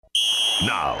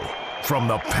Now, from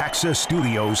the Paxa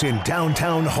Studios in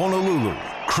downtown Honolulu,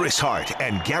 Chris Hart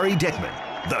and Gary Dickman,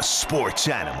 the Sports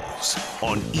Animals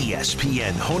on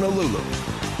ESPN Honolulu.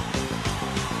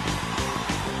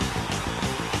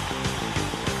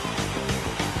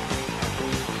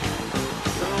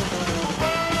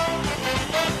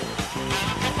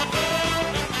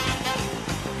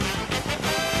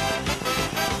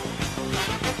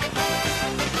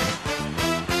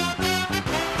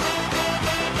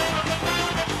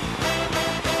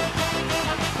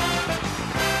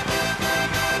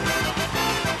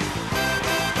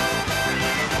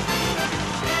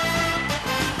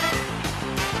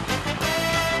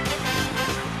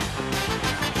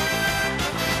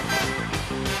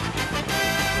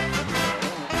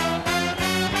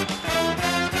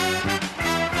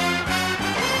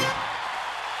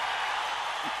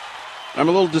 I'm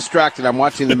a little distracted. I'm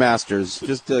watching the Masters.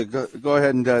 Just go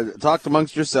ahead and talk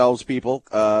amongst yourselves, people.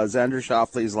 Xander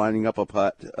Schauffele is lining up a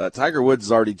putt. Tiger Woods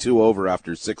is already 2 over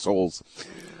after 6 holes.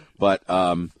 But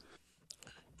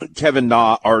Kevin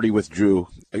Na already withdrew.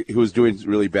 He was doing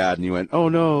really bad, and he went, "Oh,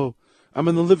 no, I'm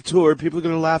on the LIV Tour. People are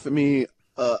going to laugh at me.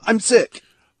 I'm sick."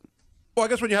 Well, I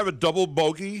guess when you have a double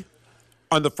bogey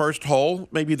on the first hole,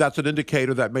 maybe that's an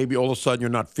indicator that maybe all of a sudden you're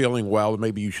not feeling well, and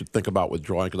maybe you should think about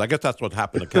withdrawing, because I guess that's what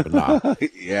happened to Kevin Na.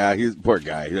 Yeah, he's poor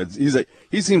guy.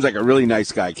 He seems like a really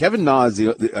nice guy. Kevin Na I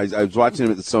was watching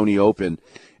him at the Sony Open,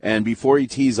 and before he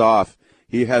tees off,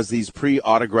 he has these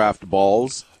pre-autographed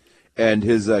balls, and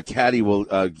his caddy will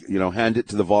hand it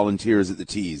to the volunteers at the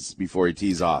tees before he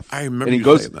tees off. I remember and he you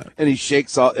goes saying that. and he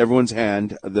shakes everyone's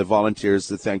hand, the volunteers,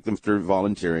 to thank them for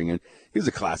volunteering, and he's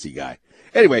a classy guy.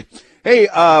 Anyway. Hey,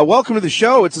 welcome to the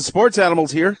show. It's the Sports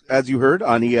Animals here, as you heard,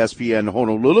 on ESPN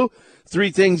Honolulu. 3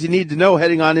 things you need to know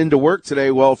heading on into work today.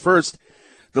 Well, first,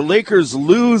 the Lakers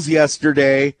lose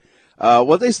yesterday.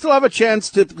 They still have a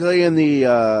chance to play in the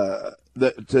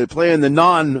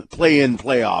non-play-in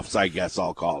playoffs, I guess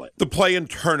I'll call it. The play-in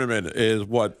tournament is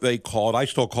what they call it. I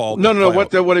still call it. No.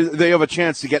 They have a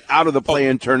chance to get out of the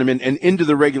play-in tournament and into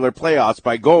the regular playoffs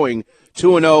by going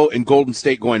 2-0 and Golden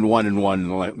State going 1-1 in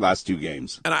the last 2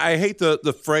 games. And I hate the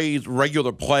phrase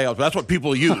regular playoffs. That's what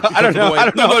people use. I don't know.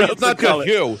 No, it's not just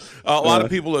you. A lot of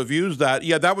people have used that.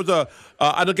 Yeah, that was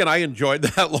and again, I enjoyed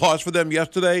that loss for them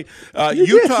yesterday.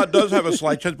 Utah does have a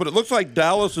slight chance, but it looks like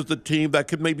Dallas is the team that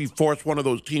could maybe force one of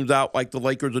those teams out, like the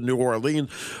Lakers in New Orleans.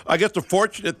 I guess the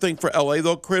fortunate thing for LA,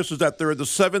 though, Chris, is that they're in the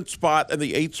 7th spot and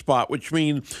the 8th spot, which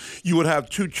means you would have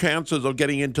 2 chances of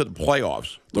getting into the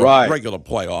playoffs. The regular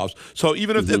playoffs. So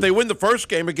even if they win the first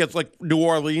game against like New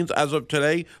Orleans as of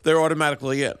today, they're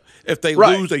automatically in. If they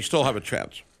lose, they still have a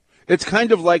chance. It's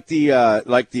kind of like the ILH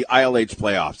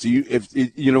playoffs.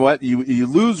 You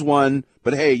lose one,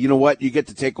 but hey, you know what? You get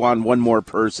to take on one more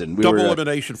person. Double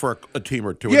elimination for a team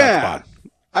or two in that spot.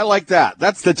 I like that.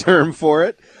 That's the term for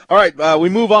it. All right, we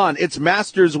move on. It's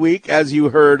Masters Week, as you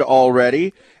heard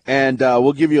already. And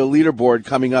we'll give you a leaderboard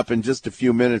coming up in just a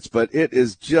few minutes, but it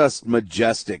is just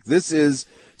majestic. This is,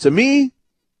 to me,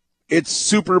 it's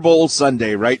Super Bowl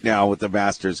Sunday right now with the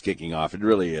Masters kicking off. It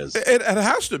really is. It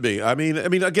has to be. I mean,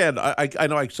 again, I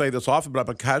know I say this often, but I'm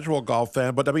a casual golf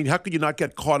fan. But, I mean, how could you not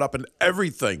get caught up in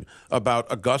everything about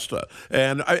Augusta?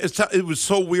 And it was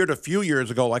so weird a few years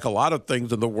ago, like a lot of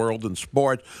things in the world in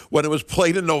sports, when it was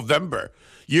played in November.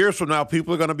 Years from now,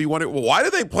 people are going to be wondering, well, why do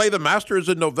they play the Masters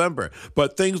in November?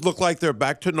 But things look like they're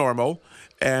back to normal,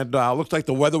 and looks like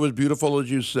the weather was beautiful, as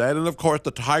you said. And, of course,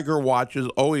 the Tiger Watch is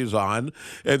always on.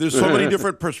 And there's so many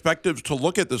different perspectives to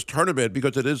look at this tournament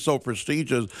because it is so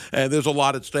prestigious, and there's a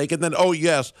lot at stake. And then, oh,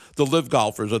 yes, the LIV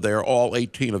golfers are there, all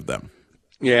 18 of them.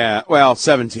 Yeah, well,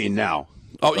 17 now.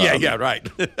 Oh, yeah, right.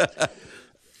 The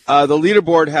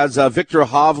leaderboard has Victor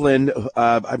Hovland.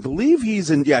 I believe he's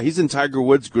in Tiger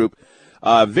Woods' group.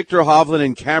 Victor Hovland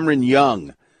and Cameron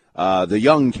Young, the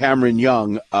young Cameron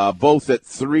Young, both at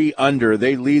 3 under.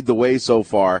 They lead the way so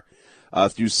far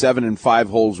through 7 and 5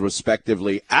 holes,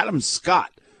 respectively. Adam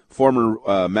Scott,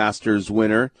 former Masters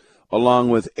winner, along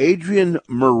with Adrian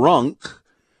Marunk,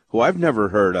 who I've never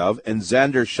heard of, and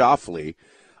Xander Schauffele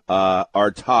are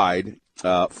tied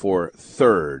for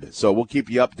 3rd. So we'll keep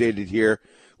you updated here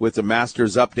with the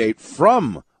Masters update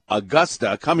from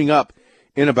Augusta coming up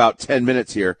in about 10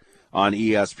 minutes here on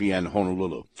ESPN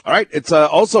Honolulu. All right, it's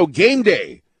also game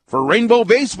day for Rainbow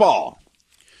Baseball.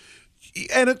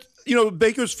 And it's,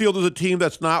 Bakersfield is a team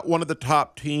that's not one of the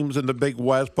top teams in the Big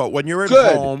West, but when you're at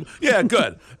home,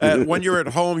 good. And when you're at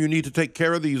home, you need to take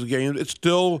care of these games. It's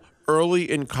still early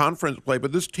in conference play,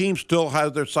 but this team still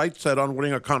has their sights set on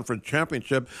winning a conference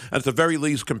championship, and at the very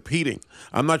least competing.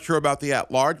 I'm not sure about the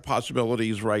at-large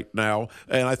possibilities right now,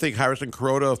 and I think Harrison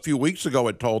Kuroda a few weeks ago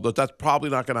had told us that's probably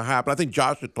not going to happen. I think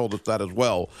Josh had told us that as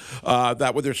well,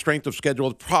 that with their strength of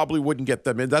schedule, it probably wouldn't get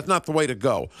them in. That's not the way to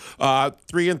go.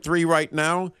 3-3 right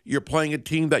now, you're playing a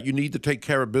team that you need to take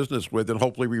care of business with and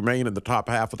hopefully remain in the top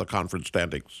half of the conference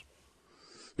standings.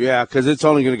 Yeah, because it's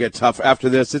only going to get tough. After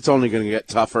this, it's only going to get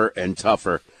tougher and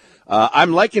tougher.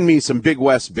 I'm liking me some Big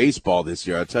West baseball this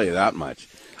year, I'll tell you that much.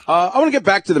 I want to get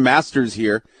back to the Masters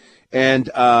here. And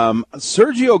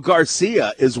Sergio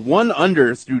Garcia is 1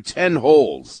 under through 10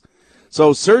 holes.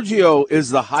 So Sergio is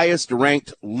the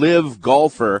highest-ranked live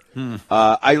golfer.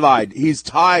 I lied. He's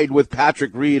tied with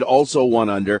Patrick Reed, also 1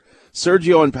 under.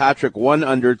 Sergio and Patrick 1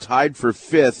 under, tied for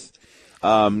 5th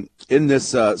in this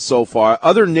so far.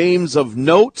 Other names of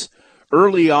note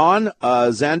early on,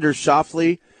 Xander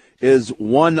Schauffele is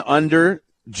 1 under.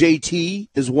 JT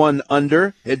is 1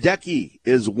 under. Hideki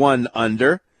is 1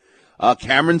 under.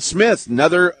 Cameron Smith,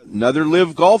 another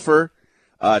live golfer,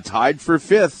 tied for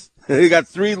 5th. You got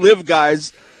 3 live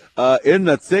guys in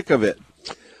the thick of it.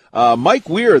 Mike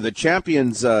Weir, the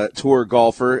Champions Tour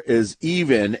golfer, is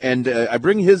even, and I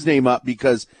bring his name up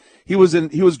because he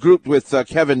was grouped with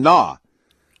Kevin Na.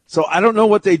 So I don't know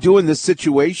what they do in this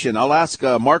situation. I'll ask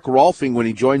Mark Rolfing when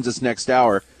he joins us next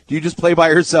hour. Do you just play by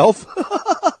yourself,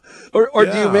 or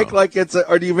do you make like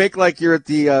or do you make like you're at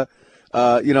the at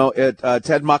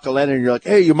Ted Makalena and you're like,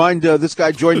 hey, you mind this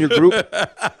guy join your group?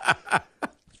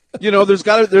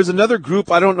 There's another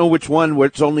group, I don't know which one,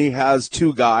 which only has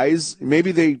 2 guys.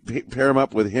 Maybe they pair him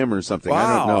up with him or something. Wow,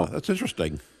 I don't know. That's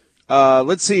interesting.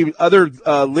 Let's see, other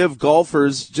live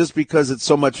golfers, just because it's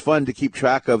so much fun to keep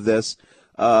track of this.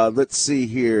 Let's see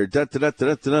here. Brooks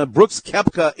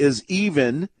Koepka is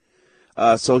even.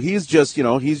 So he's just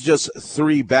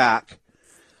 3 back.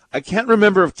 I can't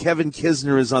remember if Kevin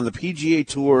Kisner is on the PGA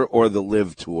Tour or the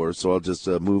Live Tour, so I'll just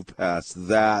move past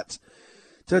that.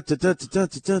 Bryson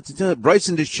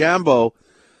DeChambeau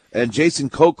and Jason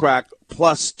Kokrak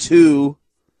 +2.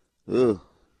 Ugh.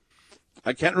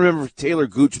 I can't remember if Taylor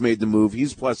Gooch made the move.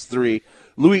 He's +3.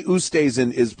 Louis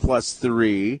Oosthuizen is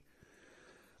 +3.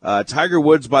 Tiger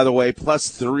Woods, by the way,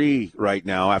 +3 right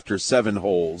now after 7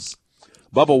 holes.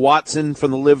 Bubba Watson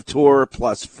from the Live Tour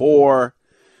 +4.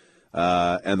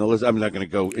 And the list, I'm not going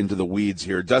to go into the weeds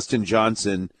here. Dustin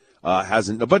Johnson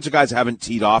hasn't. A bunch of guys haven't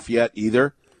teed off yet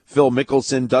either. Phil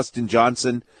Mickelson, Dustin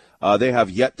Johnson, they have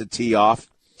yet to tee off.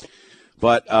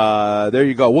 But there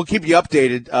you go. We'll keep you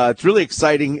updated. It's really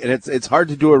exciting, and it's hard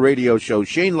to do a radio show.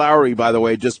 Shane Lowry, by the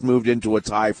way, just moved into a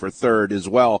tie for 3rd as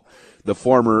well. The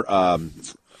former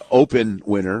Open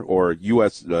winner, or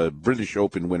U.S. British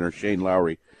Open winner, Shane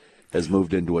Lowry, has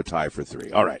moved into a tie for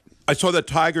 3. All right. I saw that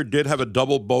Tiger did have a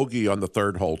double bogey on the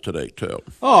 3rd hole today, too.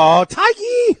 Oh,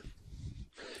 Tigey!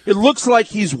 It looks like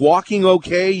he's walking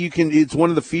okay. It's one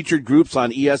of the featured groups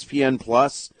on ESPN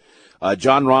Plus,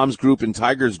 John Rahm's group and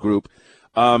Tiger's group.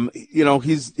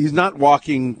 He's not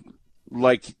walking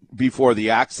like before the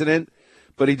accident,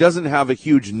 but he doesn't have a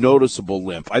huge noticeable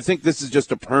limp. I think this is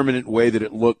just a permanent way that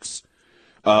it looks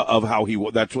of how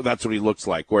that's what he looks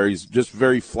like, where he's just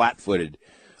very flat-footed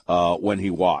when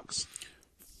he walks.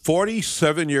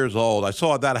 47 years old. I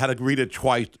saw that. I had to read it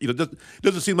twice.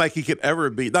 Doesn't seem like he could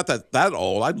ever be, not that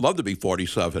old. I'd love to be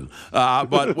 47.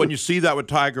 But when you see that with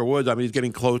Tiger Woods, I mean, he's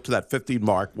getting close to that 50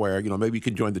 mark where, maybe you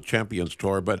can join the Champions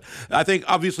Tour. But I think,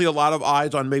 obviously, a lot of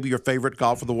eyes on maybe your favorite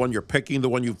golfer, the one you're picking, the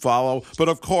one you follow. But,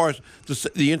 of course,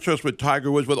 the interest with Tiger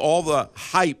Woods, with all the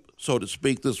hype, so to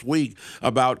speak, this week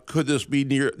about could this be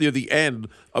near the end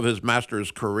of his Masters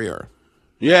career.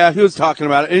 Yeah, he was talking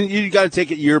about it, and you got to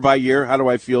take it year by year. How do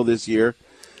I feel this year?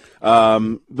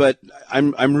 But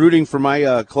I'm rooting for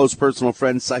my close personal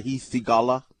friend Sahith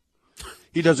Theegala.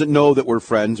 He doesn't know that we're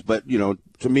friends, but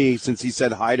to me, since he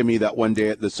said hi to me that one day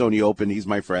at the Sony Open, he's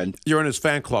my friend. You're in his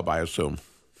fan club, I assume.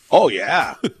 Oh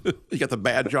yeah, you got the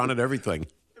badge on and everything.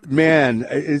 Man,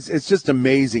 it's just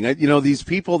amazing. These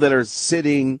people that are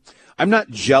sitting. I'm not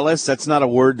jealous. That's not a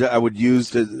word that I would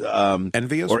use to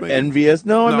envious or maybe? Envious.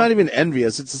 No, I'm not even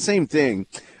envious. It's the same thing.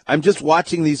 I'm just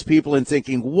watching these people and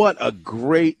thinking, what a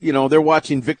great, they're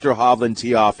watching Victor Hovland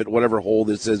tee off at whatever hole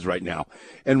this is right now,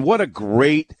 and what a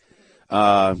great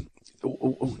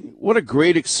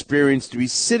experience to be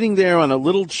sitting there on a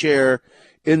little chair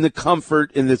in the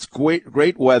comfort in this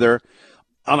great weather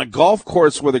on a golf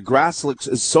course where the grass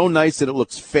is so nice that it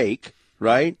looks fake,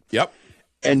 right? Yep.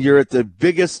 And you're at the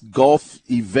biggest golf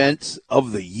event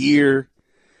of the year,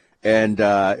 and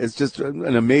it's just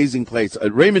an amazing place.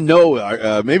 Raymond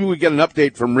Noe, maybe we get an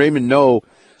update from Raymond Noe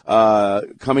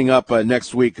coming up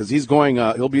next week because he's going.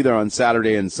 He'll be there on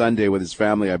Saturday and Sunday with his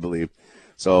family, I believe.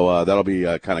 So that'll be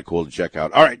kind of cool to check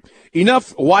out. All right,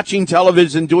 enough watching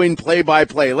television, doing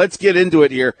play-by-play. Let's get into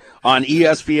it here on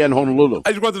ESPN Honolulu.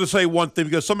 I just wanted to say one thing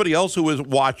because somebody else who is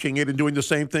watching it and doing the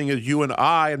same thing as you and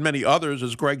I and many others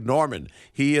is Greg Norman.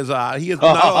 He is not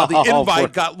the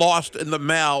invite got lost in the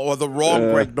mail or the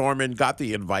wrong Greg Norman got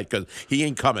the invite because he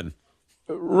ain't coming.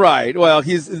 Right. Well,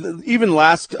 he's even the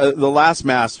last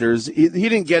Masters. He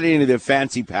didn't get any of the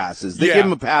fancy passes. They gave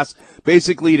him a pass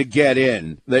basically to get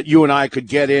in, that you and I could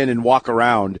get in and walk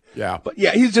around. Yeah. But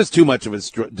yeah, he's just too much of a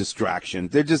distraction.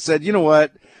 They just said, you know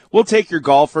what, we'll take your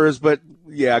golfers, but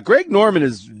yeah, Greg Norman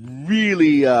is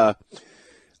really.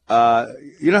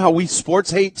 You know how we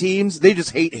sports hate teams? They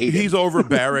just hate him. He's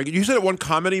overbearing. You said one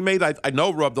comment he made, I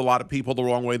know rubbed a lot of people the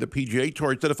wrong way, the PGA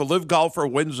Tour. He said if a live golfer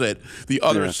wins it, the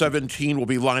other 17 will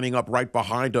be lining up right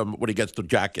behind him when he gets the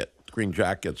green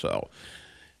jacket. So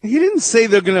he didn't say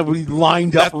they're going to be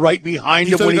lined up right behind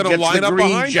him when he gets the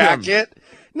green jacket.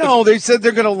 No, they said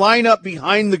they're going to line up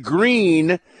behind the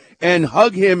green and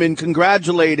hug him and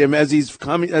congratulate him as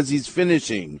he's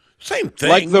finishing. Same thing.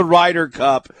 Like the Ryder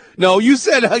Cup. No, you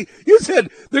said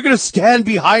they're going to stand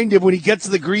behind him when he gets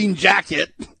the green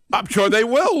jacket. I'm sure they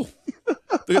will.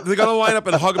 They're going to line up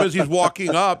and hug him as he's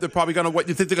walking up. They're probably going to wait.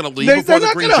 You think they're going to leave before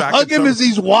the green jacket? They're not going to hug him as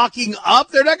he's walking up.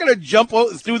 They're not going to jump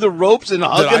through the ropes and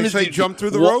hug him. Did I say jump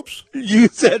through the ropes? You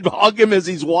said hug him as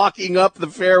he's walking up the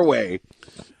fairway.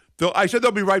 I said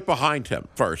they'll be right behind him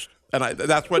first. And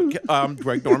that's what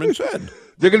Greg Norman said.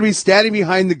 They're going to be standing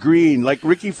behind the green, like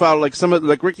Ricky Fowler.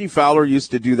 Like Ricky Fowler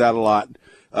used to do that a lot.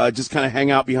 Just kind of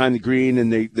hang out behind the green,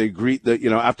 and they greet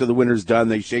after the winner's done,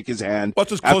 they shake his hand.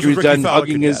 What's as close as Ricky Fowler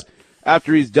can get?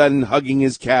 After he's done hugging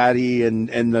his caddy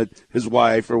and his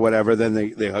wife or whatever, then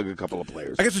they hug a couple of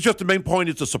players. I guess it's just the main point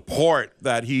is the support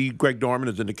that Greg Norman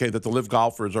has indicated that the live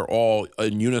golfers are all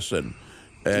in unison.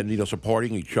 And,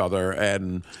 supporting each other.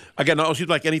 And, again, it seems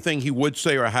like anything he would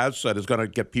say or has said is going to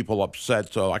get people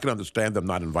upset. So I can understand them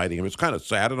not inviting him. It's kind of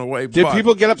sad in a way. Did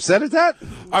people get upset at that?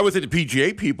 I would think the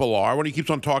PGA people are when he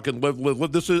keeps on talking live.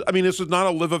 This is not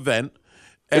a live event.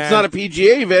 It's not a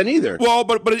PGA event either. Well,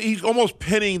 but he's almost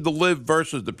pinning the live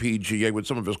versus the PGA with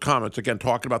some of his comments. Again,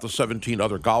 talking about the 17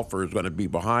 other golfers going to be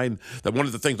behind. That one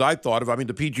of the things I thought of,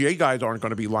 the PGA guys aren't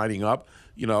going to be lining up,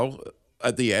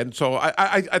 at the end. So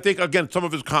I think, again, some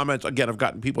of his comments, again, have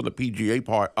gotten people on the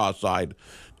PGA side,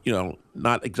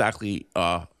 not exactly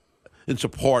in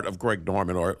support of Greg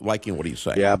Norman or liking what he's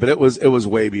saying. Yeah, but it was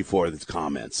way before his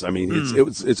comments.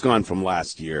 It's gone from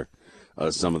last year,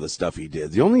 some of the stuff he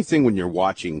did. The only thing when you're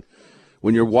watching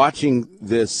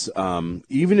this,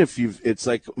 even if it's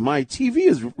like my TV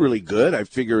is really good. I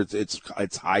figure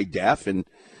it's high def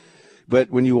but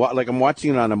when I'm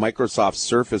watching it on a Microsoft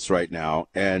Surface right now,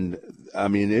 and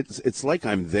it's like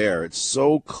I'm there. It's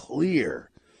so clear,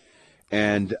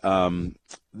 and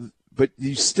but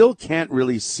you still can't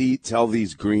really tell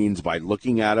these greens by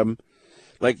looking at them.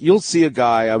 Like you'll see a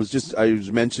guy. I was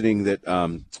mentioning that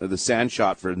the sand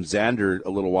shot from Xander a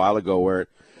little while ago, where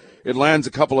it lands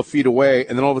a couple of feet away,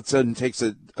 and then all of a sudden takes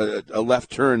a left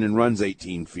turn and runs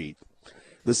 18 feet.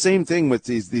 The same thing with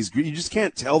these. You just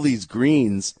can't tell these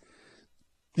greens.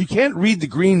 You can't read the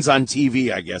greens on TV,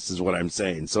 I guess, is what I'm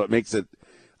saying. So it makes it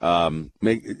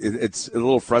it's a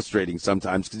little frustrating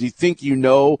sometimes because you think you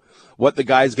know what the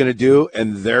guy's going to do,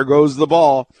 and there goes the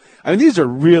ball. These are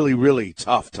really, really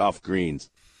tough greens.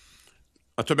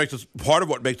 That's what makes part of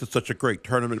what makes it such a great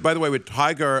tournament. By the way, with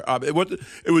Tiger, it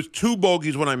was 2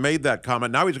 bogeys when I made that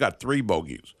comment. Now he's got 3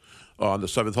 bogeys. On the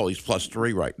 7th hole, he's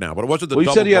 +3 right now. But it wasn't the double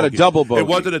bogey. You said he had a double bogey. It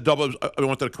wasn't a double. I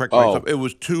wanted to correct myself. It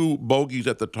was 2 bogeys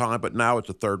at the time, but now it's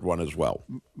a 3rd one as well.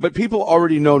 But people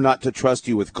already know not to trust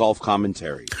you with golf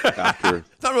commentary.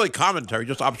 It's not really commentary,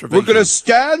 just observation. We're going to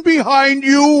stand behind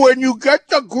you when you get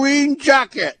the green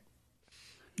jacket.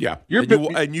 Yeah,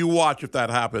 and you watch if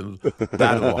that happens.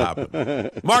 That'll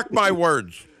happen. Mark my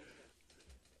words.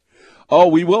 Oh,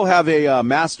 we will have a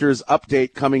Masters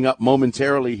update coming up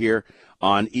momentarily here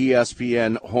on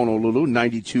ESPN Honolulu,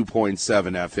 92.7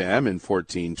 FM and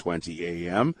 1420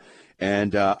 AM.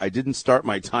 And I didn't start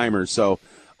my timer, so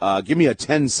give me a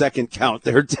 10-second count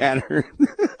there, Tanner.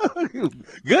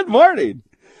 Good morning.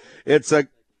 It's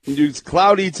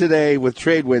cloudy today with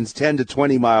trade winds 10 to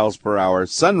 20 miles per hour.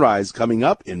 Sunrise coming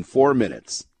up in 4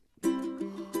 minutes.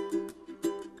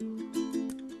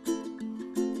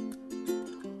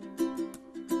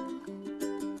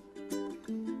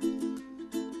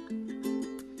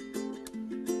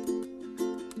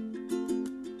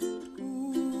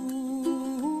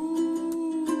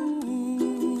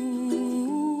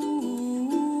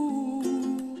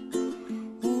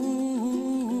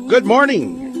 Good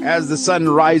morning. As the sun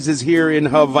rises here in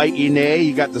Hawaii,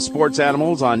 you got the sports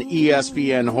animals on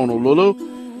ESPN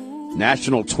Honolulu.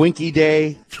 National Twinkie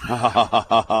Day.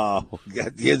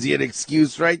 That gives you an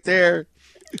excuse right there.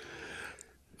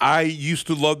 I used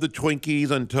to love the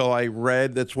Twinkies until I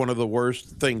read that's one of the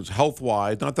worst things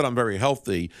health-wise. Not that I'm very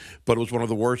healthy, but it was one of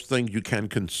the worst things you can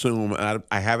consume. And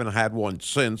I haven't had one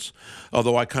since,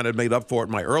 although I kind of made up for it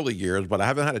in my early years. But I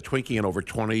haven't had a Twinkie in over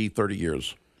 20, 30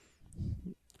 years.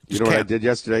 You know what I did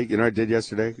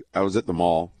yesterday? I was at the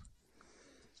mall.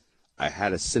 I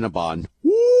had a Cinnabon.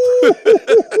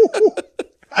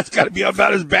 That's got to be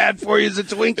about as bad for you as a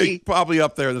Twinkie. It's probably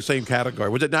up there in the same category.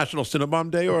 Was it National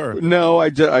Cinnabon Day or? No,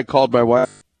 I called my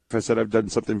wife. I said I've done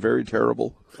something very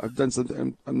terrible. I've done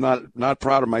something. I'm not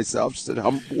proud of myself. She said,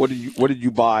 "What did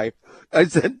you buy?" I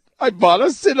said, "I bought a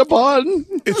Cinnabon."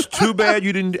 It's too bad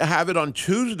you didn't have it on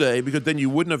Tuesday, because then you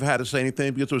wouldn't have had to say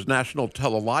anything, because it was National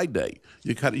Tell a Lie Day.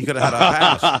 You could have had a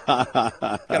pass.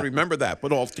 You got to remember that.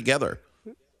 Put it all together.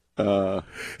 The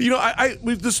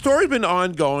story's been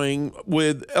ongoing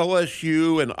with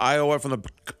LSU and Iowa from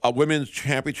the women's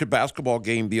championship basketball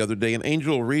game the other day, and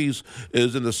Angel Reese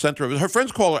is in the center of it. Her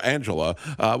friends call her Angela.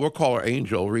 We'll call her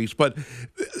Angel Reese. But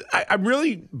I'm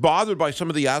really bothered by some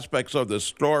of the aspects of this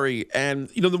story. And,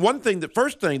 the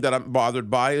first thing that I'm bothered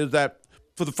by is that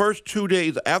for the first 2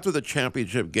 days after the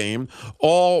championship game,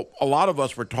 a lot of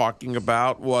us were talking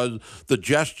about was the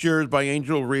gestures by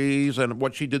Angel Reese and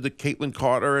what she did to Caitlin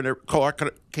Clark,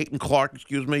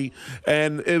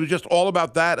 and it was just all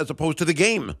about that as opposed to the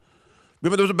game.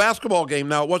 Remember, there was a basketball game.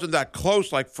 Now, it wasn't that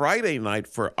close like Friday night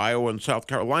for Iowa and South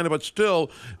Carolina, but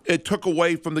still, it took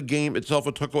away from the game itself.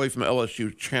 It took away from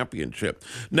LSU's championship.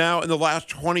 Now, in the last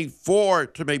 24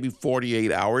 to maybe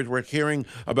 48 hours, we're hearing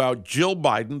about Jill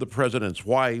Biden, the president's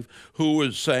wife, who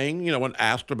is saying, when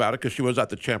asked about it, because she was at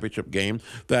the championship game,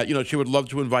 that, she would love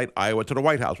to invite Iowa to the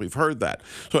White House. We've heard that.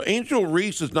 So Angel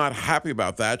Reese is not happy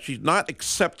about that. She's not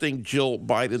accepting Jill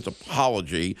Biden's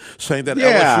apology, saying that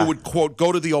LSU would, quote,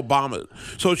 go to the Obamas.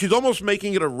 So she's almost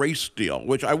making it a race deal,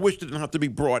 which I wish didn't have to be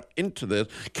brought into this.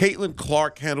 Caitlin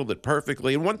Clark handled it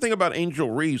perfectly. And one thing about Angel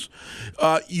Reese,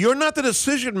 you're not the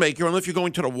decision maker unless you're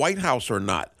going to the White House or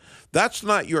not. That's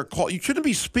not your call. You shouldn't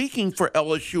be speaking for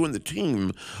LSU and the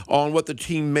team on what the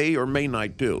team may or may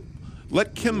not do.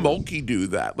 Let Kim Mulkey do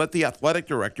that. Let the athletic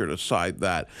director decide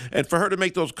that. And for her to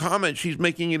make those comments, she's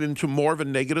making it into more of a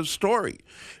negative story.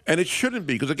 And it shouldn't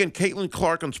be, because, again, Caitlin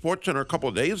Clark on SportsCenter a couple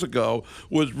of days ago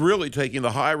was really taking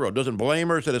the high road. Doesn't blame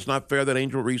her, said it's not fair that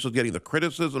Angel Reese is getting the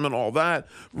criticism and all that.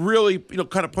 Really,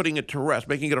 kind of putting it to rest,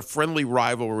 making it a friendly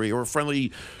rivalry or a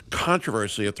friendly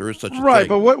controversy, if there is such a thing. Right,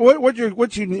 but what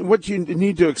you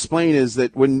need to explain is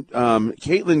that when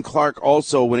Caitlin Clark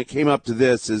also, when it came up to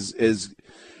this, is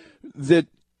that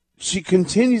she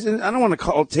continues, and I don't want to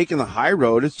call it taking the high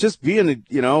road. It's just being,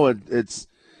 I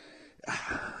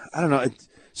don't know.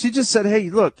 She just said, hey,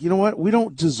 look, you know what? We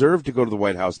don't deserve to go to the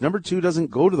White House. Number 2 doesn't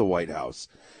go to the White House.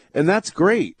 And that's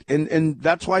great. And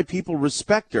that's why people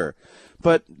respect her.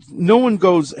 But no one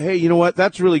goes, hey, you know what?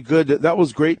 That's really good. That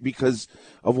was great because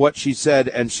of what she said,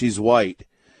 and she's white.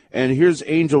 And here's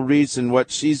Angel Reese and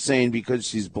what she's saying because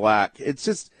she's black. It's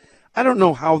just, I don't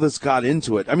know how this got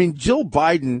into it. I mean, Jill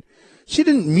Biden, she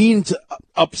didn't mean to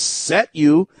upset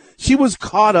you. She was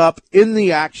caught up in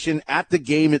the action at the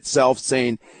game itself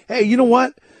saying, hey, you know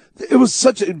what? It was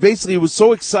it was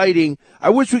so exciting. I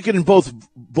wish we could invite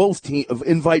both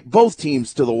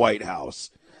teams to the White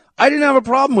House. I didn't have a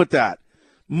problem with that.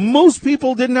 Most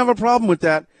people didn't have a problem with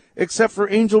that except for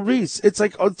Angel Reese. It's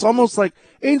almost like,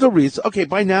 Angel Reese, okay,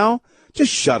 by now,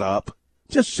 just shut up.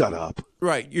 Just shut up.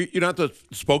 Right. You're not the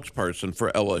spokesperson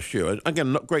for LSU.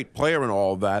 Again, great player and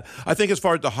all of that. I think as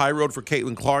far as the high road for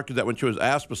Caitlin Clark is that when she was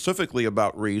asked specifically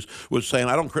about Reese, was saying,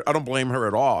 I don't blame her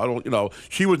at all.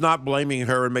 She was not blaming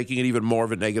her and making it even more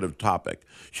of a negative topic.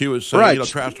 She was saying, right.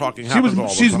 Trash talking happens all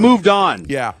the time. She's moved on.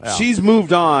 Yeah. She's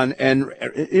moved on. And,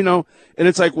 and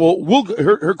it's like, well,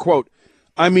 her quote,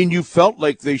 I mean, you felt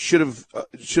like they should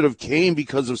have came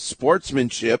because of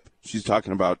sportsmanship. She's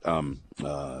talking about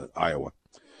Iowa.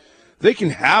 They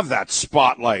can have that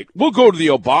spotlight. We'll go to the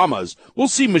Obamas. We'll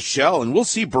see Michelle and we'll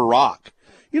see Barack.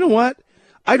 You know what?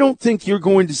 I don't think you're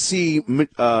going to see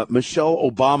Michelle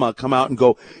Obama come out and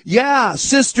go, yeah,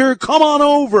 sister, come on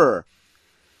over.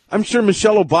 I'm sure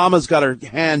Michelle Obama's got her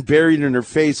hand buried in her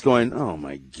face going, oh,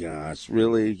 my gosh,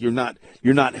 really? You're not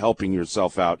helping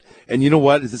yourself out. And you know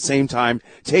what? At the same time,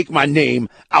 take my name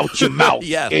out your mouth,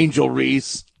 Yes. Angel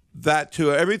Reese. That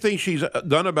too. Everything she's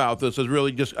done about this has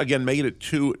really just, again, made it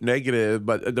too negative.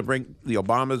 But to bring the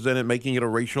Obamas in and making it a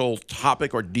racial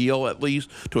topic or deal, at least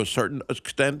to a certain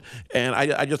extent, and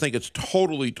I just think it's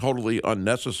totally, totally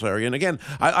unnecessary. And again,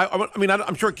 I mean,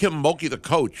 I'm sure Kim Mulkey, the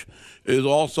coach, is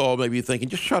also maybe thinking,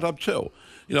 just shut up too.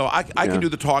 You know, I can do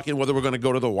the talking whether we're going to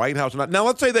go to the White House or not. Now,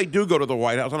 let's say they do go to the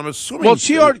White House, and I'm assuming. Well,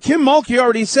 Kim Mulkey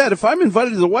already said, if I'm invited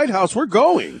to the White House, we're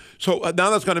going. So now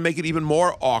that's going to make it even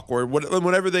more awkward.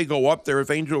 Whenever they go up there, if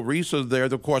Angel Reese is there,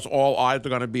 of course, all eyes are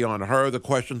going to be on her. The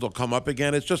questions will come up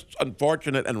again. It's just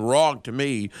unfortunate and wrong to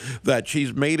me that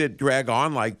she's made it drag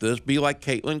on like this, be like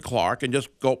Caitlin Clark, and just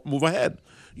move ahead.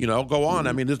 You know, go on.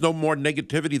 I mean, there's no more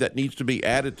negativity that needs to be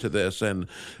added to this, and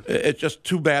it's just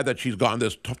too bad that she's gone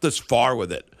this far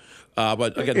with it.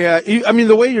 But again, yeah, I mean,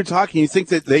 the way you're talking, you think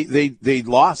that they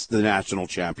lost the national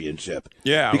championship.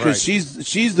 Yeah, because right.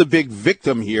 she's the big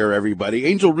victim here. Everybody,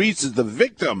 Angel Reese is the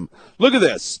victim. Look at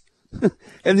this,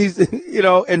 and these,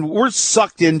 and we're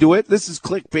sucked into it. This is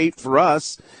clickbait for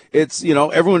us. It's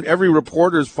every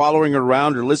reporter's following her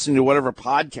around or listening to whatever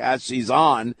podcast she's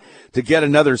on to get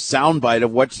another soundbite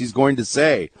of what she's going to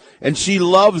say, and she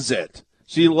loves it.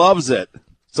 She loves it.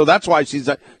 So that's why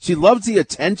she loves the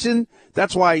attention.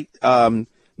 That's why no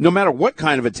matter what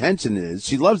kind of attention it is,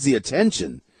 she loves the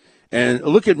attention. And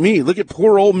look at me. Look at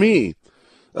poor old me.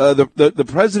 The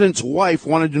president's wife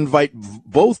wanted to invite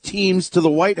both teams to the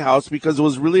White House because it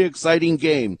was a really exciting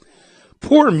game.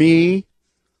 Poor me.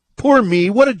 Poor me.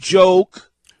 What a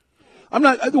joke.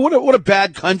 What a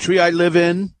bad country I live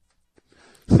in.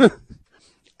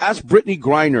 Ask Brittany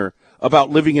Griner about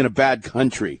living in a bad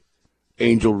country,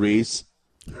 Angel Reese.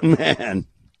 Man.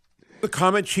 The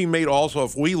comment she made also,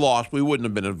 if we lost, we wouldn't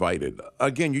have been invited.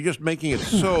 Again, you're just making it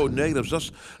so negative.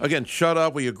 Just, again, shut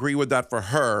up. We agree with that for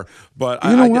her. But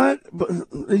you know what?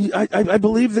 I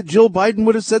believe that Jill Biden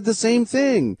would have said the same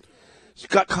thing. She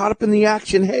got caught up in the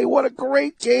action. Hey, what a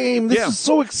great game. This is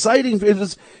so exciting. It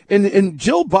was, and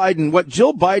Jill Biden, what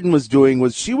Jill Biden was doing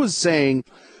was she was saying,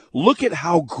 look at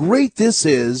how great this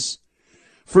is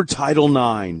for Title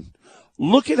IX.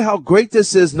 Look at how great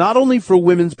this is, not only for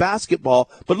women's basketball,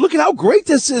 but look at how great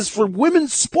this is for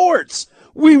women's sports.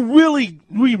 We really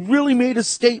made a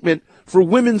statement for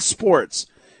women's sports.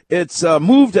 It's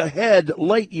moved ahead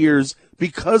light years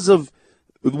because of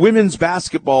women's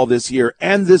basketball this year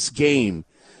and this game.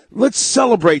 Let's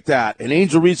celebrate that. And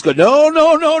Angel Reese goes,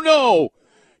 no.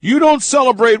 You don't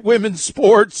celebrate women's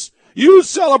sports. You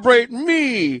celebrate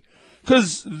me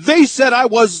because they said I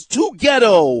was too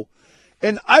ghetto.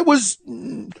 And I was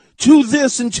to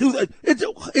this and to that.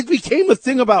 It became a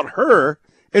thing about her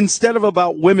instead of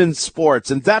about women's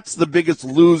sports. And that's the biggest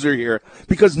loser here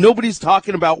because nobody's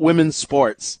talking about women's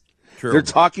sports. True. They're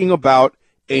talking about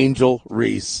Angel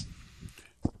Reese.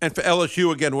 And for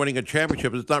LSU, again, winning a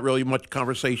championship, there's not really much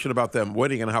conversation about them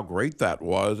winning and how great that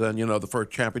was. And, the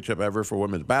first championship ever for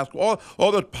women's basketball,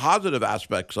 all the positive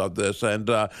aspects of this.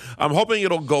 And I'm hoping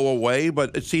it'll go away,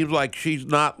 but it seems like she's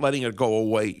not letting it go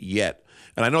away yet.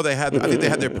 And I know I think they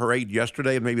had their parade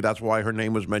yesterday, and maybe that's why her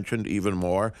name was mentioned even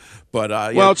more. But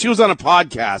well, she was on a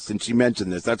podcast, and she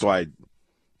mentioned this. That's why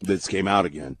this came out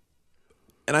again.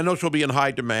 And I know she'll be in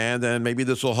high demand, and maybe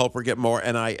this will help her get more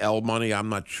NIL money. I'm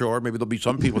not sure. Maybe there'll be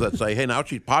some people that say, hey, now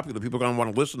she's popular. People are going to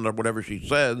want to listen to whatever she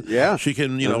says. Yeah. She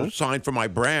can, sign for my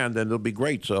brand, and it'll be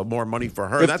great. So more money for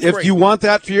her. That's if great. You want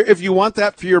that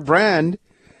for your brand,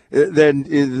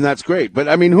 then that's great. But,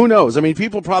 I mean, who knows? I mean,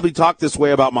 people probably talked this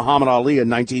way about Muhammad Ali in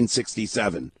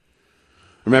 1967.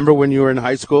 Remember when you were in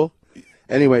high school?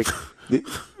 Anyway,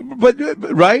 but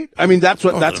right? I mean, that's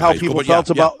how people felt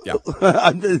about. Yeah.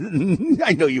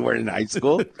 I know you weren't in high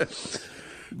school.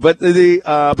 But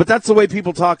that's the way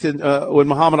people talked when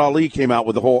Muhammad Ali came out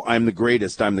with the whole "I'm the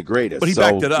greatest." But he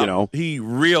backed it up. He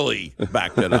really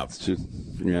backed it up.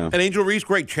 Yeah. And Angel Reese,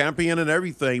 great champion and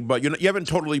everything, but you haven't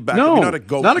totally backed up. You're not a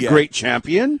GOAT not a yet. Great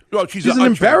champion. Well, she's an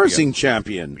embarrassing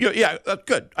champion. Yeah, that's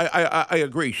good. I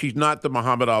agree. She's not the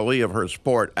Muhammad Ali of her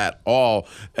sport at all.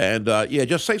 And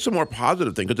just say some more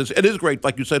positive things because it is great,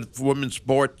 like you said, for women's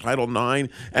sport, Title IX,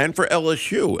 and for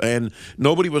LSU. And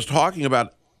nobody was talking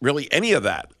about really any of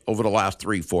that over the last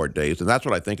 3-4 days, and that's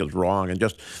what I think is wrong. And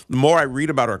just the more I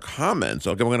read about her comments,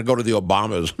 okay, I'm going to go to the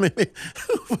Obamas.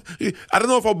 I don't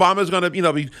know if Obama's going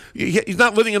to, he's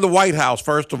not living in the White House,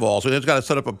 first of all, so he's got to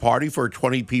set up a party for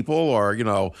 20 people or,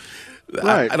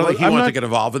 Right. I don't think he wants to get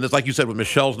involved in this. Like you said,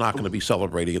 Michelle's not going to be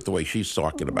celebrating it the way she's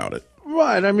talking about it.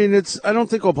 Right. I mean, I don't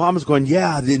think Obama's going,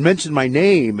 they mentioned my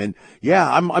name, and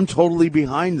I'm totally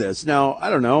behind this. Now,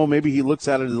 I don't know, maybe he looks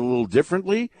at it a little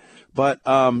differently. But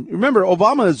remember,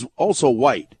 Obama is also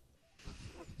white.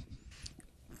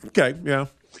 Okay, yeah.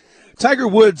 Tiger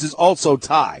Woods is also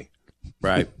Ty.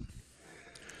 Right.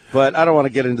 But I don't want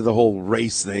to get into the whole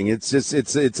race thing. It's just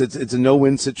it's a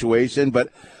no-win situation. But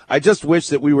I just wish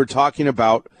that we were talking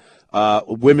about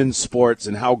women's sports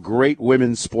and how great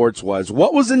women's sports was.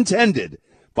 What was intended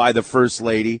by the First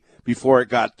Lady before it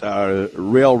got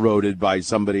railroaded by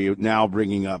somebody now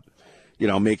bringing up,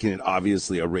 making it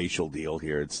obviously a racial deal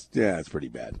here. It's pretty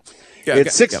bad. Yeah,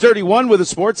 it's 6:31 with the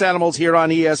Sports Animals here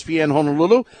on ESPN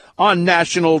Honolulu on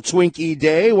National Twinkie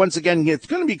Day. Once again, it's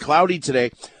going to be cloudy today.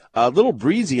 A little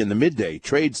breezy in the midday.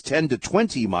 Trades 10 to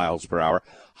 20 miles per hour.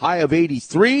 High of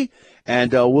 83.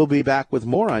 And we'll be back with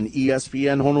more on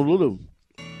ESPN Honolulu.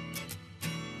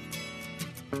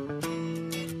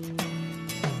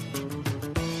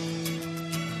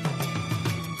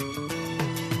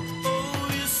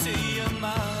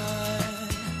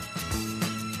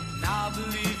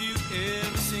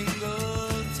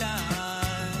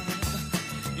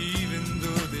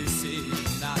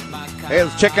 Hey,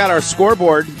 let's check out our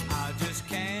scoreboard.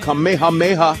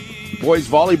 Kamehameha boys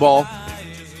volleyball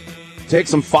takes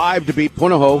them 5 to beat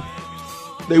Punahou.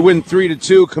 They win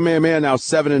 3-2. Kamehameha now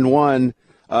 7-1.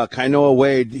 Kainoa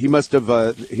Wade, he must have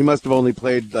only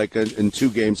played like in 2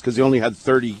 games because he only had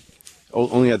 30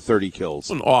 kills.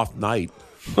 An off night.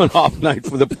 An off night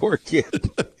for the poor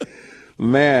kid.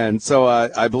 Man, so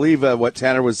I believe what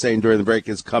Tanner was saying during the break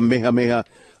is Kamehameha.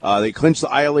 They clinched the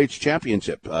ILH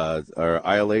championship, or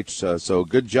ILH. So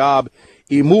good job,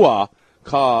 Imua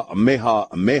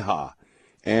Kamehameha.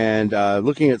 And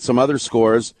looking at some other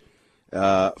scores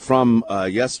from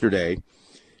yesterday,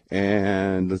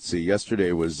 and let's see,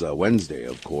 yesterday was Wednesday,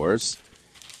 of course.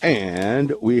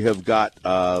 And we have got,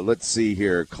 let's see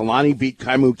here, Kalani beat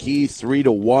Kaimuki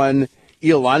 3-1.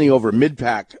 Iolani over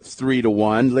Midpack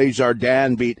 3-1. Les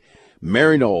Jardins beat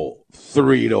Marino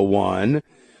 3-1.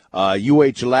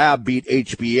 UH Lab beat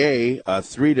HBA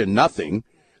 3-0.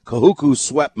 Kahuku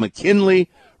swept McKinley.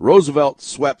 Roosevelt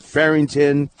swept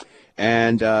Farrington.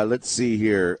 And let's see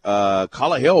here.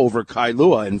 Kalaheo over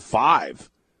Kailua in 5.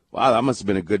 Wow, that must have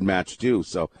been a good match, too.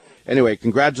 So, anyway,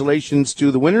 congratulations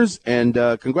to the winners, and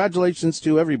congratulations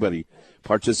to everybody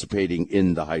participating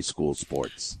in the high school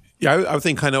sports. Yeah, I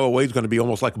think Kainoa Wade's going to be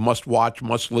almost like must-watch,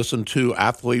 must-listen-to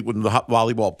athlete when the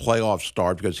volleyball playoffs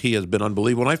start because he has been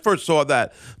unbelievable. When I first saw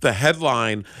that, the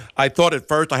headline, I thought at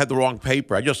first I had the wrong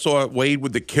paper. I just saw Wade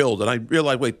with the kills, and I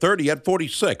realized, wait, 30, he had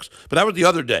 46. But that was the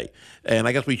other day. And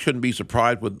I guess we shouldn't be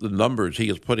surprised with the numbers he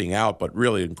is putting out, but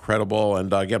really incredible.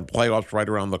 And, again, playoffs right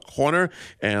around the corner,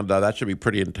 and that should be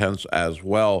pretty intense as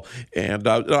well. And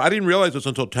I didn't realize this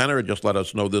until Tanner had just let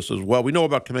us know this as well. We know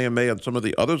about Kamehameha and some of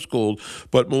the other schools,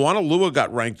 but Moanalua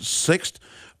got ranked 6th,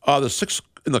 the 6th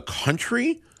in the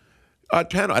country.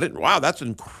 10. I didn't. Wow, that's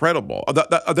incredible.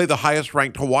 Are they the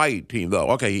highest-ranked Hawaii team, though?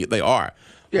 Okay, they are.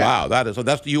 Yeah. Wow,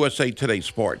 that's the USA Today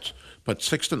Sports, but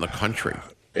 6th in the country.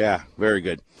 Yeah, very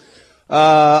good.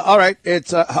 All right,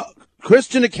 it's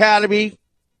Christian Academy.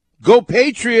 Go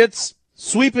Patriots!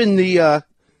 Sweeping the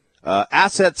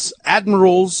Assets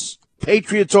Admirals.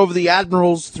 Patriots over the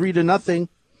Admirals, 3-0.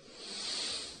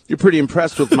 You're pretty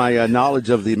impressed with my knowledge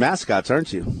of the mascots,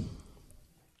 aren't you?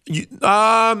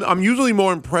 I'm usually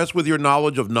more impressed with your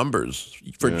knowledge of numbers,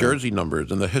 for jersey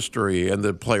numbers and the history and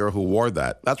the player who wore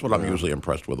that. That's what I'm usually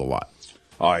impressed with a lot.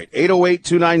 All right,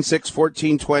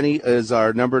 808-296-1420 is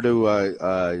our number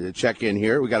to check in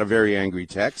here. We got a very angry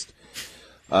text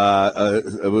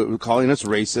calling us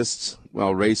racists.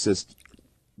 Well, racist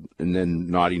and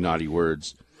then naughty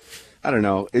words. I don't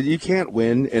know. You can't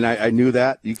win, and I knew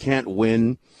that. You can't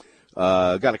win.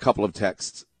 Got a couple of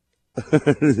texts.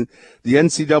 The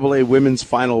NCAA women's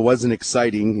final wasn't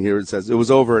exciting. Here it says it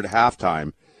was over at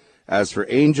halftime. As for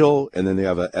Angel, and then they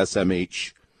have a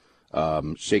SMH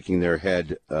shaking their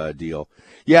head deal.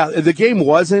 Yeah, the game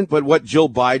wasn't, but what Jill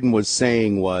Biden was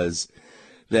saying was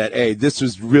that, hey, this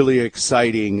was really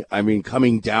exciting. I mean,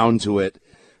 coming down to it,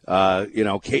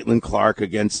 Caitlin Clark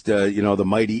against, the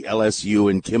mighty LSU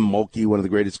and Kim Mulkey, one of the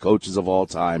greatest coaches of all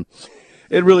time.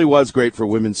 It really was great for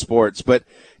women's sports. But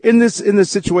in this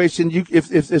situation,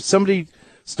 if somebody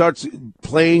starts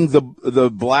playing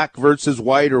the black versus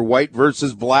white or white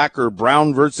versus black or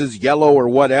brown versus yellow or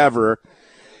whatever,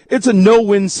 it's a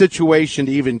no-win situation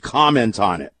to even comment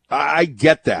on it. I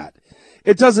get that.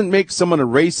 It doesn't make someone a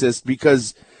racist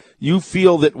because you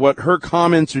feel that what her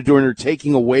comments are doing are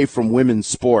taking away from women's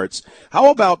sports.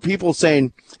 How about people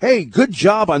saying, hey, good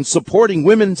job on supporting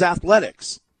women's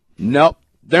athletics? Nope,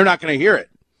 they're not going to hear it.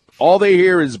 All they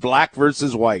hear is black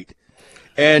versus white.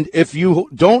 And if you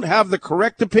don't have the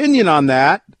correct opinion on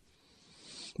that,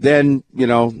 then,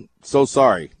 so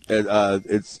sorry.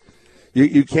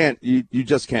 You can't. You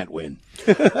just can't win.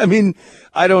 I mean,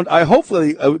 I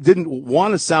hopefully didn't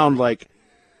want to sound like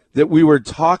that we were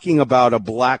talking about a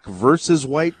black versus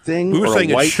white thing. We were saying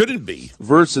it shouldn't be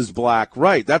versus black.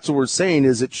 Right. That's what we're saying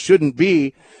is it shouldn't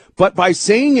be. But by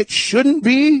saying it shouldn't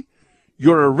be,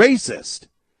 you're a racist.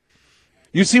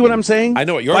 You see what I'm saying? I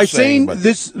know what you're saying. By saying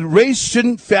this race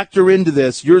shouldn't factor into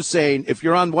this, you're saying if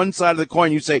you're on one side of the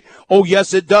coin, you say, oh,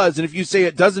 yes, it does. And if you say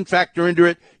it doesn't factor into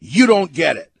it, you don't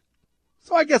get it.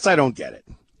 So I guess I don't get it.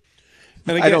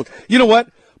 And again, I don't. You know what?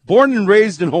 Born and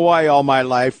raised in Hawaii all my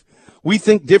life, we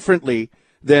think differently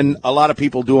than a lot of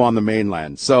people do on the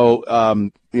mainland. So,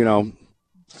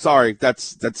 sorry,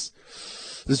 that's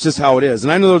just how it is.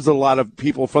 And I know there's a lot of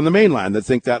people from the mainland that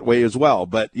think that way as well.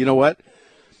 But you know what?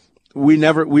 We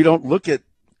don't look at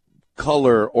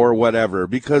color or whatever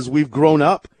because we've grown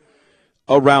up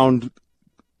around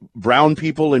brown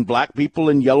people and black people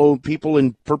and yellow people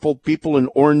and purple people and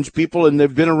orange people, and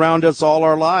they've been around us all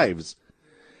our lives.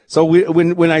 So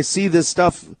when I see this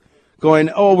stuff going,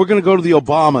 oh, we're going to go to the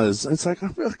Obamas, it's like,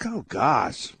 oh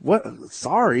gosh, what?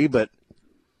 Sorry, but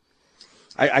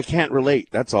I can't relate.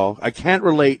 That's all. I can't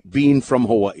relate being from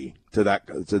Hawaii to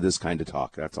this kind of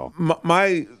talk. That's all.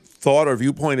 My thought or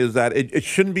viewpoint is that it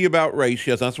shouldn't be about race.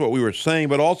 Yes, that's what we were saying.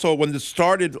 But also, when this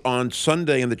started on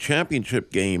Sunday in the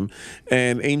championship game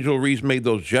and Angel Reese made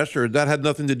those gestures, that had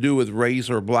nothing to do with race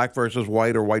or black versus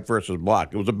white or white versus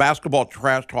black. It was a basketball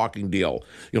trash-talking deal.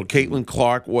 Caitlin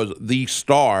Clark was the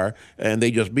star, and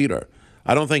they just beat her.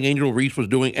 I don't think Angel Reese was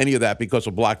doing any of that because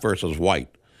of black versus white.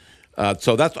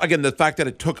 So that's, again, the fact that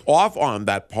it took off on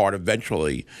that part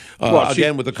eventually.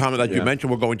 Again, with the comment that you mentioned,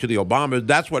 we're going to the Obamas,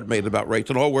 that's what made it about race.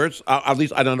 In other words, at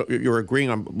least I don't know, you're agreeing,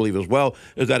 I believe, as well,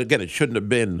 is that, again, it shouldn't have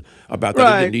been about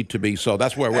that. It didn't need to be. So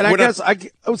that's where we're not.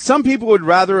 Some people would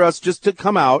rather us just to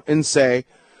come out and say,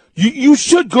 you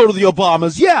should go to the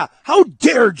Obamas. Yeah, how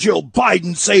dare Jill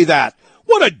Biden say that?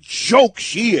 What a joke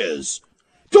she is.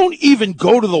 Don't even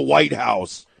go to the White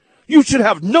House. You should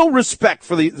have no respect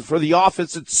for the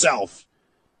office itself.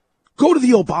 Go to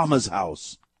the Obama's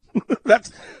house.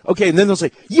 That's okay. And then they'll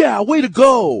say, yeah, way to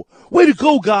go,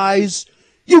 guys.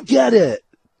 You get it.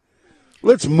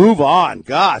 Let's move on.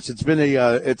 Gosh, it's been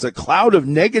it's a cloud of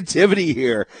negativity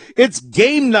here. It's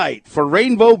game night for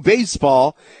Rainbow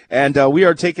Baseball, and we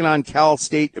are taking on Cal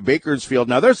State Bakersfield.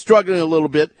 Now they're struggling a little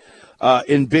bit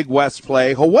in Big West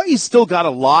play. Hawaii's still got a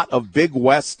lot of Big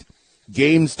West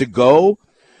games to go.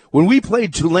 When we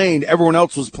played Tulane, everyone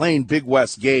else was playing Big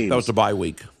West games. That was the bye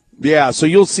week. Yeah, so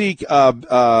you'll see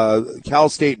Cal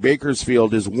State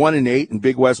Bakersfield is 1-8 in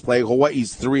Big West play.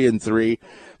 Hawaii's 3-3.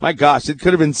 My gosh, it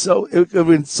could have been so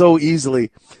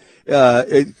easily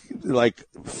like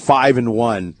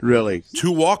 5-1, really.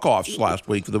 2 walk-offs last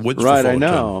week for the Woods. Right, I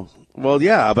know. Well,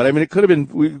 yeah, but I mean, we could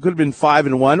have been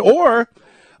 5-1, or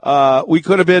we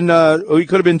could have been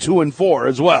 2-4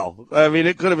 as well. I mean,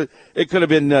 it could have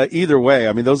been either way.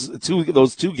 I mean, those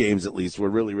two games at least were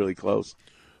really, really close.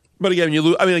 But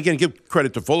again, give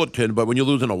credit to Fullerton, but when you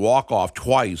lose in a walk-off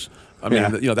twice, I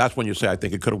mean, that's when you say, I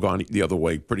think it could have gone the other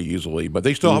way pretty easily. But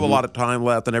they still have a lot of time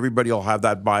left, and everybody will have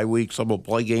that bye week. Some will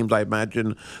play games, I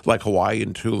imagine, like Hawaii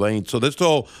and Tulane. So there's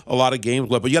still a lot of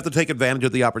games left. But you have to take advantage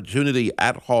of the opportunity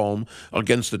at home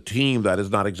against a team that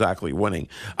is not exactly winning.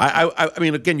 I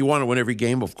mean, again, you want to win every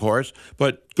game, of course,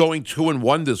 but going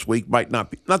 2-1 this week might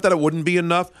not be, not that it wouldn't be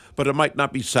enough, but it might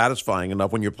not be satifying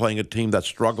enough when you're playing a team that's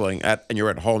struggling and you're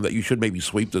at home that you should maybe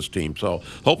sweep this team. So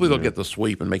hopefully they'll get the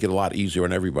sweep and make it a lot easier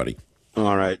on everybody.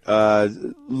 All right.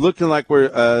 Looking like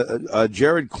we're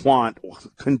Jared Quant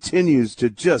continues to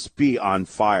just be on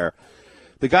fire.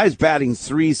 The guy's batting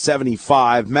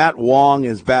 .375. Matt Wong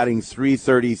is batting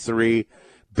 .333.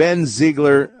 Ben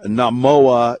Ziegler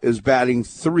Namoa is batting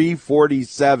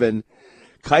 .347.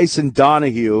 Kyson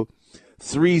Donahue,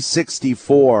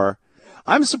 .364.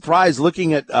 I'm surprised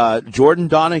looking at Jordan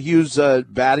Donahue's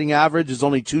batting average is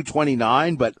only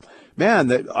 .229, but,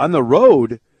 man, on the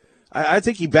road, I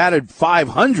think he batted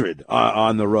 .500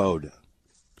 on the road.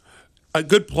 A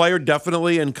good player,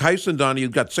 definitely, and Kyson Donahue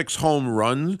got 6 home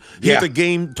runs. He had the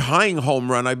game-tying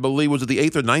home run, I believe, was it the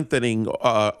 8th or 9th inning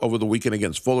over the weekend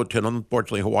against Fullerton.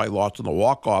 Unfortunately, Hawaii lost in the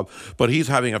walk-off, but he's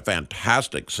having a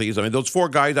fantastic season. I mean, those 4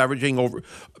 guys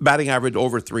batting average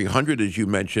over 300, as you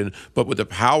mentioned, but with the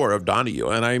power of Donahue.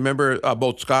 And I remember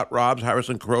both Scott Robbs,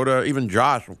 Harrison Kuroda, even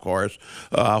Josh, of course,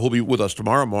 who'll be with us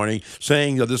tomorrow morning,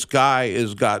 saying that this guy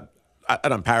has got,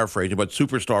 and I'm paraphrasing, but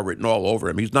superstar written all over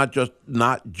him. He's not just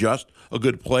a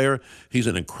good player. He's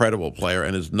an incredible player,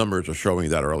 and his numbers are showing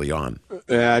that early on.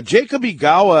 Jacob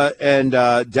Igawa and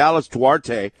Dallas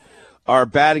Duarte are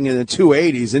batting in the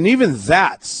 280s, and even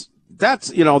that's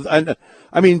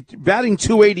I mean, batting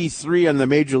 283 on the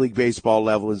Major League Baseball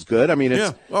level is good. I mean,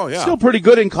 it's still pretty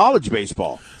good in college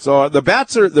baseball. So the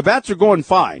bats are going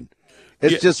fine.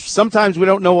 It's just sometimes we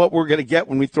don't know what we're going to get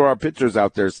when we throw our pitchers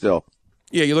out there still.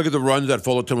 Yeah, you look at the runs that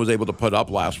Fullerton was able to put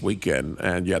up last weekend,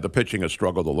 and the pitching has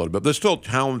struggled a little bit. There's still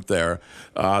talent there,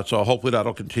 so hopefully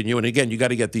that'll continue. And again, you got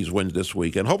to get these wins this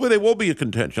week, and hopefully they will be a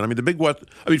contention. I mean,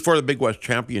 for the Big West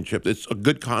Championship, it's a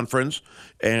good conference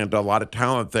and a lot of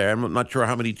talent there. I'm not sure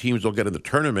how many teams will get in the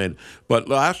tournament, but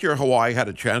last year Hawaii had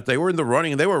a chance. They were in the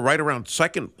running, and they were right around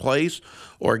second place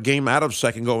or a game out of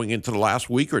second going into the last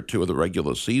week or two of the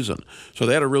regular season. So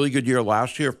they had a really good year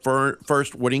last year,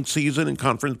 first winning season in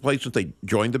conference play since they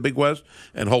joined the Big West,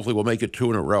 and hopefully we'll make it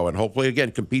 2 in a row, and hopefully, again,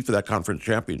 compete for that conference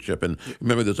championship. And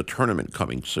remember, there's a tournament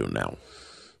coming soon now.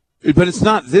 But it's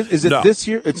not this. Is it this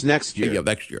year? It's next year. Yeah,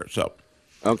 next year. So.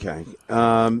 Okay.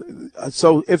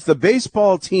 So if the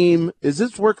baseball team, does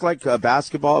this work like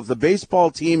basketball? If the baseball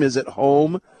team is at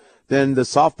home, then the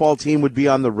softball team would be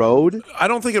on the road? I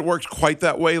don't think it works quite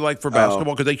that way like for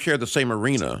basketball because they share the same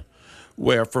arena.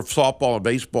 Where for softball and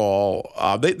baseball,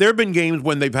 there have been games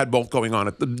when they've had both going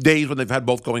on days when they've had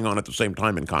both going on at the same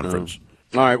time in conference.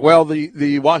 All right. Well,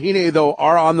 the Wahine, though,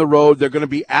 are on the road. They're going to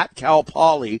be at Cal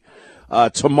Poly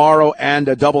tomorrow and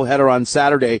a doubleheader on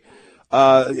Saturday.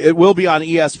 It will be on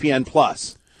ESPN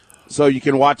Plus, so you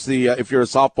can watch if you're a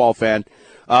softball fan.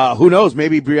 Who knows?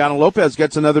 Maybe Brianna Lopez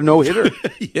gets another no-hitter.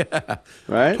 Yeah.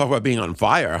 Right? Talk about being on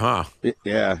fire, huh?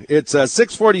 Yeah. It's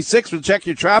 6:46. We'll check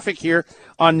your traffic here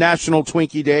on National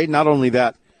Twinkie Day. Not only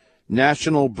that,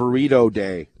 National Burrito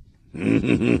Day.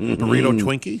 Burrito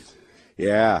Twinkie?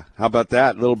 Yeah. How about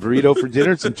that? Little burrito for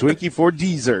dinner, some Twinkie for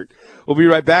dessert. We'll be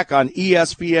right back on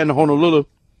ESPN Honolulu.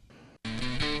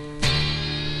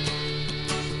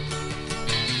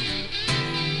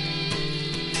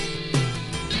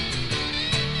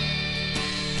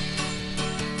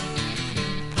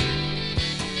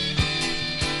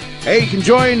 Hey, you can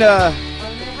join us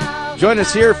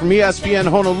here from ESPN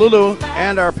Honolulu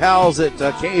and our pals at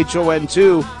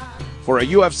KHON2 for a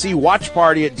UFC watch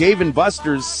party at Dave &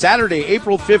 Buster's Saturday,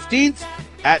 April 15th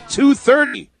at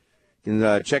 2:30. You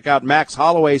can check out Max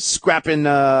Holloway scrapping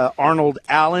Arnold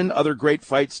Allen, other great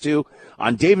fights too,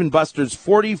 on Dave & Buster's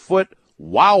 40-foot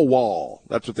Wow Wall.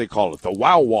 That's what they call it, the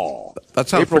Wow Wall. That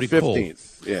sounds April pretty 15th.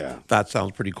 Cool. Yeah, that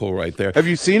sounds pretty cool right there. Have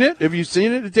you seen it? Have you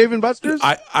seen it at Dave & Buster's?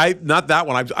 I not that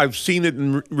one. I've seen it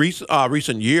in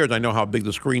recent years. I know how big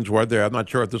the screens were there. I'm not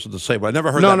sure if this is the same, but I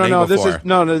never heard that name before.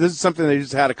 This is something they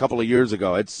just had a couple of years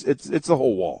ago. It's the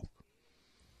whole wall.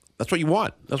 That's what you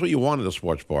want. That's what you want at a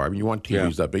sports bar. I mean, you want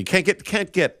TVs that big. You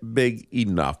can't get big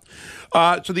enough.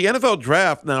 So the NFL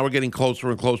draft, now we're getting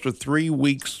closer and closer. 3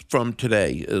 weeks from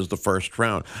today is the first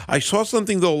round. I saw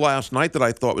something, though, last night that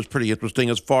I thought was pretty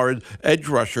interesting as far as edge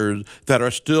rushers that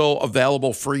are still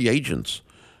available free agents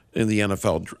in the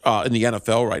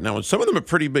NFL right now. And some of them are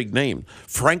pretty big names.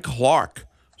 Frank Clark,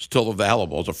 still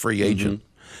available as a free agent.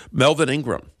 Melvin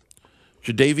Ingram.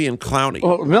 Jadeveon Clowney.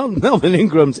 Well, Melvin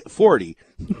Ingram's 40.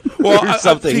 Well,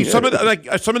 see, some of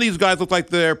these guys look like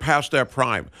they're past their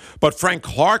prime. But Frank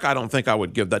Clark, I don't think I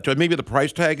would give that to. Maybe the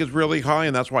price tag is really high,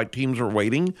 and that's why teams are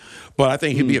waiting. But I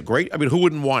think he'd be a great. I mean, who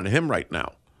wouldn't want him right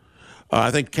now? I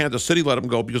think Kansas City let him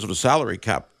go because of the salary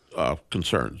cap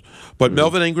concerns. But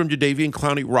Melvin Ingram, Jadeveon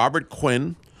Clowney, Robert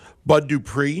Quinn, Bud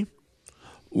Dupree,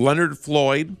 Leonard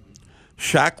Floyd,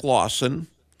 Shaq Lawson,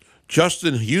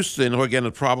 Justin Houston, who again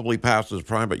is probably past his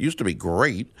prime, but used to be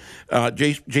great.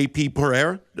 J.P.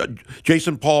 Pierre,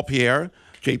 Jason Paul Pierre,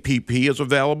 JPP is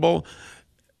available,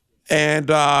 and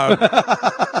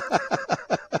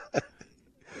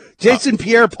Jason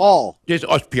Pierre Paul.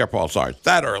 Pierre Paul. Sorry,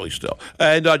 that early still.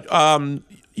 And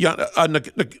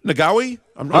Nagawi.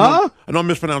 I know I'm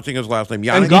mispronouncing his last name.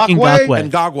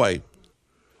 Ngakwe.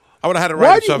 I would have had it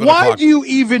right at 7 o'clock. Why do you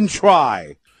even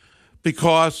try?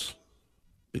 Because.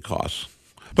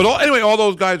 But anyway, all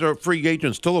those guys are free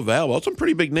agents still available. Some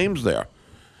pretty big names there.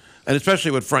 And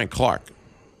especially with Frank Clark.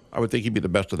 I would think he'd be the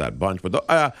best of that bunch. But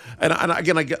and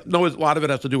again, I know a lot of it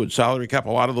has to do with salary cap.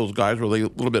 A lot of those guys are a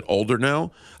little bit older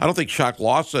now. I don't think Shaq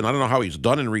Lawson, I don't know how he's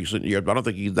done in recent years, but I don't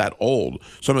think he's that old.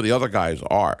 Some of the other guys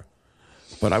are.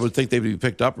 But I would think they'd be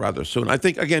picked up rather soon. I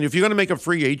think, again, if you're going to make a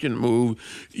free agent move,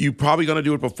 you're probably going to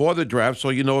do it before the draft so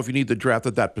you know if you need the draft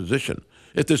at that position.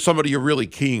 If there's somebody you're really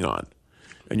keen on.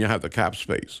 And you have the cap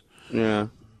space. Yeah.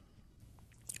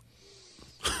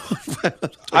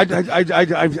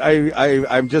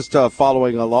 I'm just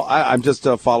following along. I'm just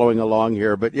following along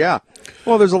here, but yeah.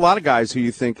 Well, there's a lot of guys who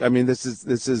you think. I mean, this is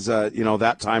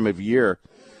that time of year,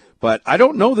 but I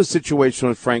don't know the situation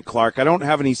with Frank Clark. I don't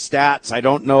have any stats. I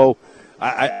don't know.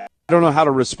 I don't know how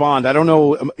to respond. I don't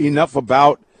know enough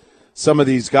about some of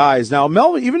these guys. Now,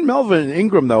 even Melvin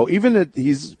Ingram, though,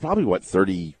 he's probably,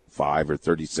 35 or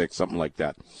 36, something like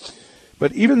that.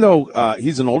 But even though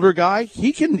he's an older guy,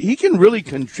 he can really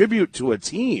contribute to a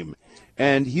team,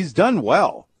 and he's done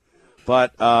well.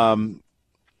 But I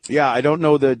don't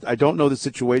know the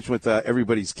situation with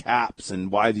everybody's caps and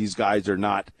why these guys are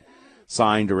not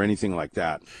signed or anything like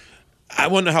that. I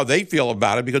wonder how they feel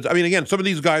about it because, I mean, again, some of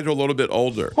these guys are a little bit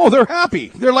older. Oh, they're happy.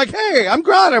 They're like, hey, I'm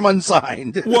glad I'm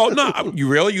unsigned. Well, no,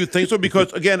 you think so?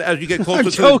 Because, again, as you get closer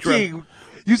I'm to joking. the draft.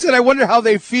 You said I wonder how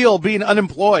they feel being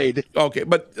unemployed. Okay,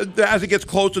 but as it gets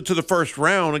closer to the first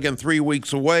round, again, 3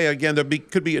 weeks away, again,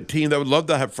 could be a team that would love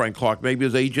to have Frank Clark, maybe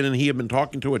his agent, and he have been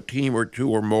talking to a team or two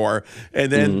or more,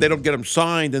 and then they don't get him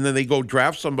signed, and then they go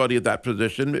draft somebody at that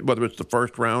position, whether it's the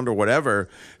first round or whatever,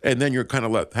 and then you're kind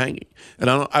of left hanging. And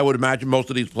I would imagine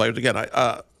most of these players, again,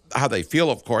 how they feel,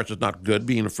 of course, is not good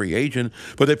being a free agent,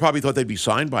 but they probably thought they'd be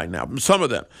signed by now. Some of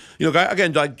them.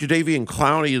 Again, like Jadeveon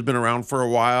Clowney has been around for a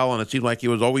while, and it seemed like he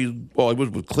was always, he was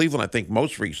with Cleveland, I think,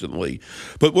 most recently.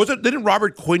 But didn't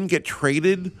Robert Quinn get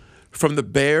traded from the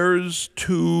Bears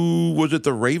to, was it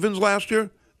the Ravens last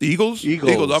year? The Eagles?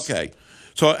 Eagles, okay.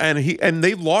 So and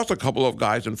they lost a couple of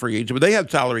guys in free agency, but they had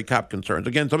salary cap concerns.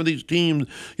 Again, some of these teams,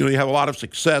 you have a lot of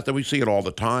success, and we see it all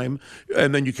the time,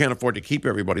 and then you can't afford to keep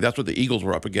everybody. That's what the Eagles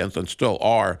were up against and still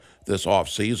are this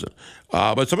offseason.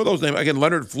 But some of those names, again,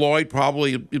 Leonard Floyd,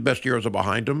 probably the best years are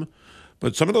behind him.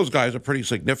 But some of those guys are pretty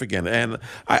significant. And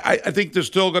I think there's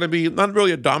still going to be, not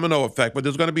really a domino effect, but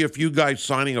there's going to be a few guys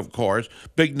signing, of course.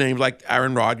 Big names like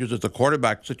Aaron Rodgers is the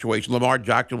quarterback situation. Lamar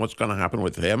Jackson, what's going to happen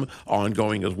with him,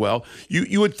 ongoing as well.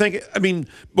 You would think,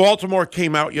 Baltimore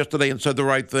came out yesterday and said the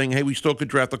right thing. Hey, we still could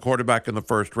draft a quarterback in the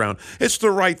first round. It's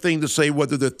the right thing to say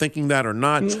whether they're thinking that or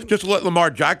not. Just to let Lamar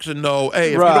Jackson know,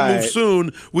 hey, if we don't move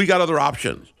soon, we got other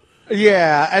options.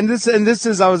 Yeah, and this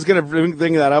is, I was going to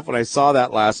bring that up when I saw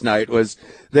that last night, was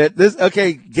that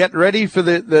get ready for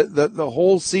the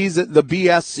whole season, the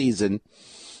BS season,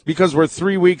 because we're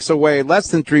 3 weeks away, less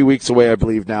than 3 weeks away, I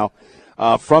believe now,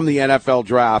 from the NFL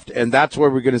draft, and that's where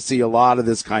we're going to see a lot of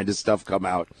this kind of stuff come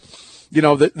out.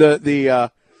 The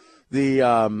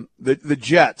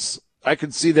Jets, I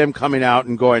could see them coming out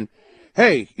and going,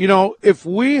 hey, if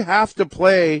we have to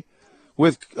play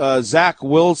with Zach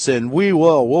Wilson,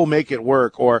 we'll make it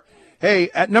work. Or, hey,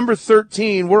 at number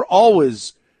 13, we're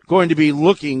always going to be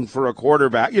looking for a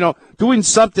quarterback, doing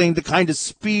something to kind of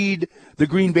speed the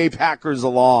Green Bay Packers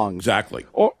along. Exactly.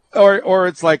 Or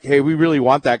it's like, hey, we really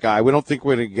want that guy. We don't think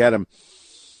we're going to get him.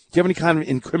 Do you have any kind of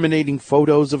incriminating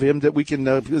photos of him that we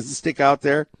can stick out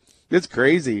there? It's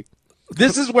crazy.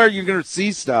 This is where you're going to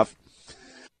see stuff.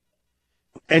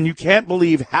 And you can't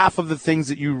believe half of the things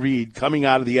that you read coming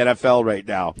out of the NFL right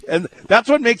now. And that's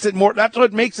what makes it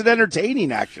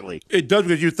entertaining, actually. It does,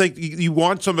 because you think you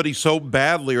want somebody so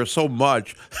badly or so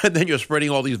much, and then you're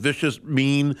spreading all these vicious,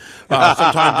 mean,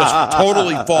 sometimes just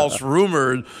totally false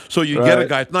rumors. So you get a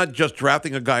guy. It's not just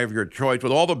drafting a guy of your choice.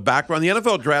 With all the background, the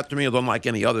NFL draft to me is unlike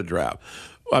any other draft.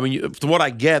 From what I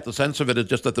get, the sense of it is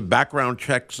just that the background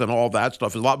checks and all that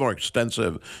stuff is a lot more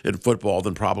extensive in football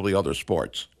than probably other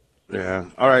sports. Yeah.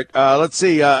 All right. Let's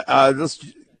see. Let's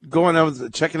going over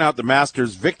checking out the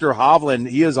Masters. Victor Hovland,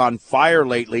 he is on fire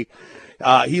lately.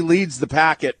 He leads the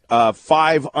pack at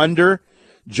 5 under.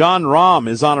 John Rahm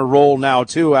is on a roll now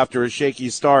too after a shaky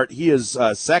start. He is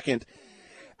second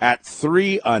at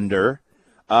 3 under.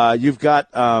 You've got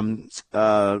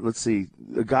let's see,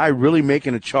 a guy really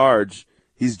making a charge.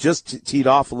 He's just teed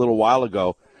off a little while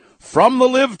ago from the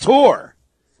Live Tour.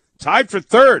 Tied for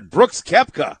third, Brooks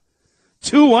Koepka.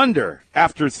 2 under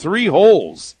after 3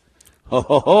 holes.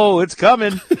 Oh, it's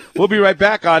coming. We'll be right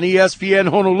back on ESPN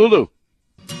Honolulu.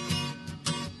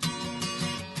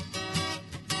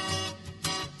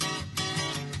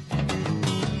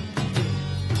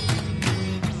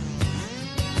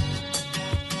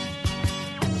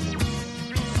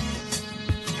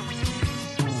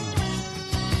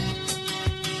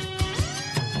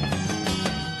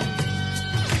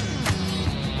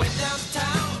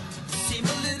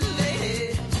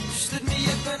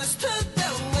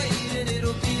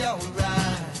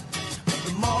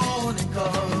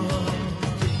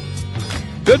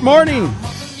 Good morning.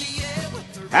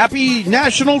 Happy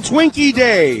National Twinkie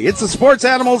Day. It's the Sports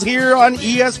Animals here on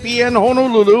ESPN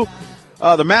Honolulu.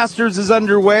 The Masters is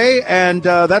underway, and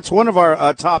that's one of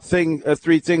our top 3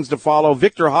 things to follow.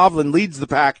 Victor Hovland leads the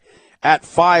pack at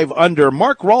 5 under.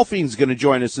 Mark Rolfing's going to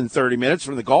join us in 30 minutes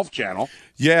from the Golf Channel.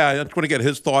 Yeah, I just want to get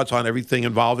his thoughts on everything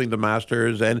involving the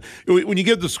Masters. And when you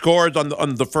give the scores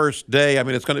on the first day, I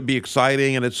mean, it's going to be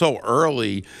exciting, and it's so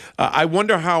early. I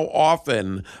wonder how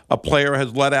often a player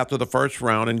has led after the first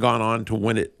round and gone on to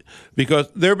win it.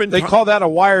 Because there have been they call that a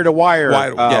wire-to-wire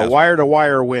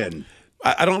win.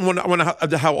 I don't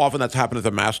wonder how often that's happened at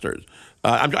the Masters.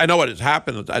 I know it has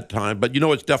happened at that time, but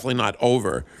it's definitely not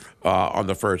over on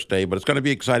the first day. But it's going to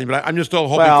be exciting. But I'm just still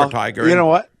hoping for Tiger. You know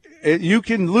what? You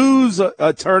can lose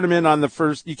a tournament on the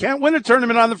first. You can't win a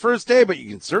tournament on the first day, but you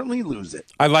can certainly lose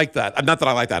it. I like that. Not that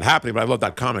I like that happening, but I love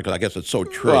that comment because I guess it's so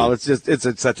true. Well,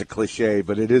 it's such a cliche,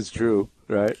 but it is true,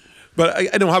 right? But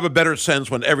I don't have a better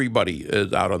sense when everybody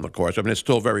is out on the course. I mean, it's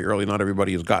still very early. Not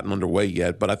everybody has gotten underway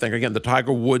yet. But I think, again, the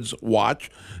Tiger Woods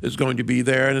watch is going to be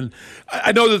there. And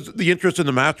I know that the interest in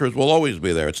the Masters will always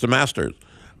be there. It's the Masters.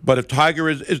 But if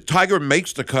Tiger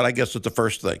makes the cut, I guess it's the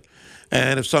first thing.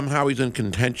 And if somehow he's in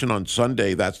contention on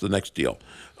Sunday, that's the next deal.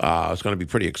 It's going to be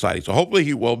pretty exciting. So hopefully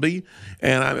he will be.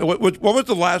 And what was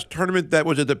the last tournament that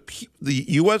was at the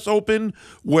U.S. Open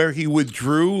where he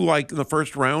withdrew like in the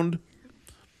first round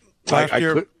last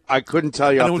year? I couldn't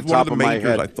tell you off the top of my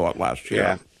head. I thought last year.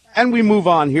 Yeah. And we move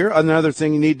on here. Another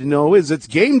thing you need to know is it's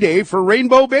game day for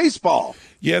Rainbow Baseball.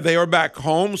 Yeah, they are back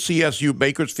home. CSU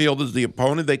Bakersfield is the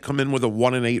opponent. They come in with a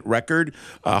 1-8 record.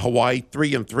 Hawaii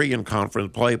 3-3 in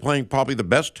conference play, playing probably the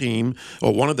best team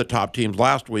or one of the top teams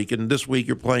last week. And this week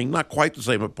you're playing not quite the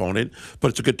same opponent, but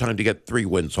it's a good time to get 3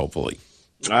 wins, hopefully.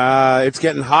 It's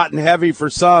getting hot and heavy for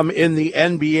some in the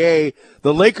NBA.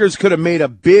 The Lakers could have made a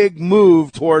big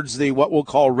move towards the what we'll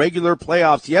call regular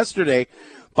playoffs yesterday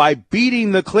by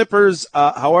beating the Clippers.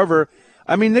 However,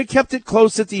 I mean, they kept it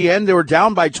close at the end. They were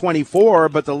down by 24,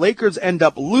 but the Lakers end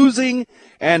up losing,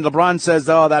 and LeBron says,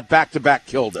 that back-to-back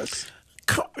killed us.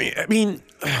 I mean,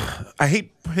 I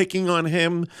hate picking on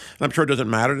him, and I'm sure it doesn't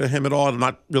matter to him at all. I'm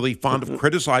not really fond of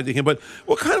criticizing him, but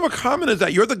what kind of a comment is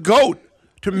that? You're the GOAT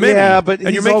to many,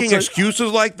 and you're making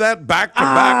excuses like that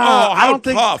back-to-back? How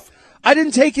tough. I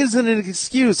didn't take it as an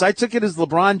excuse. I took it as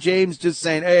LeBron James just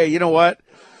saying, hey, you know what?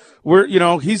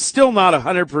 He's still not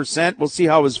 100%. We'll see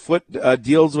how his foot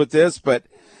deals with this. But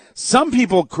some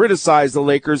people criticize the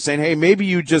Lakers saying, hey, maybe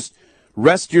you just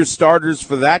rest your starters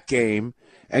for that game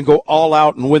and go all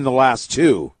out and win the last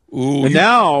 2. Ooh, and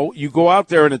now you go out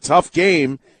there in a tough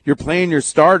game. You're playing your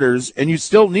starters, and you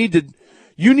still need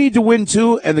to win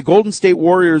 2, and the Golden State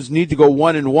Warriors need to go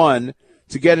 1-1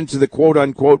 to get into the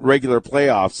quote-unquote regular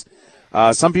playoffs.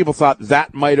 Some people thought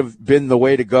that might have been the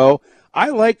way to go. I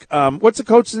like, what's the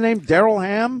coach's name? Daryl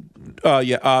Ham?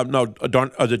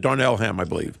 Darnell Ham, I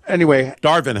believe. Anyway.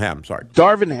 Darvin Ham, sorry.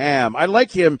 Darvin Ham. I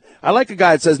like him. I like a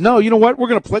guy that says, no, you know what? We're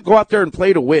going to go out there and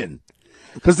play to win.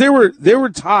 Because they were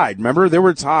tied, remember? They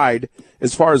were tied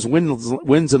as far as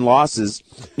wins and losses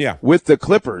with the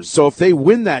Clippers. So if they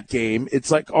win that game, it's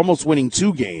like almost winning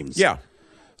 2 games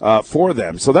for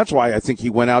them. So that's why I think he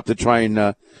went out to try and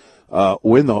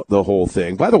win the whole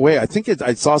thing. By the way, I think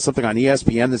I saw something on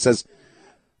ESPN that says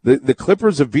the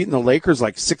Clippers have beaten the Lakers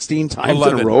like 16 times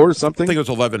 11. In a row or something. I think it's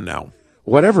 11 now.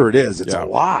 Whatever it is, it's a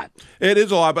lot. It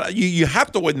is a lot, but you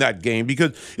have to win that game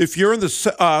because if you're in the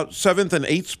 7th and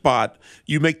 8th spot,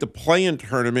 you make the play-in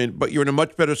tournament, but you're in a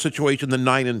much better situation than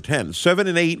 9 and 10. 7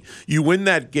 and 8, you win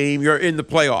that game, you're in the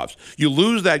playoffs. You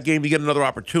lose that game, you get another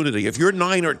opportunity. If you're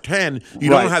 9 or 10, you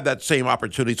don't have that same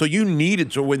opportunity. So you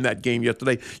needed to win that game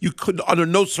yesterday. You could, under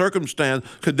no circumstance,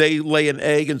 could they lay an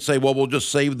egg and say, well, we'll just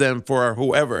save them for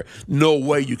whoever. No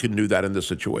way you can do that in this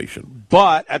situation.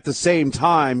 But at the same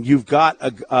time, you've got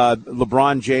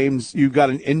LeBron James. You've got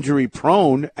an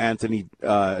injury-prone Anthony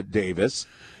Davis,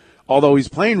 although he's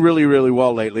playing really, really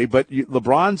well lately. But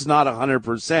LeBron's not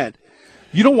 100%.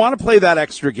 You don't want to play that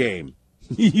extra game.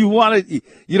 You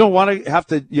don't want to have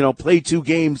to play 2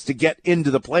 games to get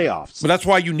into the playoffs. But that's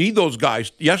why you need those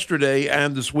guys yesterday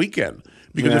and this weekend.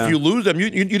 Because if you lose them, you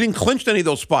didn't clinch any of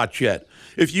those spots yet.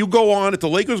 If the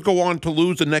Lakers go on to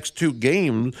lose the next 2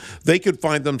 games, they could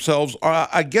find themselves,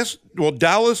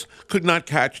 Dallas could not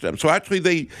catch them. So actually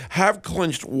they have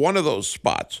clinched one of those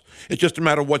spots. It's just a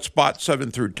matter of what spot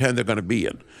 7 through 10 they're going to be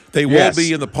in. They will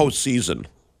be in the postseason.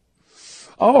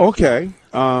 Oh, okay.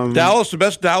 The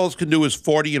best Dallas can do is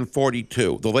 40 and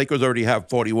 42. The Lakers already have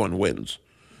 41 wins.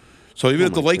 So even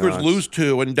if the Lakers lose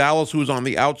 2 and Dallas, who's on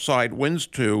the outside, wins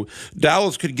 2,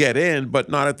 Dallas could get in, but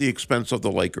not at the expense of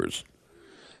the Lakers.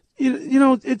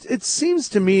 It seems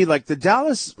to me like the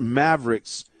Dallas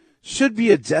Mavericks should be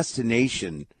a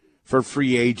destination for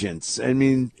free agents. I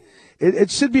mean,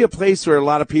 it should be a place where a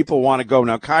lot of people want to go.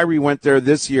 Now, Kyrie went there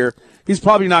this year. He's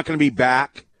probably not going to be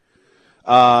back.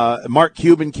 Mark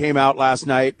Cuban came out last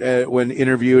night when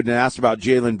interviewed and asked about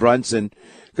Jalen Brunson,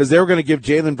 because they were going to give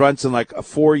Jalen Brunson like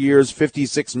 4 years,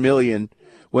 $56 million,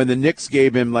 when the Knicks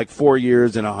gave him like 4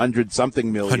 years and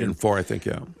 100-something million. 104, I think,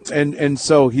 yeah. And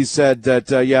so he said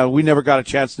that, we never got a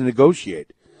chance to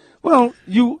negotiate. Well,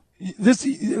 you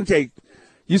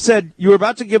said you were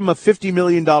about to give him a $50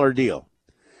 million deal.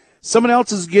 Someone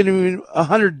else is giving him a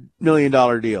 $100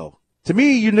 million deal. To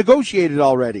me, you negotiated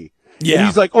already. Yeah. And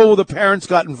he's like, oh, the parents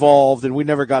got involved and we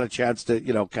never got a chance to,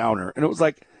 counter. And it was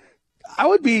like, I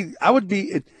would be,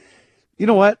 you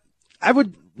know what? I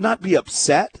would not be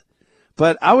upset,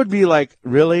 but I would be like,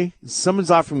 really?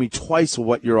 Someone's offering me twice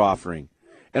what you're offering.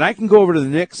 And I can go over to the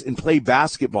Knicks and play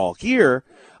basketball. Here,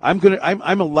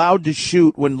 I'm allowed to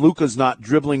shoot when Luka's not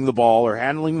dribbling the ball or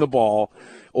handling the ball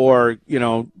or,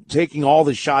 taking all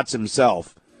the shots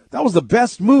himself. That was the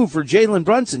best move for Jalen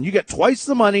Brunson. You get twice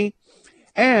the money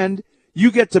and you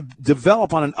get to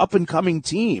develop on an up-and-coming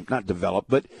team. Not develop,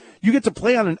 but you get to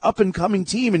play on an up-and-coming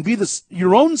team and be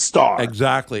your own star.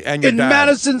 Exactly. And your in dad.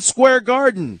 Madison Square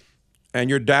Garden. And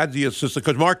your dad's the assistant.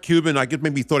 Because Mark Cuban, I guess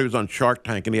maybe thought he was on Shark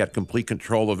Tank and he had complete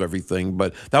control of everything.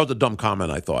 But that was a dumb comment,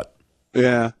 I thought.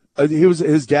 Yeah.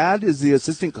 His dad is the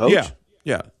assistant coach?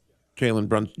 Yeah. Jalen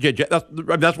Brunson. Yeah,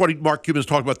 that's what Mark Cuban's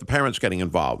talking about, the parents getting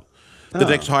involved. The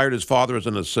Knicks hired his father as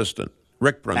an assistant,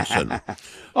 Rick Brunson.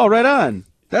 Oh, right on.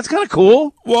 That's kind of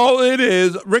cool. Well, it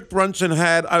is. Rick Brunson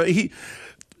had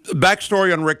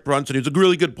backstory on Rick Brunson. He was a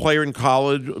really good player in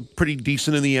college, pretty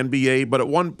decent in the NBA. But at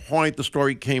one point, the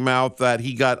story came out that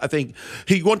he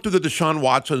went through the Deshaun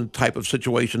Watson type of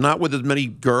situation, not with as many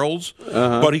girls,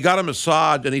 but he got a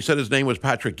massage, and he said his name was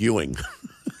Patrick Ewing.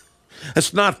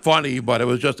 It's not funny, but it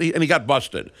was just, and he got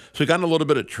busted. So he got in a little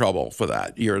bit of trouble for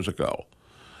that years ago.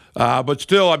 But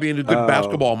still, a good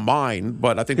basketball mind.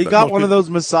 But I think he got one of those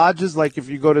massages, like if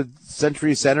you go to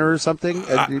Century Center or something,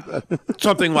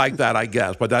 something like that, I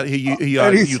guess. But that he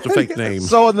used a fake name.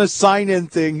 So on the sign-in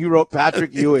thing, he wrote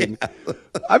Patrick Ewing. Yeah.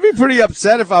 I'd be pretty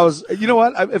upset if I was,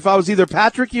 if I was either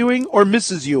Patrick Ewing or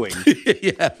Mrs. Ewing.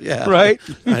 yeah, right.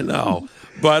 I know,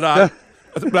 but.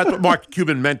 That's what Mark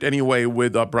Cuban meant anyway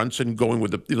with Brunson going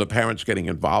with the parents getting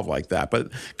involved like that. But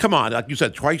come on, like you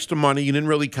said, twice the money. You didn't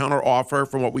really counter offer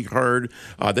from what we heard.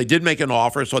 They did make an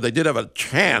offer, so they did have a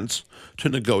chance to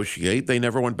negotiate. They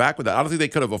never went back with that. I don't think they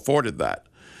could have afforded that.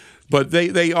 But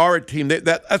they are a team.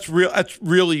 That's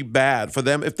really bad for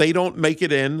them if they don't make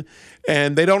it in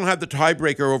and they don't have the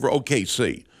tiebreaker over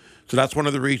OKC. So that's one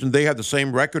of the reasons they have the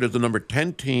same record as the number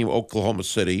 10 team, Oklahoma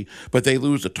City, but they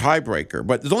lose the tiebreaker.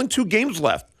 But there's only 2 games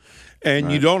left, and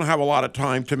you don't have a lot of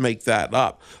time to make that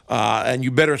up. And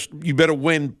you better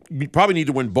win. You probably need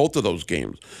to win both of those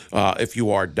games if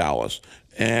you are Dallas.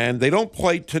 And they don't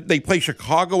play. They play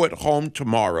Chicago at home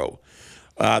tomorrow.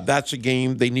 That's a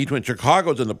game they need to win.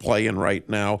 Chicago's in the play-in right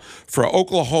now. For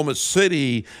Oklahoma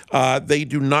City, they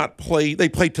do not play. They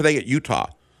play today at Utah.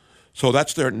 So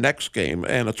that's their next game,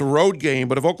 and it's a road game.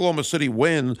 But if Oklahoma City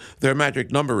wins, their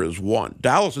magic number is 1.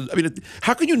 Dallas is.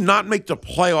 How can you not make the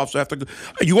playoffs after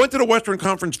you went to the Western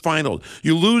Conference Finals?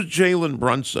 You lose Jalen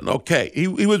Brunson. Okay,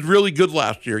 he was really good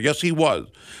last year. Yes, he was.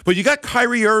 But you got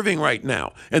Kyrie Irving right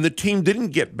now, and the team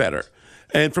didn't get better.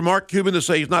 And for Mark Cuban to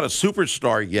say he's not a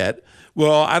superstar yet,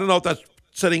 well, I don't know if that's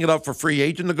setting it up for free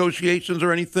agent negotiations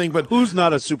or anything, but who's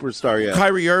not a superstar yet?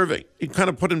 Kyrie Irving. He kind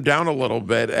of put him down a little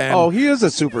bit. And he is a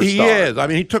superstar. He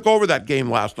is. He took over that game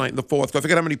last night in the fourth. I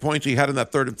forget how many points he had in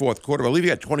that third and fourth quarter. I believe he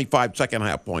had 25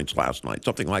 second-half points last night,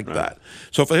 something like that.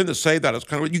 So for him to say that, it's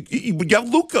kind of you got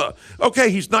Luka. Okay,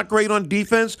 he's not great on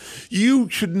defense. You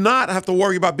should not have to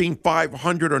worry about being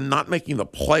 500 or not making the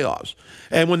playoffs.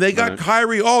 And when they got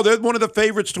Kyrie, they're one of the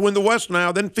favorites to win the West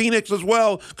now. Then Phoenix as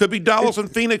well. Could be Dallas and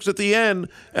Phoenix at the end.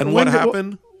 And what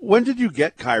happened? When did you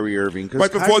get Kyrie Irving?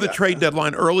 Right before the trade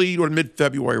deadline, early or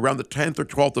mid-February, around the 10th or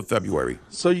 12th of February.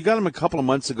 So you got him a couple of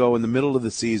months ago in the middle of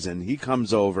the season. He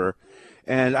comes over,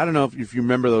 and I don't know if you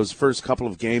remember those first couple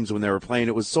of games when they were playing.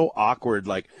 It was so awkward.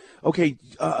 Like, okay,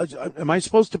 am I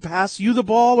supposed to pass you the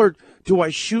ball or do I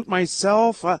shoot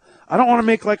myself? I don't want to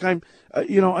make like I'm,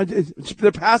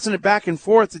 they're passing it back and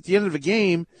forth at the end of the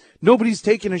game. Nobody's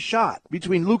taking a shot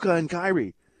between Luka and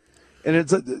Kyrie.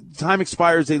 And time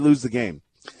expires, they lose the game.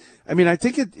 I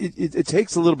think it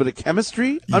takes a little bit of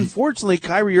chemistry. Unfortunately,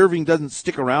 Kyrie Irving doesn't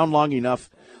stick around long enough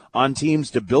on teams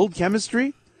to build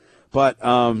chemistry. But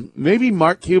maybe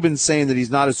Mark Cuban's saying that he's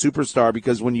not a superstar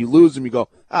because when you lose him, you go,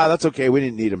 that's okay, we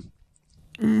didn't need him.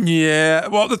 Yeah,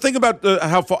 well, the thing about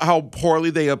how poorly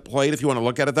they have played, if you want to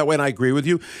look at it that way, and I agree with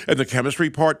you, and the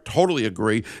chemistry part, totally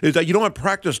agree, is that you don't have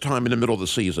practice time in the middle of the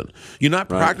season. You're not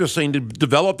practicing to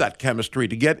develop that chemistry,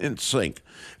 to get in sync.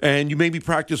 And you maybe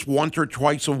practice once or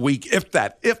twice a week, if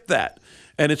that.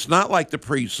 And it's not like the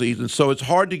preseason, so it's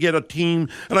hard to get a team.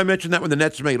 And I mentioned that when the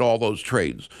Nets made all those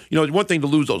trades. You know, it's one thing to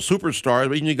lose those superstars,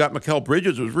 but you got Mikal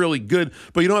Bridges, who was really good,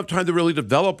 but you don't have time to really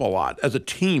develop a lot as a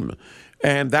team.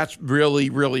 And that's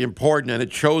really, really important, and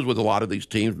it shows with a lot of these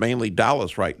teams, mainly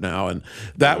Dallas right now. And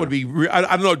that would be I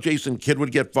don't know if Jason Kidd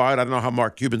would get fired. I don't know how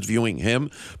Mark Cuban's viewing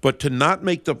him. But to not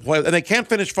make the play, and they can't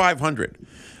finish 500.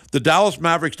 The Dallas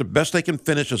Mavericks, the best they can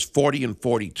finish is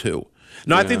 40-42.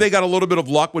 Now, I think they got a little bit of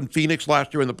luck when Phoenix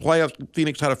last year in the playoffs.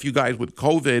 Phoenix had a few guys with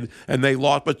COVID, and they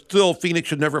lost. But still, Phoenix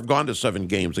should never have gone to 7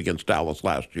 games against Dallas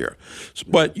last year.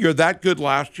 But you're that good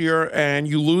last year, and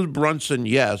you lose Brunson,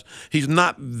 yes. He's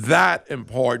not that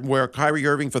important, where Kyrie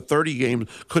Irving for 30 games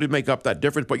couldn't make up that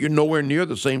difference, but you're nowhere near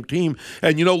the same team.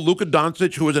 And, you know, Luka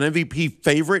Doncic, who was an MVP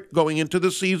favorite going into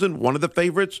the season, one of the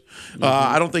favorites,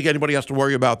 I don't think anybody has to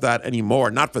worry about that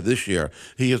anymore, not for this year.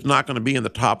 He is not going to be in the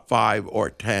top 5 or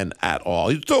 10 at all.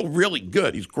 He's still really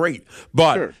good. He's great,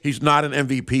 but he's not an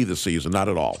MVP this season, not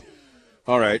at all.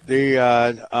 All right.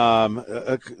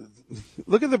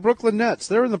 Look at the Brooklyn Nets.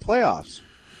 They're in the playoffs.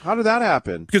 How did that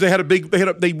happen? Because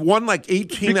they won like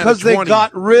 18 because out of 20. They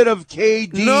got rid of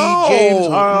KD, James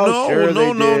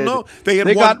Harden. No.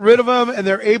 They got rid of him, and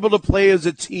they're able to play as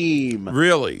a team.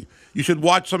 Really? You should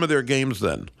watch some of their games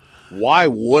then. Why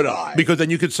would I? Because then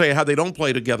you could say how they don't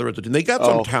play together as a team. They got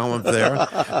some talent there.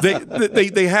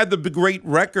 They had the great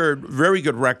record, very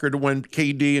good record, when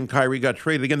KD and Kyrie got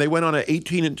traded. Again, they went on an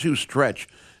 18-2 stretch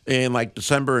in like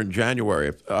December and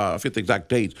January, I forget the exact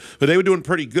dates. But they were doing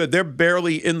pretty good. They're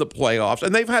barely in the playoffs,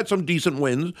 and they've had some decent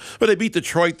wins. But they beat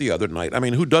Detroit the other night. I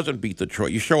mean, who doesn't beat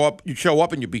Detroit? You show up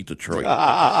and you beat Detroit.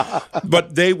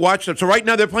 But they watched them. So right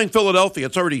now they're playing Philadelphia.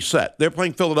 It's already set. They're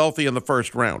playing Philadelphia in the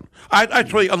first round.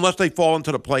 Actually, unless they fall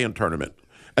into the play-in tournament,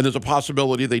 and there's a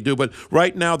possibility they do. But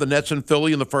right now, the Nets and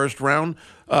Philly in the first round.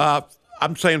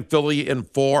 I'm saying Philly in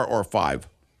 4 or 5.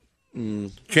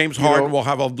 James Harden will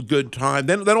have a good time.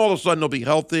 Then all of a sudden he'll be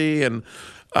healthy, and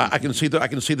I can see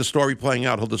the story playing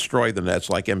out. He'll destroy the Nets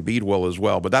like Embiid will as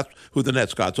well. But that's who the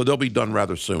Nets got, so they'll be done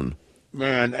rather soon.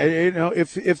 Man, you know,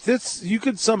 if this you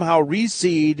could somehow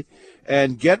reseed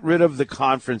and get rid of the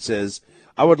conferences,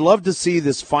 I would love to see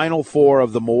this Final Four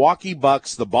of the Milwaukee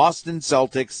Bucks, the Boston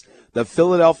Celtics, the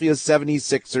Philadelphia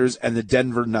 76ers, and the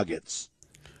Denver Nuggets.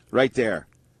 Right there.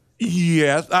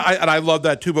 Yes, I love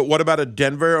that too. But what about a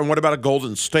Denver, and what about a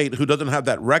Golden State, who doesn't have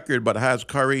that record but has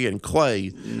Curry and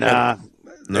Clay? Nah,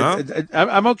 no,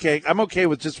 I'm okay. I'm okay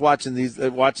with just watching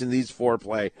these 4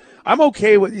 play. I'm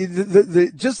okay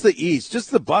with just the East, just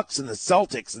the Bucks and the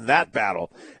Celtics and that battle.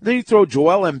 And then you throw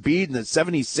Joel Embiid and the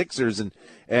 76ers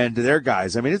and their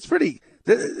guys. I mean, it's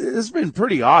been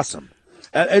pretty awesome.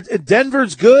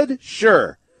 Denver's good,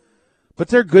 sure, but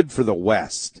they're good for the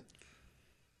West.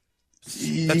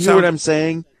 You know what I'm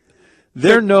saying?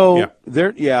 That's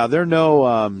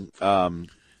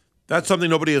something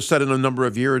nobody has said in a number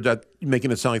of years, that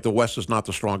making it sound like the West is not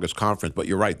the strongest conference. But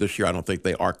you're right. This year, I don't think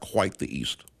they are quite the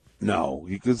East. No,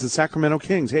 because the Sacramento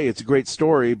Kings, hey, it's a great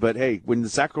story, but hey, when the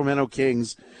Sacramento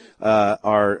Kings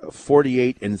are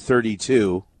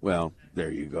 48-32, well, there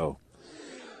you go.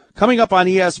 Coming up on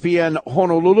ESPN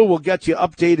Honolulu, we'll get you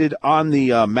updated on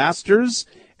the Masters.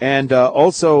 And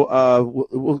also,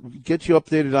 we'll get you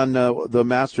updated on the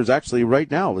Masters actually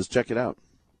right now. Let's check it out.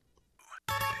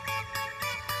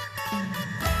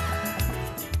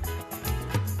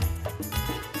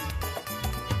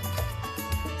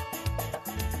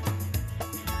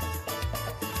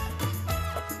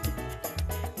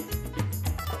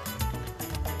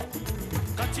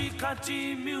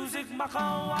 Kachi music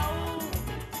makawao.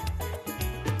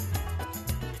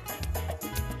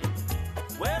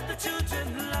 Where the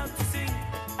children love to sing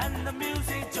and the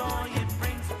music joy it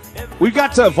brings. We've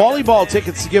got volleyball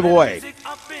tickets to give away.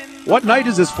 What night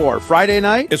is this for? Friday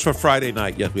night? It's for Friday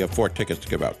night. Yes, we have 4 tickets to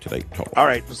give out today total. All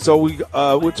right, so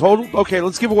we're total. Okay,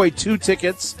 let's give away 2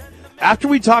 tickets. After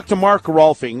we talk to Mark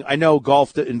Rolfing, I know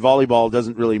golf and volleyball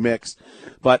doesn't really mix,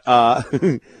 but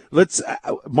let's.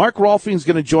 Mark Rolfing's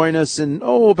going to join us in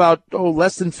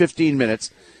less than 15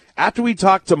 minutes. After we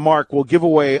talk to Mark, we'll give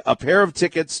away a pair of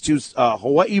tickets to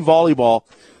Hawaii Volleyball.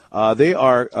 They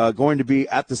are going to be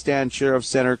at the Stan Sheriff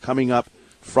Center coming up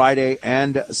Friday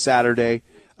and Saturday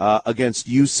against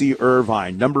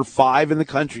UC-Irvine. Number 5 in the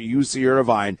country,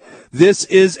 UC-Irvine. This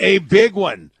is a big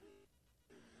one.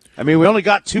 I mean, we only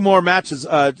got 2 more matches,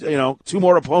 2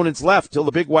 more opponents left till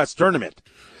the Big West tournament.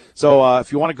 So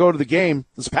if you want to go to the game,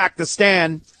 let's pack the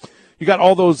stand. You got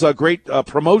all those great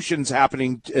promotions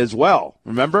happening as well.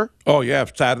 Remember? Oh yeah,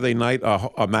 Saturday night,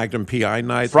 a Magnum PI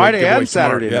night, Friday and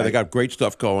Saturday night. Yeah, they got great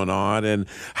stuff going on. And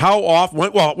how often?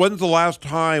 When's the last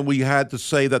time we had to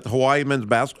say that the Hawaii men's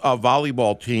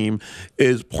volleyball team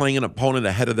is playing an opponent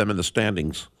ahead of them in the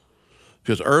standings?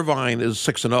 Because Irvine is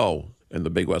 6-0 in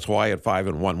the Big West, Hawaii at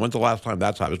 5-1. When's the last time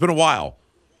that's happened? It's been a while,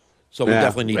 so we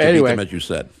definitely need to beat them, as you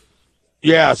said.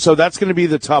 Yeah, so that's going to be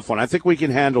the tough one. I think we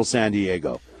can handle San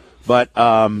Diego. But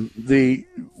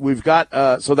we've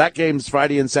got so that game's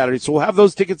Friday and Saturday. So we'll have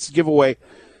those tickets to give away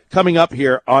coming up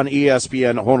here on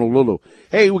ESPN Honolulu.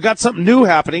 Hey, we got something new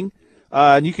happening,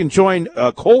 and you can join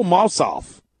Cole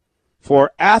Mossoff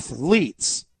for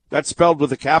Athletes. That's spelled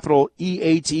with a capital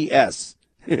EATS.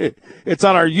 It's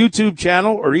on our YouTube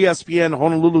channel or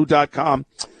ESPNHonolulu.com.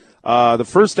 The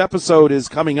first episode is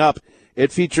coming up.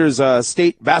 It features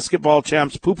state basketball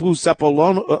champs Pupu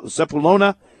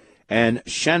Sepulona and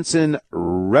Shanson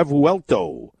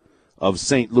Revuelto of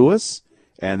St. Louis.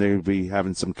 And they'll be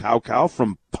having some cow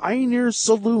from Pioneer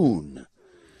Saloon.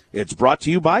 It's brought to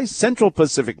you by Central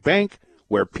Pacific Bank,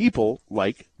 where people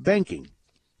like banking.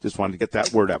 Just wanted to get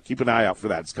that word out. Keep an eye out for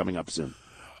that. It's coming up soon.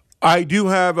 I do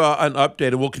have an update,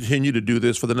 and we'll continue to do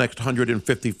this for the next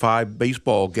 155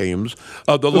 baseball games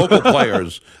of the local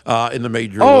players in the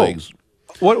major leagues.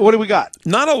 What do we got?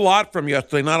 Not a lot from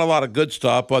yesterday, not a lot of good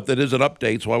stuff, but that is an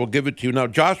update, so I will give it to you. Now,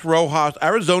 Josh Rojas,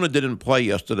 Arizona didn't play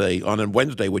yesterday on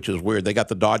Wednesday, which is weird. They got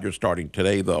the Dodgers starting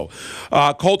today, though.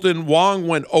 Colton Wong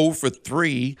went 0 for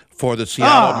 3 for the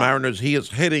Seattle Mariners. He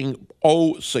is hitting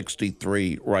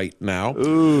 .063 right now.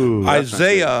 Ooh,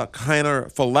 Isaiah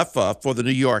Kiner-Falefa for the New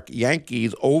York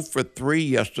Yankees, 0 for 3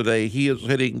 yesterday. He is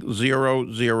hitting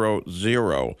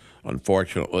 .000.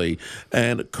 Unfortunately.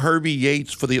 And Kirby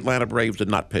Yates for the Atlanta Braves did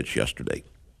not pitch yesterday.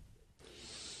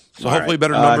 So hopefully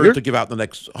better numbers to give out in the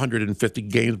next 150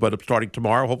 games, but starting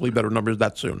tomorrow, hopefully better numbers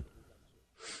that soon.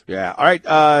 Yeah. All right.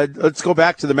 Let's go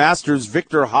back to the Masters.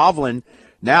 Victor Hovland.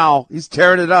 Now he's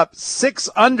tearing it up. 6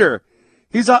 under.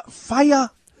 He's up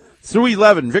fire through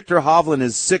 11. Victor Hovland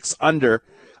is 6 under.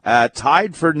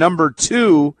 Tied for number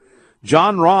 2.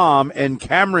 John Rahm and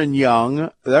Cameron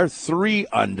Young. They're 3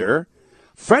 under.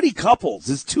 Freddie Couples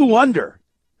is 2 under.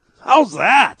 How's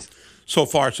that? So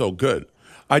far, so good.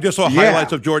 I just saw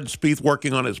highlights of Jordan Spieth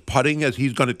working on his putting as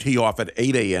he's going to tee off at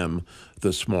 8 a.m.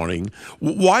 this morning.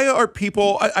 Why are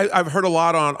people I've heard a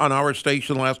lot on our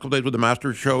station the last couple days with the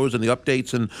Masters shows and the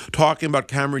updates and talking about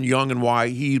Cameron Young and why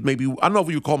he maybe, I don't know if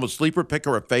you call him a sleeper pick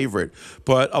or a favorite,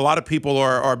 but a lot of people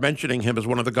are mentioning him as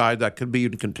one of the guys that could be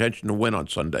in contention to win on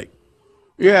Sunday.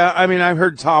 Yeah, I mean, I've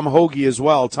heard Tom Hoge as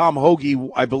well. Tom Hoge,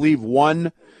 I believe,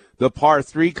 won the par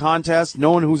 3 contest.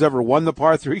 No one who's ever won the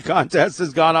par 3 contest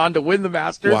has gone on to win the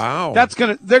Masters. Wow.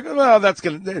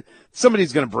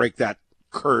 Somebody's gonna break that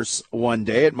curse one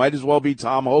day. It might as well be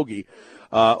Tom Hoge,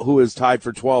 who is tied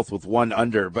for 12th with 1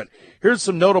 under. But here's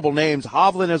some notable names.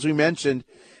 Hovland, as we mentioned,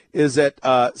 is at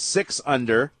 6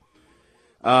 under.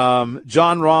 John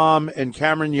Rahm and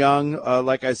Cameron Young,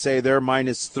 like I say, they're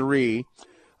 -3.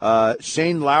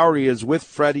 Shane Lowry is with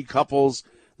Freddie Couples,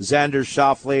 Xander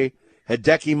Schauffele,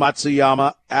 Hideki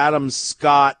Matsuyama, Adam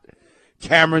Scott,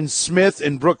 Cameron Smith,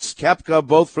 and Brooks Koepka,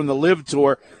 both from the LIV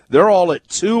Tour. They're all at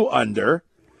 2 under.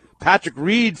 Patrick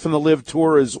Reed from the LIV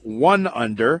Tour is 1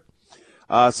 under.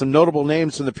 Some notable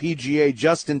names from the PGA,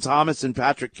 Justin Thomas and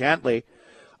Patrick Cantlay,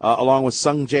 along with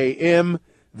Sung Jae Im.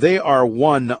 They are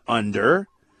 1 under.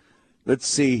 Let's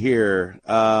see here.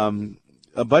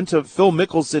 A bunch of Phil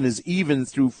Mickelson is even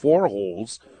through 4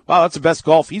 holes. Wow, that's the best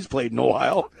golf he's played in a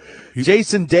while.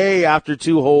 Jason Day, after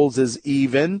 2 holes, is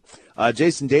even.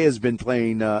 Jason Day has been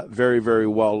playing very, very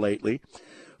well lately.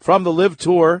 From the LIV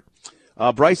Tour,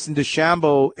 Bryson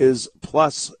DeChambeau is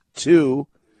 +2.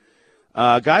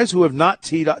 Guys who have not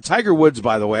teed up. Tiger Woods,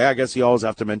 by the way. I guess you always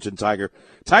have to mention Tiger.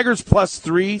 Tiger's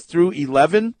 +3 through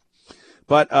 11.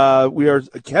 But we are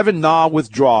Kevin Na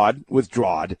withdrawed.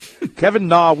 Kevin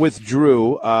Na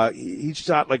withdrew. He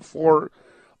shot like 4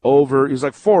 over. He was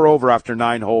like 4 over after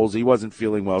 9 holes. He wasn't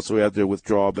feeling well, so he had to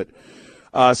withdraw. But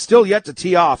still yet to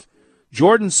tee off.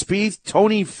 Jordan Spieth,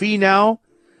 Tony Finau,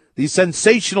 the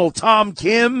sensational Tom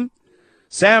Kim,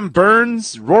 Sam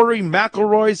Burns, Rory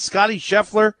McIlroy, Scotty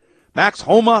Scheffler, Max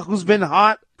Homa, who's been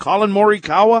hot, Colin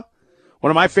Morikawa,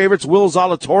 one of my favorites, Will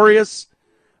Zalatoris,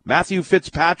 Matthew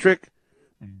Fitzpatrick,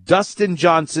 Dustin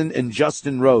Johnson, and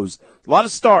Justin Rose. A lot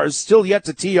of stars still yet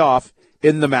to tee off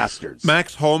in the Masters.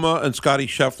 Max Homa and Scotty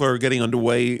Scheffler are getting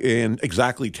underway in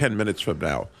exactly 10 minutes from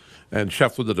now. And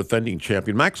Scheffler, the defending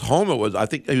champion. Max Homa I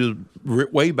think he was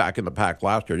way back in the pack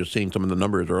last year, just seeing some of the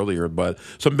numbers earlier. But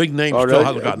some big names still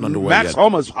hasn't gotten underway Max yet.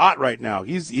 Homa's hot right now.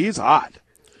 He's hot.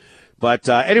 But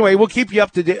anyway, we'll keep you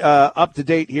up to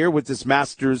date here with this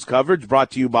Masters coverage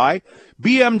brought to you by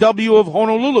BMW of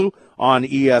Honolulu on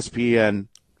ESPN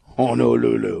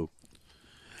Honolulu.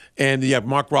 And you have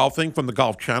Mark Rolfing from the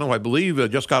Golf Channel, I believe,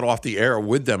 just got off the air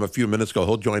with them a few minutes ago.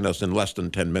 He'll join us in less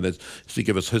than 10 minutes to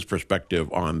give us his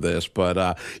perspective on this. But,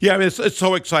 yeah, I mean, it's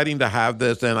so exciting to have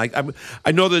this. And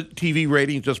I know the TV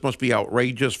ratings just must be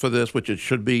outrageous for this, which it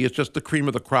should be. It's just the cream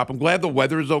of the crop. I'm glad the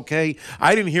weather is okay.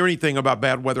 I didn't hear anything about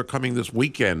bad weather coming this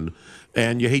weekend,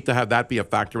 and you hate to have that be a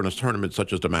factor in a tournament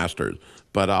such as the Masters.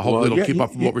 But hopefully it'll keep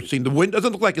up from what we're seeing. The wind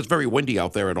doesn't look like it's very windy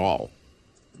out there at all.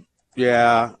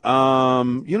 Yeah.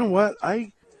 You know what?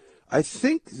 I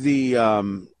think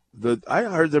I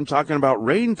heard them talking about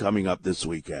rain coming up this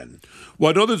weekend. Well,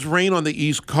 I know there's rain on the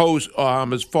East Coast,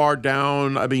 as far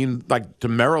down, I mean, like to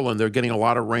Maryland, they're getting a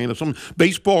lot of rain. Some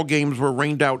baseball games were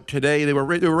rained out today. They were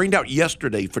rained out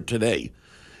yesterday for today.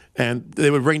 And they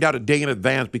were rained out a day in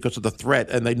advance because of the threat,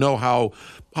 and they know how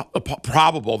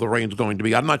probable the rain's going to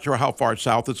be. I'm not sure how far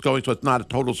south it's going, so it's not a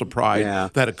total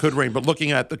surprise that it could rain. But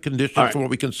looking at the conditions from what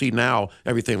we can see now,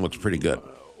 everything looks pretty good.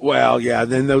 Well, yeah,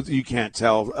 then those you can't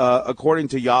tell. According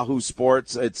to Yahoo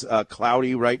Sports, it's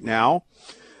cloudy right now.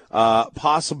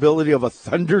 Possibility of a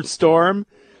thunderstorm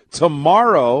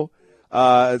tomorrow.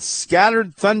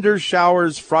 Scattered thunder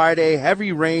showers Friday,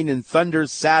 heavy rain and thunder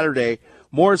Saturday.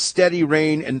 More steady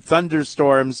rain and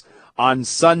thunderstorms on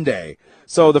Sunday.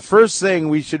 So the first thing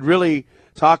we should really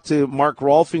talk to Mark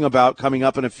Rolfing about coming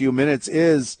up in a few minutes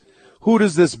is who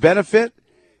does this benefit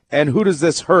and who does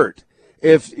this hurt?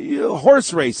 If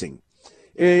horse racing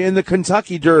in the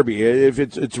Kentucky Derby, if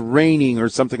it's raining or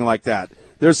something like that,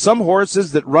 there's some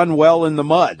horses that run well in the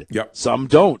mud. Yep. Some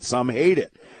don't. Some hate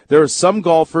it. There are some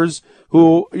golfers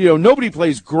who, nobody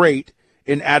plays great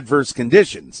in adverse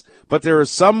conditions. But there are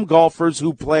some golfers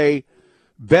who play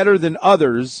better than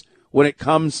others when it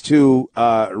comes to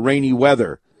rainy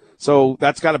weather. So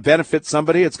that's got to benefit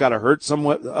somebody. It's got to hurt some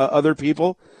other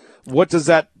people. What does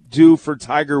that do for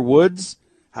Tiger Woods?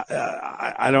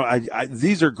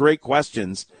 These are great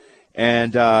questions,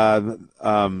 and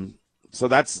so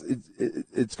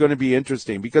it's going to be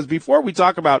interesting because before we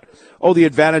talk about the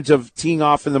advantage of teeing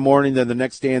off in the morning, then the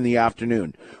next day in the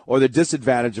afternoon, or the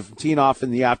disadvantage of teeing off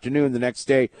in the afternoon, the next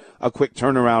day a quick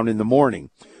turnaround in the morning.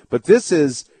 But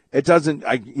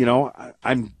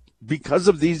I'm because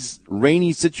of these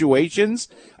rainy situations,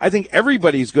 I think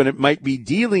everybody's might be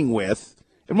dealing with,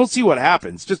 and we'll see what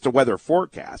happens. Just a weather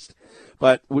forecast,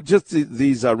 but with just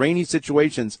these rainy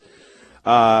situations.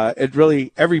 It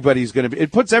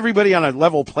puts everybody on a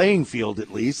level playing field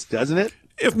at least, doesn't it?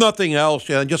 If nothing else,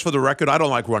 and just for the record, I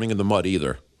don't like running in the mud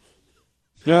either.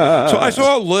 So I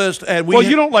saw a list, and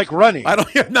you don't like running. I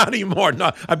don't, not anymore.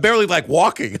 No, I barely like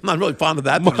walking. I'm not really fond of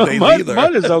that these days either.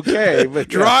 Mud is okay, but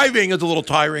driving is a little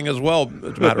tiring as well,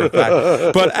 as a matter of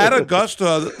fact. But at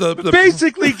Augusta,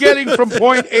 basically getting from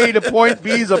point A to point B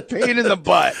is a pain in the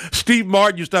butt. Steve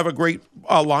Martin used to have a great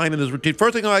line in his routine.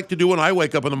 First thing I like to do when I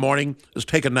wake up in the morning is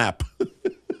take a nap.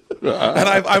 And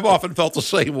I've often felt the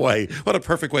same way. What a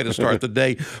perfect way to start the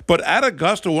day. But at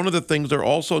Augusta, one of the things they're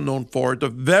also known for is the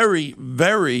very,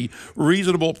 very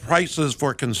reasonable prices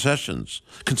for concessions.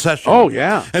 Oh,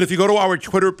 yeah. And if you go to our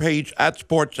Twitter page at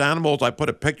Sports Animals, I put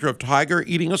a picture of Tiger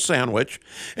eating a sandwich,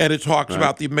 and it talks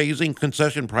about the amazing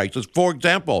concession prices. For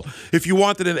example, if you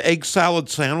wanted an egg salad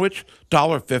sandwich,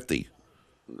 $1.50.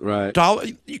 Right.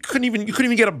 You couldn't even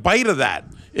get a bite of that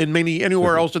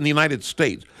anywhere else in the United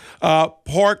States.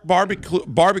 Pork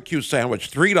barbecue sandwich,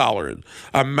 $3.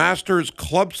 A Masters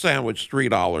Club sandwich,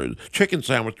 $3. Chicken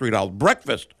sandwich, $3.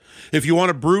 Breakfast, if you want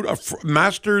to brew a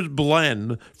Masters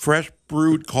blend, fresh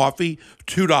brewed coffee,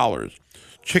 $2.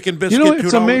 Chicken biscuit, $2.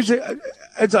 It's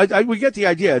amazing. We get the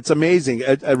idea. It's amazing.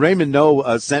 Raymond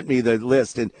No sent me the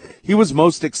list, and he was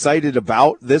most excited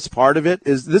about this part of it.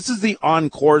 This is the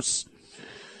on-course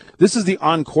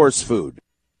food.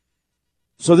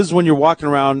 So this is when you're walking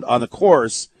around on the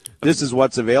course, this is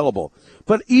what's available.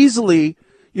 But easily,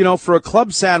 for a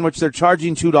club sandwich, they're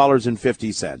charging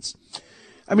 $2.50.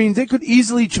 I mean, they could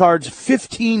easily charge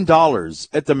 $15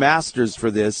 at the Masters for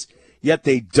this, yet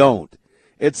they don't.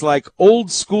 It's like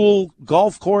old school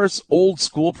golf course, old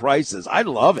school prices. I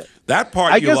love it. That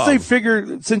part I guess they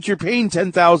figure since you're paying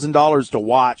 $10,000 to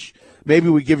watch, maybe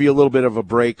we give you a little bit of a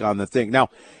break on the thing. Now,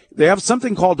 they have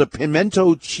something called a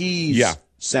pimento cheese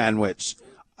sandwich.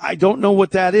 I don't know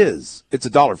what that is. It's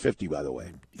 $1.50, by the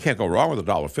way. You can't go wrong with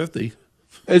 $1.50.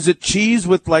 Is it cheese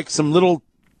with like some little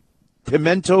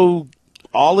pimento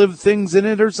olive things in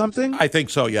it or something? I think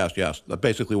so. Yes. That's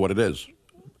basically what it is.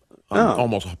 I'm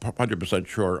almost 100%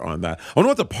 sure on that. I wonder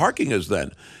what the parking is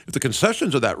then. If the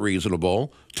concessions are that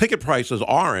reasonable, ticket prices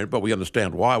aren't, but we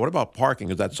understand why. What about parking?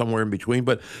 Is that somewhere in between?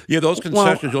 But yeah, those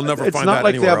concessions, you'll never find that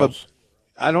anywhere else.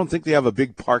 I don't think they have a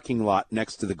big parking lot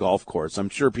next to the golf course. I'm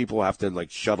sure people have to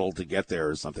like shuttle to get there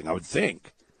or something. I would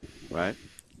think, right?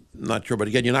 Not sure, but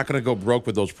again, you're not going to go broke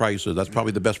with those prices. That's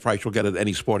probably the best price you'll get at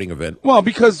any sporting event. Well,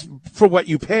 because for what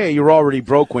you pay, you're already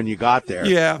broke when you got there.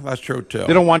 Yeah, that's true, too.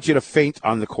 They don't want you to faint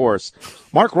on the course.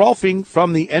 Mark Rolfing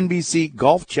from the NBC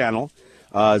Golf Channel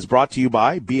is brought to you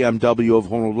by BMW of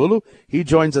Honolulu. He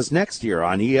joins us next year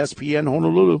on ESPN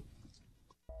Honolulu.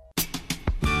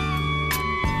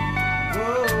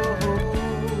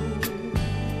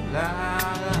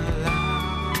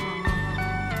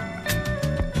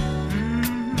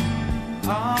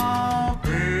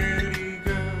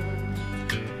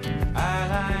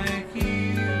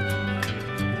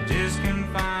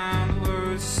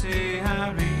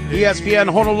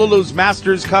 ESPN Honolulu's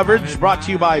Masters coverage brought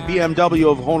to you by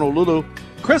BMW of Honolulu.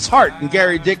 Chris Hart and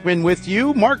Gary Dickman with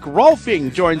you. Mark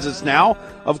Rolfing joins us now.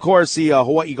 Of course, the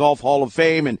Hawaii Golf Hall of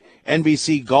Fame and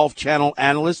NBC Golf Channel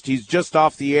analyst. He's just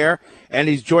off the air, and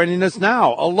he's joining us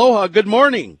now. Aloha, good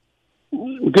morning.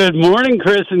 Good morning,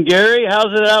 Chris and Gary.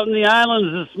 How's it out in the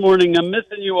islands this morning? I'm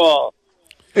missing you all.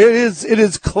 It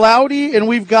is cloudy, and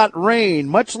we've got rain,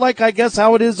 much like, I guess,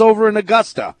 how it is over in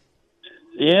Augusta.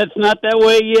 Yeah, it's not that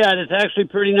way yet. It's actually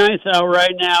pretty nice out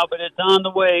right now, but it's on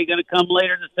the way. Going to come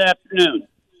later this afternoon.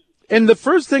 And the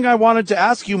first thing I wanted to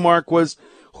ask you, Mark, was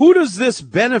who does this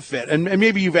benefit? And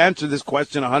maybe you've answered this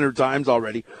question 100 times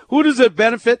already. Who does it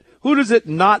benefit? Who does it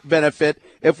not benefit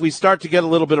if we start to get a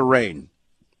little bit of rain?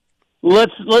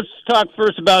 Let's talk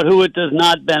first about who it does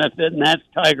not benefit, and that's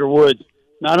Tiger Woods.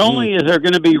 Not only is there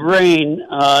going to be rain,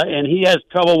 and he has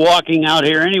trouble walking out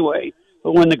here anyway,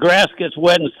 but when the grass gets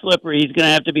wet and slippery, he's going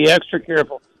to have to be extra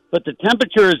careful. But the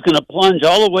temperature is going to plunge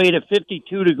all the way to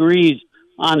 52 degrees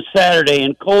on Saturday,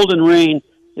 and cold and rain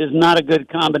is not a good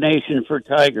combination for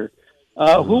Tiger.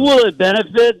 Who will it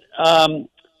benefit?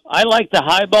 I like the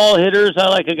high ball hitters. I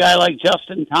like a guy like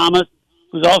Justin Thomas,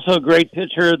 who's also a great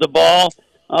pitcher of the ball.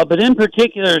 But in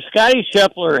particular, Scotty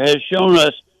Scheffler has shown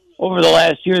us over the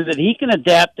last year that he can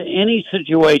adapt to any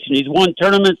situation. He's won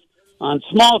tournaments on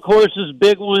small courses,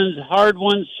 big ones, hard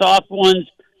ones, soft ones.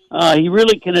 He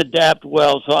really can adapt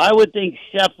well. So I would think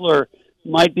Scheffler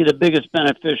might be the biggest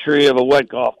beneficiary of a wet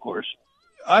golf course.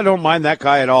 I don't mind that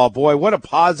guy at all. Boy, what a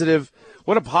positive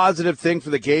thing for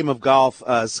the game of golf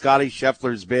Scotty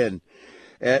Scheffler's been.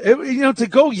 To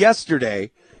go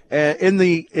yesterday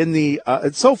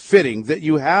it's so fitting that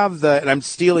you have and I'm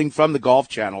stealing from the Golf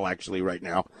Channel actually right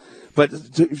now. But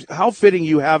how fitting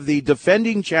you have the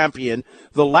defending champion,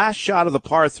 the last shot of the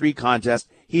par 3 contest.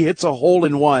 He hits a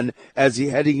hole-in-one as he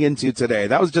heading into today.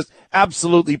 That was just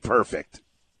absolutely perfect.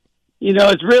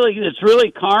 It's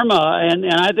really karma, and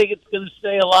I think it's going to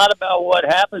say a lot about what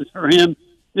happens for him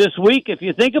this week. If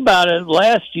you think about it,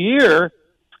 last year,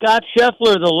 Scott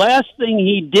Scheffler, the last thing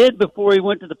he did before he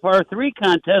went to the par 3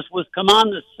 contest was come on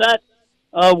the set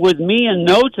with me and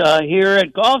Nota here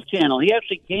at Golf Channel. He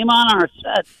actually came on our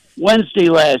set Wednesday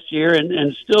last year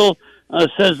and still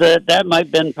says that might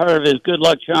have been part of his good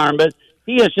luck charm. But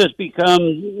he has just become,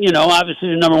 obviously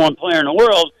the number one player in the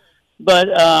world. But,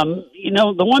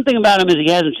 the one thing about him is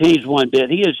he hasn't changed one bit.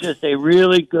 He is just a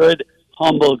really good,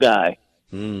 humble guy.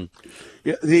 Yeah,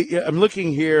 I'm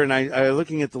looking here, and I'm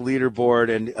looking at the leaderboard,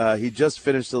 and he just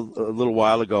finished a little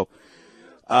while ago.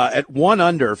 At 1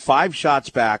 under, 5 shots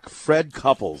back, Fred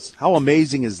Couples. How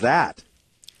amazing is that?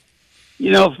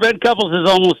 Fred Couples is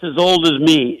almost as old as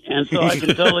me, and so I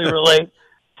can totally relate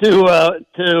to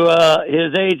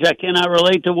his age. I cannot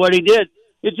relate to what he did.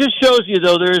 It just shows you,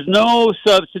 though, there is no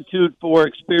substitute for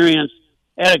experience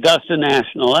at Augusta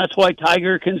National. That's why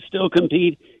Tiger can still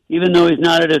compete, even though he's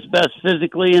not at his best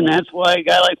physically, and that's why a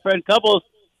guy like Fred Couples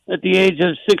at the age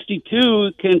of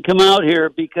 62 can come out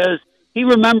here because he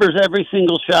remembers every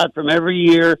single shot from every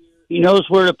year. He knows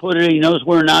where to put it. He knows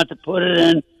where not to put it,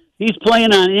 and he's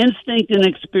playing on instinct and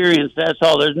experience. That's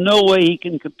all. There's no way he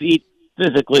can compete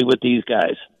physically with these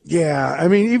guys. Yeah, I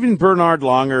mean, even Bernard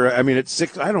Longer, I mean, at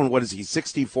 6, I don't know, what is he,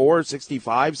 64,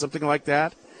 65, something like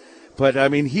that? But, I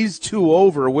mean, he's 2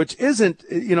 over, which isn't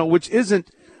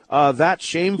that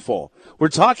shameful. We're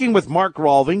talking with Mark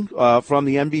Rolfing from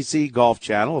the NBC Golf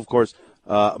Channel, of course,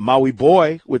 Maui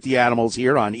Boy with the Animals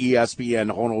here on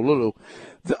ESPN Honolulu.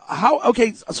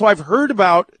 So I've heard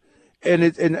about, and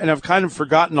I've kind of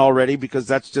forgotten already because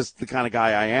that's just the kind of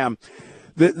guy I am,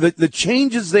 the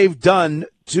changes they've done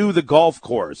to the golf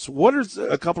course. What are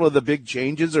a couple of the big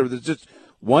changes, or there's just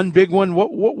one big one.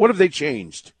 What have they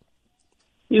changed?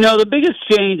 The biggest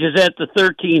change is at the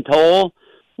 13th hole,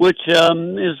 which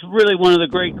is really one of the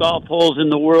great golf holes in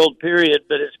the world, period,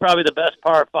 but it's probably the best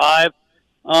par 5. It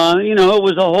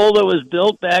was a hole that was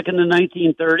built back in the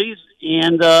 1930s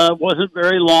and wasn't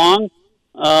very long.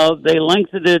 They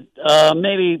lengthened it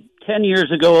maybe 10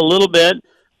 years ago a little bit,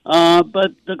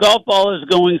 but the golf ball is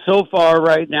going so far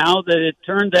right now that it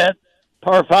turned that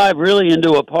par 5 really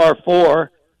into a par 4.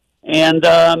 And,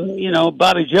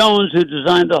 Bobby Jones, who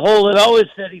designed the hole, had always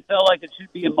said he felt like it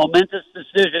should be a momentous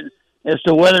decision as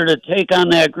to whether to take on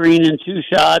that green in 2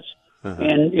 shots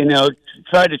and,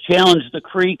 try to challenge the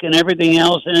creek and everything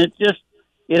else. And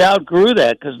it outgrew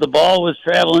that because the ball was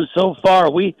traveling so far.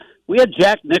 We had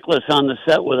Jack Nicklaus on the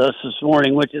set with us this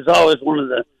morning, which is always one of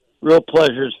the real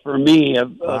pleasures for me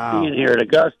of being here at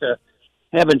Augusta,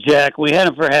 having Jack. We had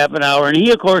him for half an hour, and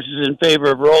he, of course, is in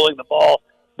favor of rolling the ball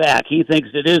back. He thinks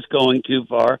it is going too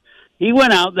far. He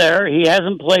went out there. He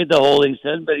hasn't played the hole, he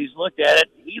said, but he's looked at it.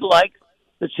 He likes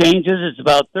the changes. It's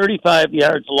about 35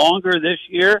 yards longer this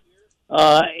year,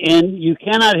 and you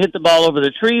cannot hit the ball over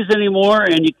the trees anymore,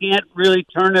 and you can't really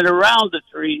turn it around the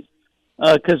trees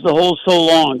because the hole's so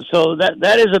long. So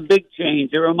that is a big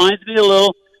change. It reminds me a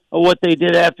little of what they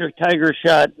did after Tiger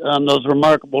shot those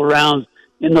remarkable rounds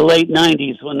in the late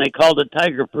 90s when they called it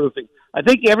Tiger proofing. I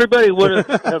think everybody would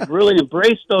have really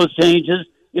embraced those changes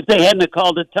if they hadn't have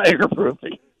called it Tiger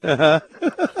proofing.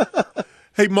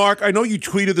 Hey, Mark, I know you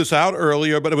tweeted this out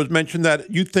earlier, but it was mentioned that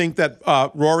you think that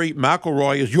Rory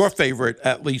McIlroy is your favorite,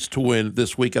 at least, to win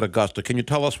this week at Augusta. Can you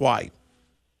tell us why?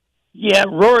 Yeah,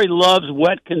 Rory loves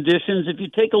wet conditions. If you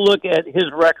take a look at his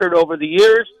record over the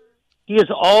years, he has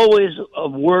always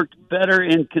worked better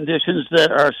in conditions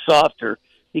that are softer.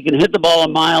 He can hit the ball a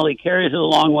mile. He carries it a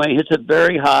long way, hits it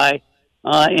very high.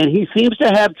 And he seems to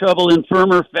have trouble in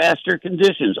firmer, faster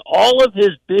conditions. All of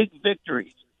his big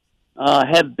victories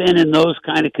have been in those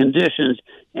kind of conditions.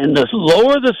 And the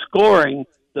lower the scoring,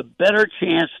 the better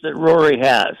chance that Rory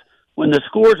has. When the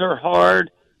scores are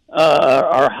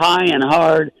high and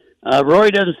hard,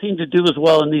 Rory doesn't seem to do as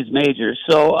well in these majors.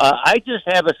 So I just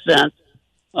have a sense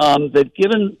that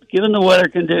given the weather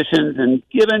conditions and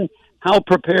given how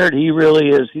prepared he really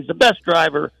is, he's the best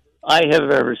driver I have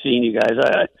ever seen, you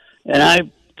guys. I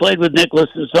played with Nicklaus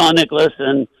and saw Nicklaus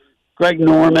and Greg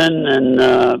Norman and,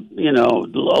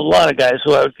 a lot of guys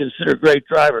who I would consider great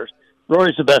drivers.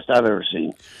 Rory's the best I've ever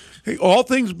seen. Hey, all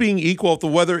things being equal, if the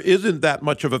weather isn't that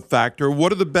much of a factor,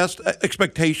 what are the best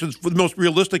expectations, the most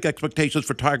realistic expectations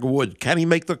for Tiger Woods? Can he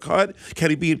make the cut? Can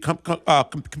he be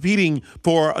competing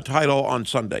for a title on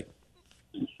Sunday?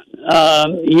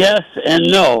 Yes and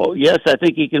no. Yes, I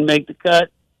think he can make the cut.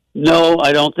 No,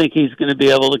 I don't think he's going to be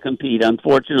able to compete,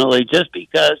 unfortunately, just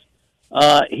because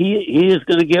he is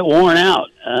going to get worn out.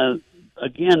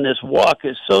 Again, this walk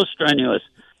is so strenuous.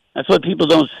 That's what people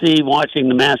don't see watching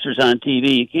the Masters on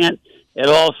TV. You can't at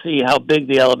all see how big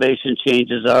the elevation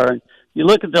changes are. You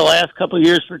look at the last couple of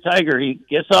years for Tiger, he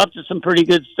gets off to some pretty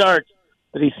good starts,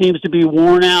 but he seems to be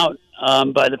worn out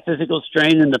by the physical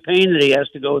strain and the pain that he has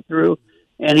to go through,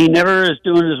 and he never is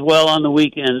doing as well on the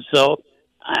weekends. So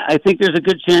I think there's a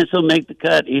good chance he'll make the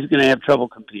cut. He's going to have trouble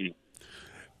competing.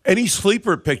 Any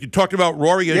sleeper pick? You talked about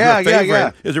Rory as your favorite.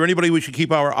 Yeah. Is there anybody we should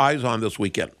keep our eyes on this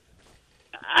weekend?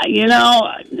 I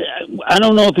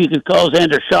don't know if you could call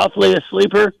Xander Schauffele a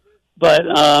sleeper, but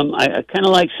I kind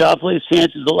of like Schauffele's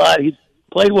chances a lot. He's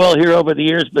played well here over the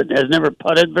years, but has never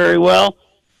putted very well.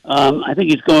 I think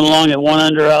he's going along at 1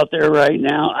 under out there right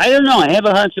now. I don't know. I have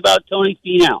a hunch about Tony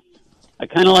Finau. I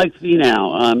kind of like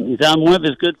Finau. He's on one of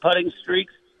his good putting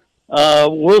streaks.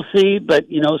 We'll see, but,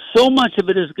 so much of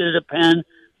it is going to depend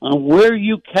on where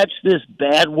you catch this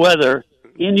bad weather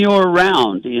in your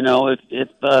round.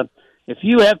 If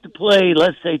you have to play,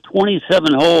 let's say,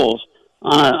 27 holes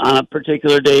on a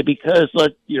particular day because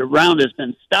your round has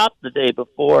been stopped the day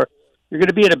before, you're going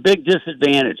to be at a big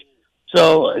disadvantage.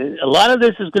 So a lot of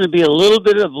this is going to be a little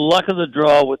bit of luck of the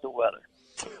draw with the weather.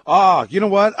 You know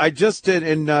what? I just did,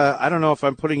 and I don't know if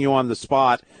I'm putting you on the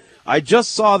spot. I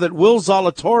just saw that Will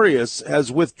Zalatoris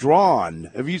has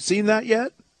withdrawn. Have you seen that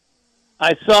yet?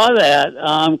 I saw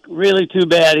that. Really too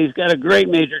bad. He's got a great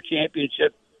major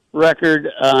championship record.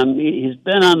 He's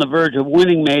been on the verge of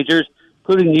winning majors,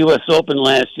 including the U.S. Open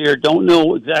last year. Don't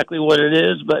know exactly what it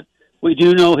is, but we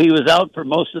do know he was out for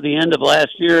most of the end of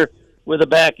last year with a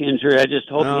back injury. I just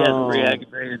hope he hasn't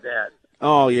re-aggravated that.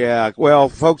 Oh, yeah. Well,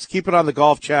 folks, keep it on the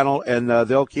Golf Channel, and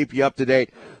they'll keep you up to date.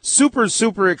 Super,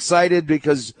 super excited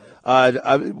because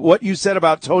what you said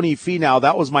about Tony Finau,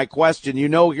 that was my question.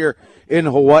 Here in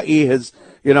Hawaii,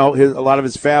 a lot of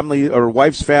his family or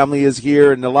wife's family is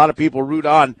here, and a lot of people root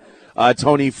on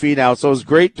Tony Finau. So it was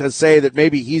great to say that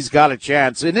maybe he's got a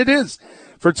chance. And it is.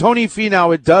 For Tony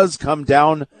Finau, it does come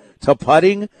down to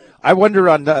putting. I wonder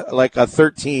on like a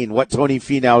 13 what Tony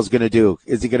Finau is going to do.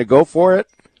 Is he going to go for it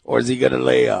or is he going to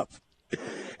lay up?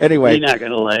 Anyway. He's not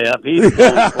going to lay up. He's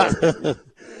going for it.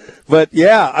 But,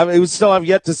 yeah, I mean, we still have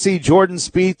yet to see Jordan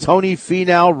Spieth, Tony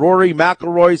Finau, Rory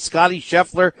McIlroy, Scotty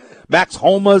Scheffler. Max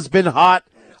Homa's been hot.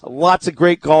 Lots of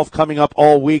great golf coming up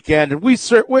all weekend. And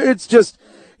it's just,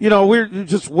 we're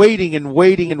just waiting and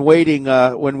waiting and waiting.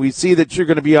 When we see that you're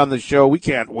going to be on the show, we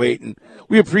can't wait. And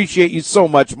we appreciate you so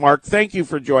much, Mark. Thank you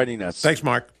for joining us. Thanks,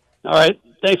 Mark. All right.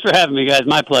 Thanks for having me, guys.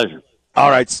 My pleasure. All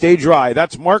right. Stay dry.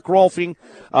 That's Mark Rolfing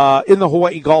in the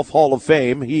Hawaii Golf Hall of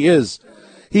Fame. He is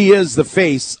the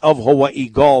face of Hawaii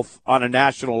golf on a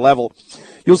national level.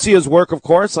 You'll see his work, of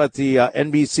course, at the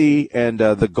NBC and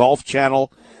the Golf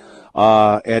Channel.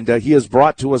 And he is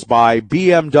brought to us by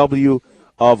BMW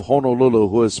of Honolulu,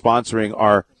 who is sponsoring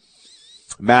our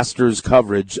Masters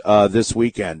coverage this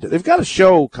weekend. They've got a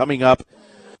show coming up,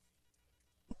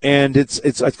 and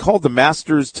it's called the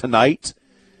Masters Tonight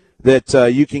that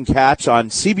you can catch on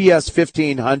CBS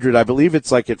 1500. I believe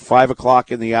it's like at 5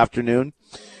 o'clock in the afternoon.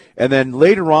 And then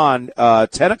later on,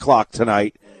 10 o'clock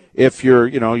tonight, if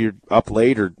you're up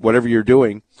late or whatever you're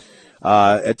doing,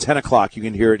 at 10 o'clock, you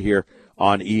can hear it here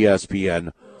on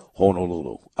ESPN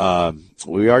Honolulu.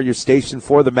 We are your station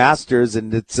for the Masters,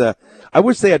 and it's I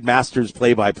wish they had Masters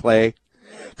play-by-play,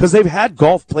 because they've had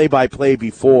golf play-by-play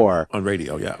before. On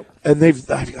radio, yeah. And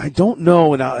I don't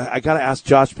know, and I got to ask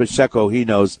Josh Pacheco, he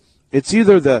knows. It's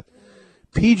either the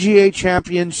PGA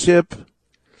Championship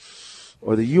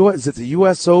or the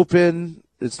U.S. Open?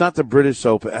 It's not the British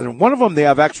Open. And one of them, they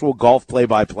have actual golf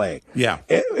play-by-play. Yeah.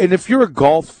 And if you're a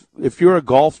golf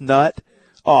nut,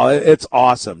 oh, it's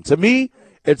awesome. To me,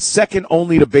 it's second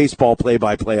only to baseball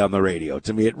play-by-play on the radio.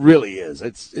 To me, it really is.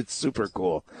 It's super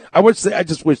cool. I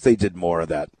just wish they did more of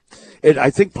that. I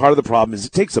think part of the problem is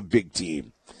it takes a big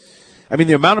team. I mean,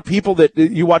 the amount of people that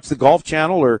you watch the Golf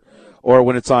Channel or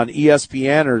when it's on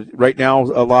ESPN, or right now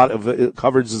a lot of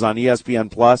coverage is on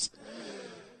ESPN Plus.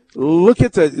 Look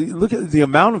at the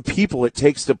amount of people it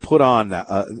takes to put on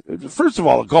first of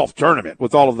all, a golf tournament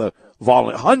with all of the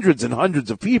hundreds and hundreds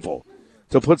of people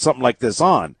to put something like this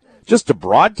on, just to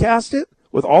broadcast it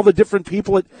with all the different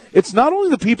people. It's not only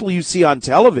the people you see on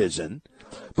television,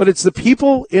 but it's the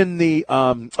people in the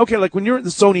like when you're at the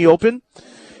Sony Open,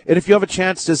 and if you have a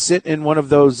chance to sit in one of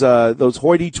those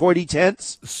hoity-toity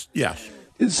tents, yes.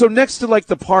 So next to like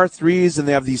the par threes, and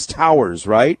they have these towers,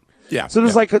 right? Yeah. So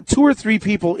there's like 2 or 3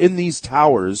 people in these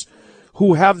towers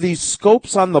who have these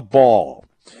scopes on the ball.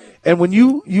 And when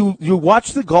you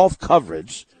watch the golf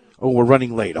coverage, we're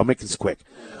running late. I'll make this quick.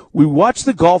 We watch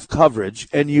the golf coverage,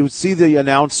 and you see the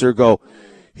announcer go,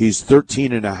 he's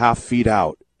 13 and a half feet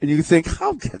out. And you think,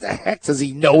 how the heck does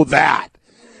he know that?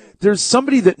 There's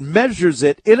somebody that measures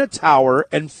it in a tower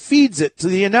and feeds it to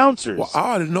the announcers. Well,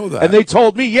 I didn't know that. And they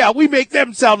told me, yeah, we make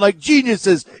them sound like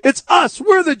geniuses. It's us.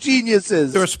 We're the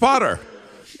geniuses. They're a spotter.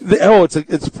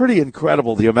 It's pretty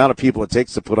incredible the amount of people it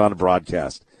takes to put on a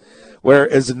broadcast.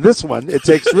 Whereas in this one, it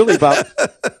takes really about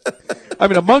I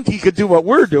mean, a monkey could do what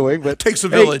we're doing, but it takes a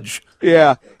village.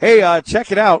 Yeah. Hey,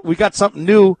 check it out. We got something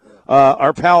new.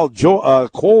 Our pal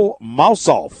Cole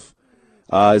Mausolf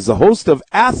is the host of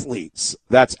Athletes.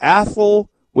 That's Athel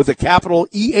with a capital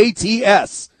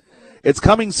EATS. It's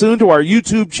coming soon to our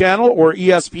YouTube channel or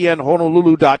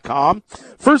ESPNHonolulu.com.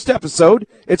 First episode,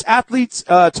 it's athletes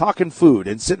talking food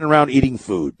and sitting around eating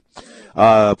food.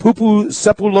 Pupu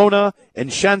Sepulona and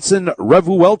Shanson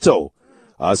Revuelto,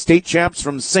 state champs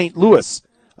from St. Louis,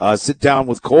 sit down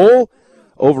with Cole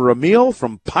over a meal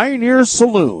from Pioneer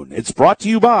Saloon. It's brought to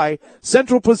you by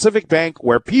Central Pacific Bank,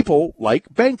 where people like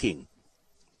banking.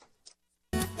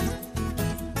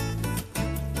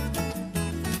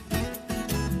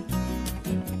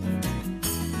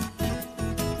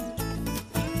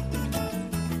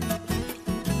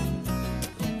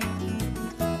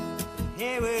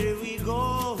 Hey, where did we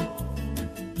go?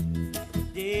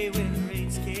 Day when the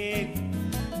rains came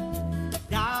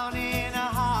down in a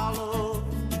hollow.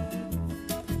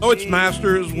 Oh, it's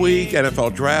Masters Week,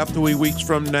 NFL Draft 3 weeks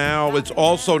from now. It's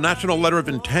also National Letter of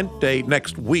Intent Day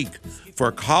next week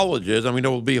for colleges. And we know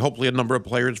there will be hopefully a number of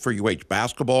players for UH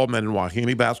basketball, men and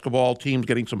Wahine basketball teams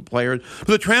getting some players. But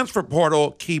the transfer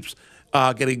portal keeps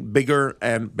getting bigger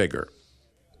and bigger.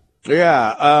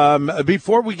 Yeah.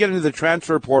 Before we get into the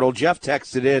transfer portal, Jeff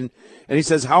texted in, and he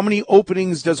says, how many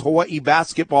openings does Hawaii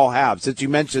basketball have, since you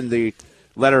mentioned the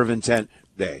Letter of Intent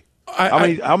Day? How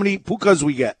many pukas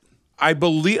we get? I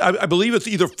believe it's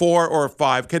either 4 or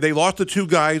 5. Okay, they lost the 2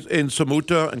 guys in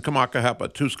Samuta and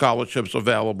Kamakahepa, 2 scholarships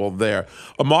available there.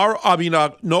 Zord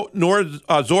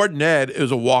Ned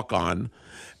is a walk-on,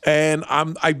 and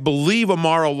I believe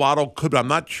Amaro Lotto could, but I'm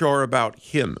not sure about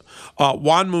him.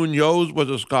 Juan Munoz was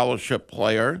a scholarship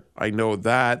player. I know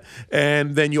that.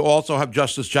 And then you also have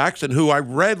Justice Jackson, who I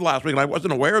read last week, and I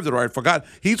wasn't aware of it, or I forgot.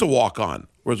 He's a walk-on.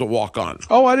 Was a walk-on.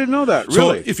 Oh, I didn't know that.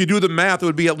 Really? So if you do the math, it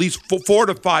would be at least 4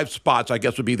 to 5 spots, I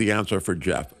guess, would be the answer for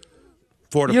Jeff.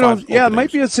 4 to 5 openings. Yeah, it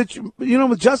might be a situation,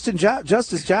 with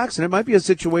Justice Jackson, it might be a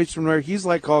situation where he's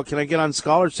like, oh, can I get on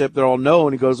scholarship? They're all no.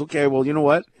 And he goes, okay, well, you know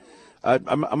what? I'm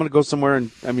going to go somewhere and,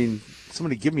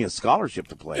 somebody give me a scholarship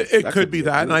to play. It could be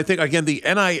that. And I think, again, the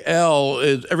NIL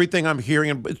is everything I'm hearing,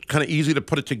 and it's kind of easy to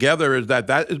put it together, is that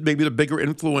is maybe the bigger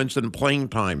influence than playing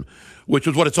time, which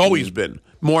is what it's always been,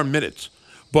 more minutes.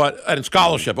 And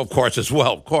scholarship, of course, as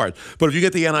well, of course. But if you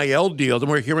get the NIL deals, and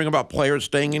we're hearing about players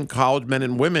staying in college, men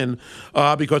and women,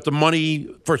 because the money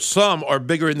for some are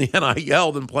bigger in the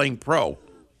NIL than playing pro.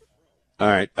 All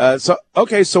right.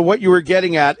 So what you were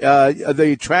getting at,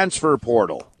 the transfer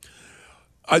portal.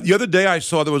 The other day I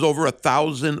saw there was over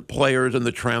 1,000 players in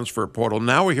the transfer portal.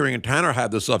 Now we're hearing, and Tanner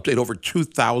had this update, over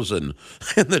 2,000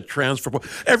 in the transfer portal.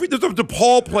 There's a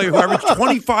DePaul player who averaged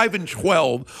 25 and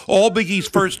 12, all Big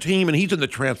East first team, and he's in the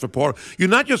transfer portal. You're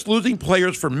not just losing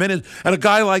players for minutes, and a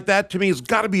guy like that, to me, has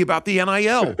got to be about the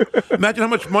NIL. Imagine how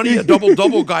much money a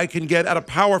double-double guy can get at a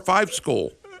Power 5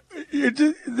 school.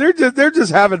 They're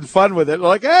just having fun with it.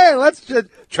 Like, hey, let's just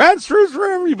transfers for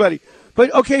everybody.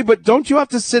 But don't you have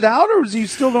to sit out, or you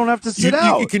still don't have to sit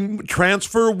out? You can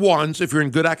transfer once if you're in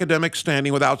good academic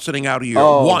standing without sitting out a year.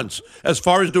 Once. As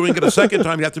far as doing it a second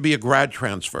time, you have to be a grad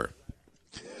transfer.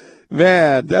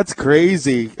 Man, that's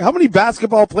crazy. How many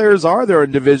basketball players are there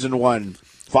in Division I?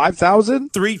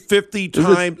 5,000? 350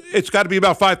 times. It's got to be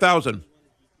about 5,000.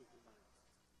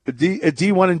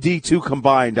 D1 and D2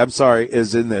 combined, I'm sorry,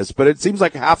 is in this. But it seems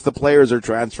like half the players are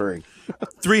transferring.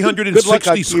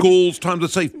 360 schools times,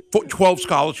 let's say, 12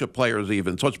 scholarship players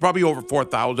even. So it's probably over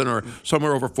 4,000 or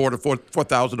somewhere over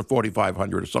 4,000 to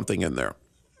 4,500 or something in there.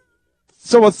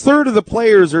 So a third of the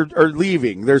players are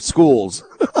leaving their schools.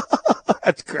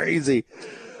 That's crazy.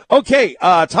 Okay,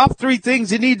 top 3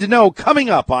 things you need to know coming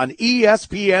up on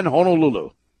ESPN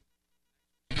Honolulu.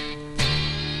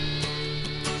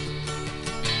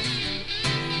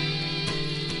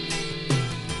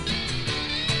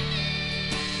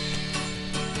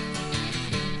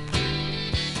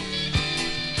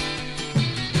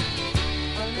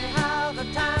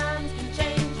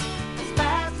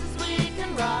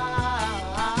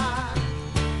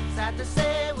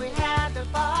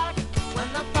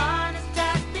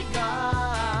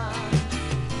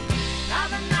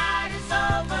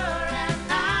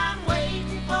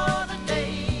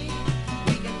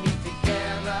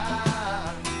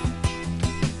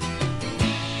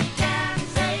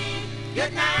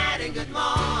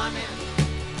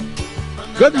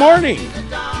 Good morning.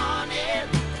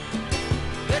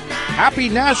 Happy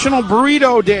National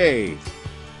Burrito Day.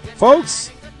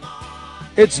 Folks,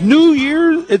 it's New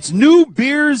Year. It's New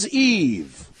Beer's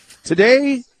Eve.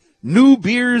 Today, New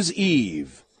Beer's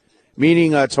Eve,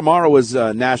 meaning tomorrow is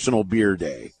National Beer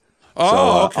Day.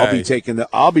 Oh, okay. I'll be taking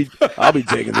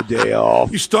taking the day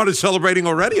off. You started celebrating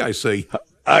already, I see.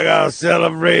 I gotta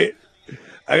celebrate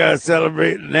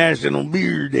National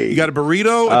Beer Day. You got a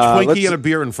burrito, a Twinkie, and a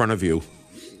beer in front of you.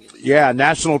 Yeah,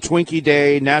 National Twinkie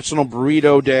Day, National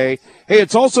Burrito Day. Hey,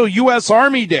 it's also U.S.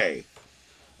 Army Day.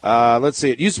 Let's see.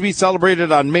 It used to be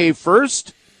celebrated on May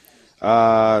 1st.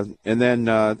 And then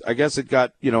I guess it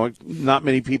got, not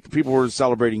many people were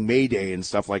celebrating May Day and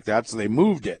stuff like that, so they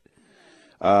moved it.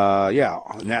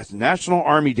 National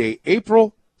Army Day,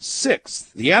 April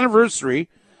 6th, the anniversary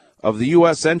of the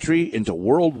U.S. entry into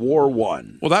World War I.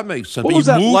 Well, that makes sense. What was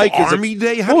that like as Army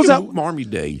Day? How do you move Army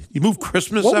Day? You move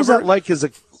Christmas What was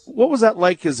that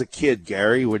like as a kid,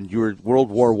 Gary, when you were World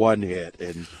War I hit?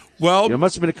 And it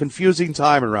must have been a confusing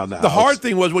time around the house. The hard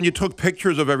thing was when you took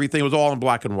pictures of everything, it was all in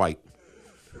black and white.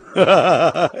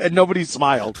 And nobody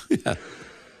smiled. Yeah.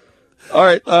 All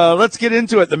right, let's get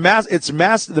into it. The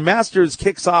Masters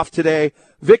kicks off today.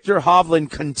 Victor Hovland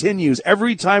continues.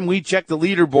 Every time we check the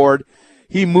leaderboard,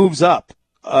 he moves up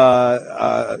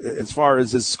as far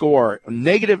as his score.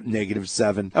 Negative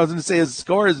 7. I was going to say his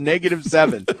score is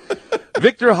 -7.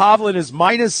 Victor Hovland is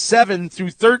 -7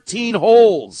 through 13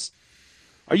 holes.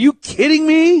 Are you kidding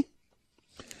me?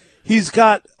 He's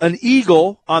got an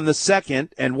eagle on the second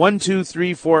and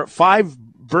 5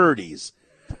 birdies.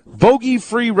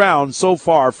 Bogey-free round so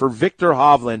far for Victor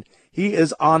Hovland. He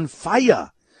is on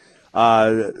fire.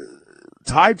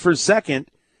 Tied for second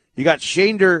You got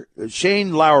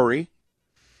Shane Lowry,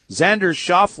 Xander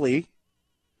Schauffele,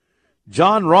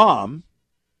 John Rahm,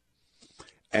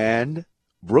 and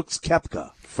Brooks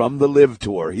Koepka from the Live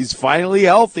Tour. He's finally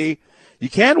healthy. You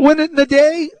can't win it in a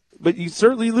day, but you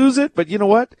certainly lose it. But you know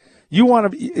what? You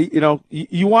want to,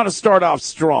 you want to start off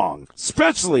strong,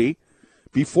 especially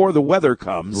before the weather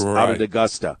comes out at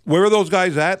Augusta. Where are those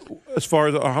guys at as far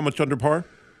as how much under par?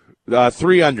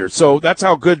 3 under. So that's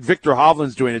how good Victor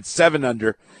Hovland's doing. It's 7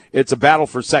 under. It's a battle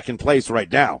for second place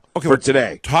right now for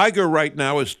today. Tiger right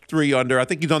now is 3 under. I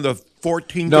think he's on the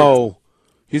 14th. No,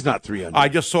 he's not 3 under. I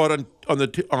just saw it on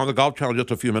the Golf Channel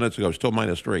just a few minutes ago. Still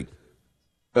 -3.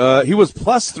 He was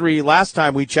 +3 last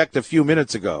time we checked a few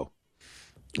minutes ago.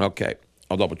 Okay.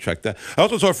 I'll double check that. I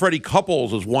also saw Freddie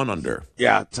Couples is 1 under.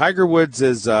 Yeah, Tiger Woods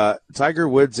is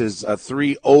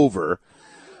 3 over.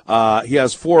 He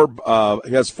has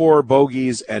four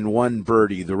bogeys and 1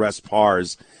 birdie. The rest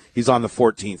pars. He's on the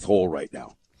 14th hole right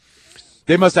now.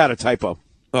 They must have had a typo.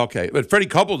 Okay, but Freddie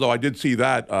Couples though, I did see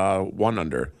that 1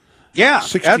 under. Yeah,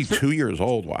 62 years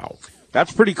old. Wow,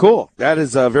 that's pretty cool. That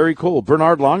is very cool.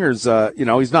 Bernard Longer's,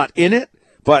 he's not in it,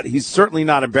 but he's certainly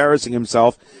not embarrassing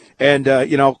himself. And,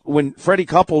 when Freddie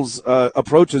Couples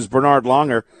approaches Bernard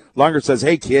Longer says,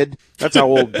 "Hey, kid." That's how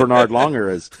old Bernard Longer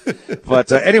is.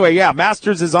 But anyway, yeah,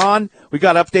 Masters is on. We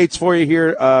got updates for you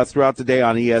here throughout the day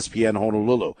on ESPN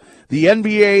Honolulu. The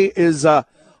NBA is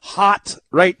hot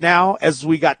right now as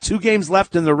we got 2 games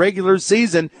left in the regular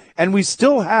season, and we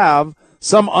still have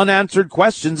some unanswered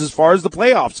questions as far as the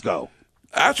playoffs go.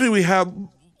 Actually, we have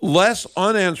less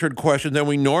unanswered questions than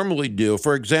we normally do.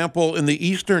 For example, in the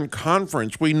Eastern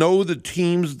Conference, we know the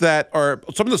teams that are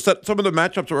some of the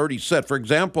matchups are already set. For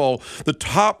example, the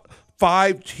top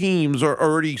 5 teams are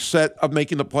already set of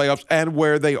making the playoffs and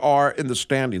where they are in the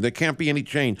standing. There can't be any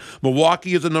change.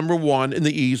 Milwaukee is a number 1 in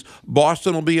the East.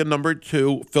 Boston will be a number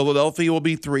 2. Philadelphia will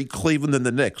be 3. Cleveland and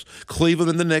the Knicks.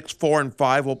 Cleveland and the Knicks, 4 and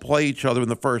 5, will play each other in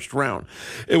the first round.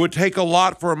 It would take a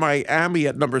lot for Miami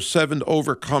at number 7 to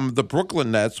overcome the Brooklyn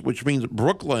Nets, which means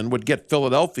Brooklyn would get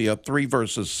Philadelphia 3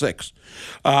 versus 6.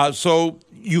 So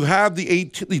you have the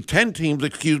 10 teams,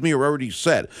 are already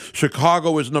set.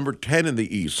 Chicago is number 10 in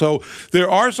the East. So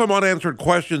there are some unanswered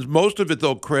questions. Most of it,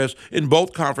 though, Chris, in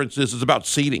both conferences is about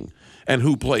seeding and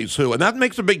who plays who. And that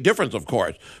makes a big difference, of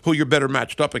course, who you're better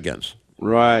matched up against.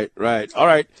 Right. All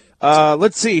right.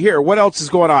 Let's see here. What else is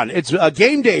going on? It's a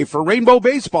game day for Rainbow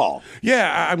Baseball.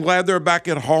 Yeah, I'm glad they're back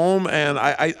at home. And,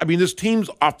 I mean, this team's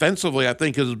offensively, I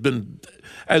think, has been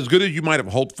as good as you might have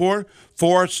hoped for.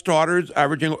 4 starters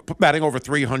batting over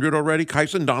 300 already.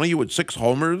 Kyson Donahue with 6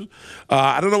 homers.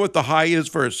 I don't know what the high is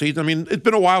for a season. I mean, it's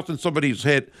been a while since somebody's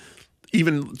hit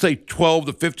even, say, 12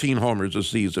 to 15 homers a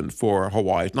season for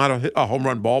Hawaii. It's not a home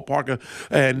run ballpark,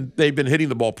 and they've been hitting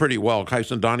the ball pretty well.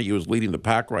 Kyson Donahue is leading the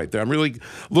pack right there. I'm really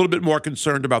a little bit more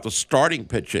concerned about the starting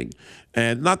pitching.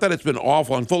 And not that it's been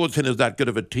awful, and Fullerton is that good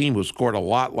of a team who scored a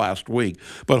lot last week.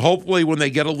 But hopefully when they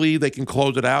get a lead, they can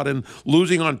close it out. And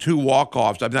losing on 2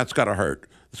 walk-offs, I mean, that's got to hurt.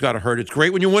 It's got to hurt. It's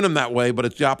great when you win them that way, but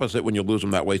it's the opposite when you lose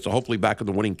them that way. So hopefully back on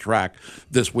the winning track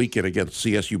this weekend against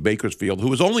CSU Bakersfield,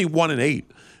 who is only 1-8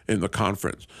 in the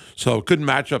conference. So good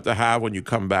matchup to have when you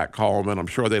come back home, and I'm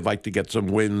sure they'd like to get some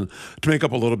win to make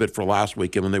up a little bit for last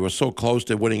weekend when they were so close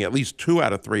to winning at least 2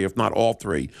 out of 3, if not all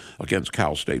 3, against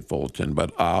Cal State Fullerton.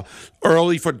 But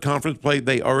early for conference play,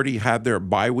 they already had their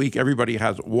bye week. Everybody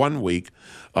has 1 week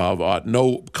of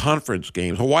no conference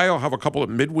games. Hawaii will have a couple of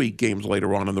midweek games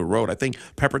later on the road. I think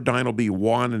Pepperdine will be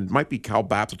 1, and it might be Cal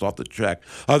Baptist off the check.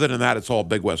 Other than that, it's all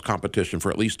Big West competition for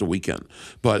at least a weekend.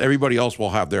 But everybody else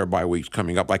will have their bye weeks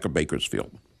coming up, like a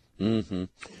Bakersfield. Mm-hmm.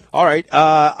 All right.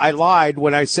 I lied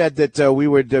when I said that we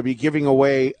would be giving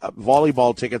away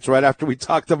volleyball tickets right after we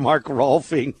talked to Mark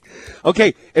Rolfing.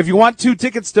 Okay, if you want 2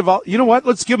 tickets to you know what?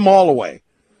 Let's give them all away.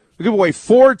 We'll give away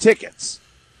 4 tickets.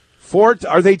 4,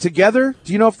 are they together?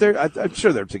 Do you know if they're? I'm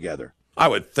sure they're together. I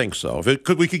would think so. If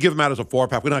we could give them out as a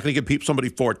 4-pack. We're not going to give somebody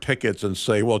 4 tickets and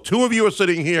say, well, 2 of you are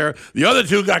sitting here. The other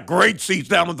 2 got great seats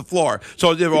down on the floor.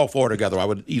 So they're all 4 together. I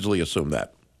would easily assume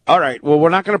that. All right. Well, we're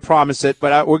not going to promise it,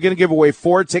 but we're going to give away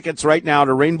 4 tickets right now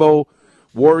to Rainbow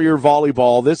Warrior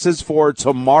Volleyball. This is for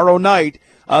tomorrow night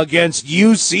against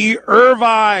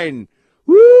UC-Irvine.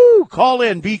 Woo! Call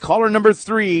in. Be caller number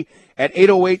 3 at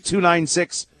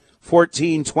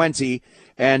 808-296-1420,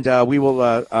 and we will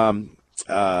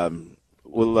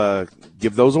we'll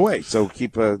give those away. So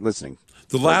keep listening.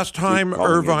 The last time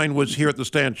Irvine was here at the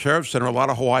Stan Sheriff Center, a lot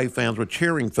of Hawaii fans were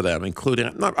cheering for them,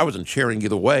 including, I wasn't cheering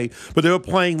either way, but they were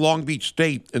playing Long Beach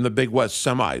State in the Big West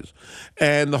semis.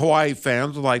 And the Hawaii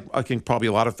fans, like I think probably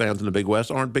a lot of fans in the Big West,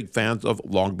 aren't big fans of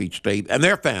Long Beach State and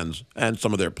their fans and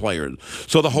some of their players.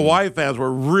 So the Hawaii fans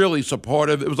were really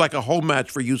supportive. It was like a home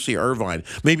match for UC-Irvine,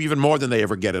 maybe even more than they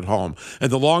ever get at home.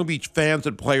 And the Long Beach fans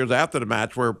and players after the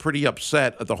match were pretty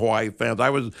upset at the Hawaii fans. I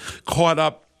was caught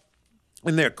up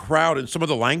in their crowd, and some of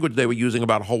the language they were using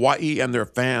about Hawaii and their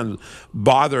fans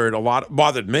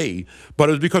bothered me. But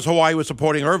it was because Hawaii was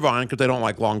supporting Irvine because they don't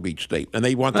like Long Beach State, and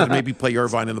they wanted to maybe play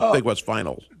Irvine in the Big West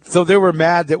Finals. So they were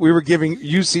mad that we were giving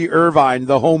UC-Irvine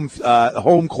the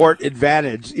home court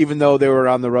advantage, even though they were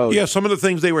on the road. Yeah, some of the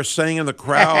things they were saying in the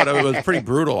crowd, it was pretty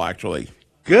brutal, actually.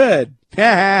 Good.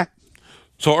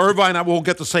 So Irvine will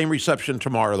get the same reception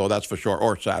tomorrow, though, that's for sure,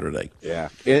 or Saturday. Yeah.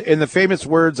 In the famous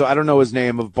words, I don't know his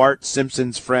name, of Bart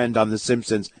Simpson's friend on The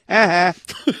Simpsons.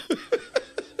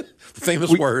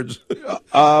 Famous words. We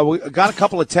got a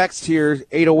couple of texts here,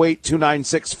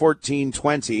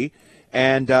 808-296-1420.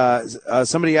 And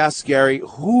somebody asked Gary,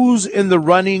 who's in the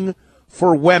running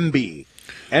for Wemby?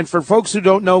 And for folks who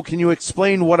don't know, can you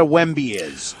explain what a Wemby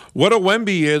is? What a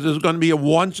Wemby is going to be a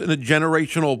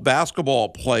once-in-a-generational basketball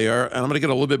player, and I'm going to get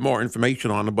a little bit more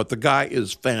information on him, but the guy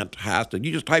is fantastic.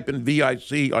 You just type in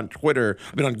VIC on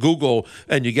on Google,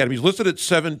 and you get him. He's listed at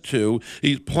 7'2".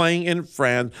 He's playing in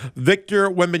France. Victor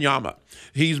Wembanyama.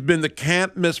 He's been the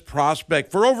can't-miss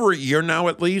prospect for over a year now,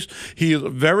 at least. He is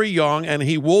very young, and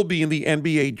he will be in the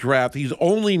NBA draft. He's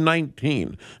only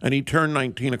 19, and he turned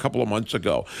 19 a couple of months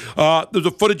ago. There's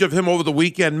a footage of him over the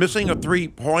weekend missing a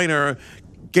three-pointer,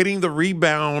 getting the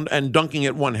rebound, and dunking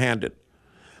it one-handed.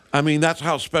 I mean, that's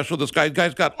how special this guy is.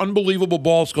 Guy's got unbelievable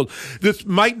ball skills. This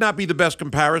might not be the best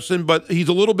comparison, but he's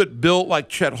a little bit built like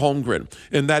Chet Holmgren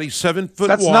in that he's 7'1".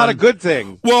 That's not a good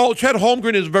thing. Well, Chet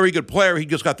Holmgren is a very good player. He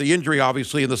just got the injury,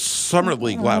 obviously, in the summer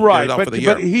league last year. But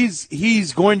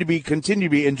he's going to continue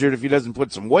to be injured if he doesn't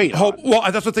put some weight on. Well,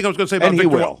 that's the thing I was going to say about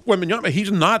Victor Wembanyama.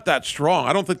 He's not that strong.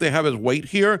 I don't think they have his weight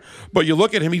here, but you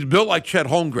look at him, he's built like Chet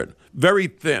Holmgren, very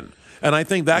thin. And I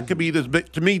think that could be,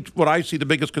 to me, what I see the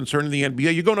biggest concern in the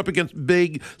NBA. You're going up against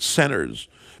big centers,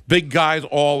 big guys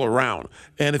all around.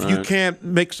 And if you can't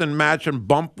mix and match and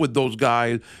bump with those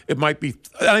guys, it might be.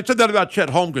 And I said that about Chet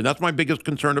Holmgren. That's my biggest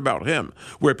concern about him,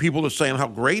 where people are saying how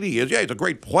great he is. Yeah, he's a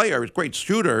great player. He's a great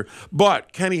shooter.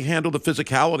 But can he handle the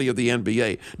physicality of the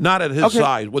NBA? Not at his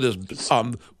size, with his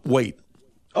weight.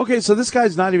 Okay, so this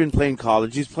guy's not even playing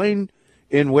college. He's playing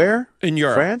in where? In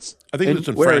Europe. France? I think it's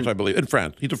in France, I believe. In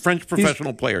France. He's a French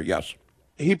professional player, yes.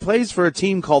 He plays for a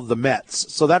team called the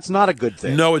Mets, so that's not a good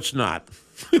thing. No, it's not.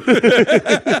 It's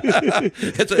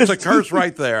a curse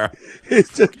right there.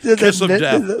 Kiss of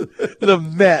death. The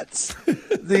Mets.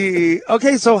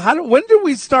 So when did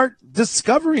we start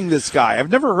discovering this guy? I've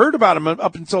never heard about him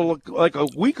up until like a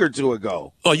week or two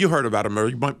ago. Oh, you heard about him.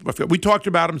 We talked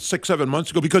about him 6-7 months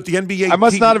ago because the NBA... I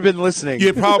must not have been listening.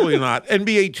 Yeah, probably not.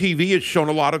 NBA TV has shown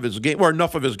a lot of his game, or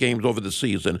enough of his games over the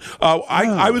season.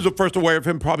 I was first aware of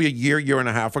him probably a year and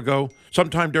a half ago,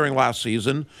 sometime during last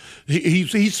season.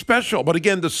 He's special, but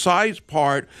again, the size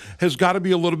part has got to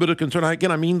be a little bit of concern.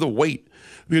 Again, I mean the weight.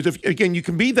 Because, you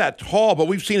can be that tall, but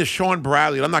we've seen a Sean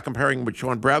Bradley. And I'm not comparing him with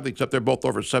Sean Bradley, except they're both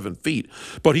over 7 feet.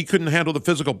 But he couldn't handle the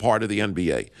physical part of the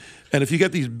NBA. And if you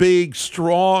get these big,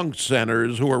 strong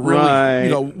centers who are really,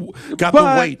 got the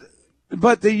weight.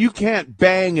 But you can't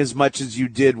bang as much as you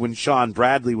did when Sean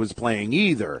Bradley was playing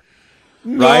either.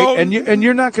 No. Right? And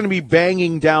you're not going to be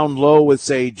banging down low with,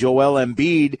 say, Joel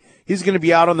Embiid. He's going to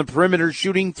be out on the perimeter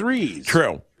shooting threes.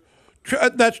 True.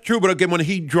 That's true, but again, when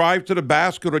he drives to the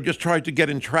basket or just tries to get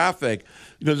in traffic,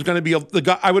 there's going to be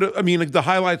the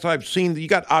highlights I've seen. You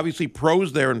got obviously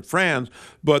pros there in France,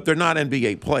 but they're not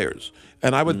NBA players.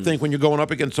 And I would think when you're going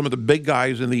up against some of the big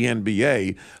guys in the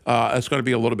NBA, it's going to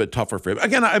be a little bit tougher for him.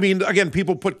 Again,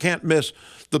 people put can't miss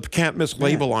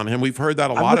label on him. We've heard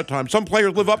that a lot of times. Some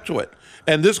players live up to it,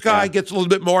 and this guy gets a little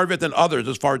bit more of it than others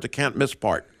as far as the can't miss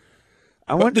part.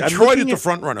 Detroit is the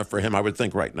front runner for him, I would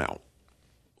think, right now.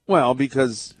 Well,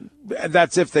 because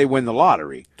that's if they win the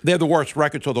lottery. They have the worst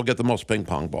record, so they'll get the most ping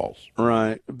pong balls.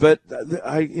 Right. But,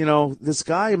 this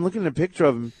guy, I'm looking at a picture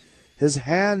of him, his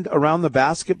hand around the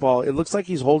basketball, it looks like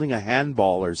he's holding a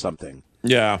handball or something.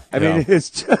 Yeah. I mean, it's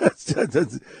just,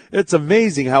 it's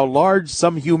amazing how large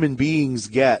some human beings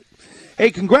get.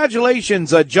 Hey,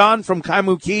 congratulations, John from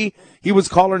Kaimuki. He was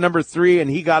caller number 3, and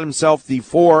he got himself the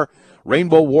 4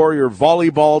 Rainbow Warrior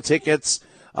volleyball tickets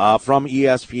from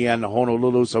ESPN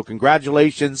Honolulu. So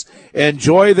congratulations.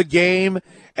 Enjoy the game.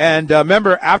 And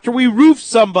remember, after we roof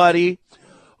somebody,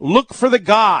 look for the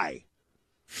guy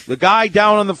The guy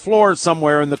down on the floor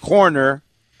somewhere in the corner,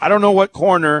 I don't know what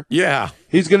corner. Yeah.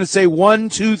 He's going to say 1,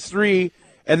 2, 3,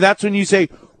 and that's when you say,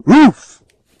 roof.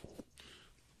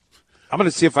 I'm going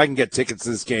to see if I can get tickets to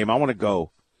this game. I want to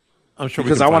go. I'm sure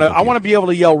because I want to be able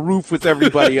to yell roof with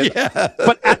everybody, Yeah.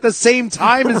 but at the same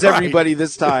time as everybody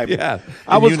this time. Yeah,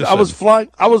 I was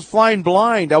flying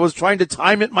blind. I was trying to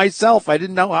time it myself. I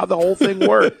didn't know how the whole thing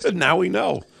worked. Now we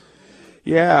know.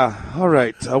 Yeah. All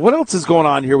right. What else is going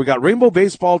on here? We got Rainbow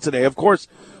Baseball today, of course.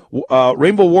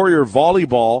 Rainbow Warrior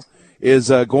Volleyball is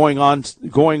going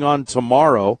on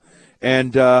tomorrow,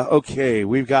 and okay,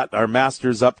 we've got our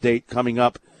Masters update coming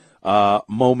up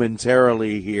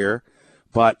momentarily here.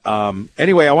 But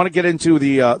anyway, I want to get into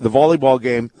the volleyball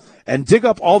game and dig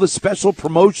up all the special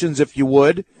promotions, if you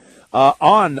would,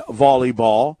 on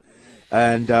volleyball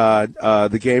and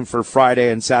the game for Friday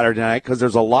and Saturday night, because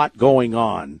there's a lot going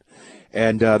on.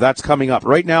 And that's coming up.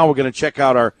 Right now, we're going to check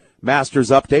out our Masters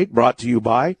update brought to you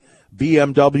by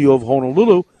BMW of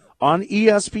Honolulu on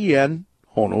ESPN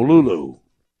Honolulu.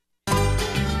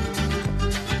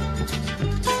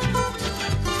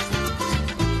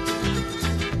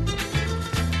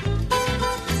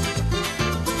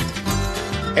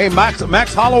 Hey,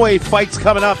 Max Holloway fight's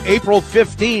coming up April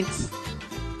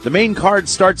 15th. The main card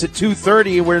starts at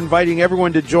 2:30. We're inviting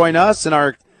everyone to join us and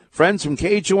our friends from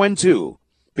KHON2.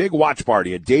 Big watch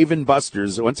party at Dave &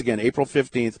 Buster's. Once again, April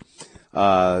 15th.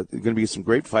 There's going to be some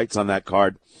great fights on that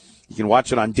card. You can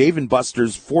watch it on Dave &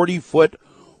 Buster's 40-foot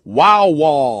wow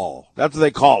wall. That's what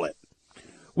they call it.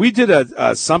 We did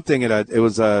something at I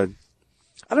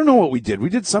don't know what we did. We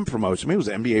did some promotion. Maybe it was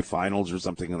NBA Finals or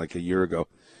something like a year ago.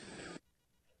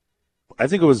 I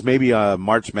think it was maybe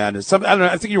March Madness. I don't know.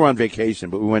 I think you were on vacation,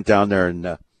 but we went down there,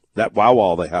 and that wow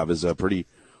wall they have is a pretty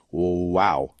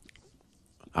wow.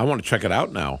 I want to check it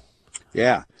out now.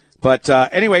 Yeah. But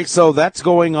anyway, so that's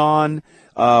going on.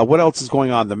 What else is going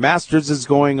on? The Masters is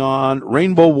going on.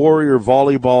 Rainbow Warrior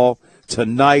Volleyball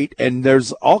tonight. And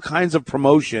there's all kinds of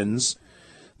promotions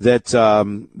that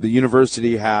the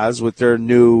university has with their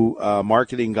new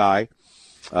marketing guy,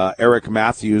 Eric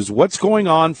Matthews. What's going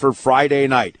on for Friday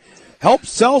night? Help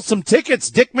sell some tickets,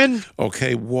 Dickman.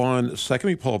 Okay, 1 second.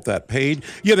 Let me pull up that page.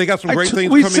 Yeah, they got some great things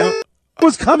coming up. It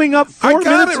was coming up 4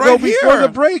 minutes ago before the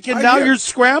break, and now you're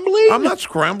scrambling? I'm not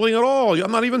scrambling at all.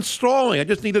 I'm not even stalling. I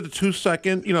just needed a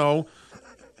 2-second,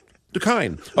 the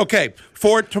kind. Okay,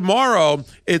 for tomorrow,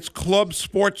 it's Club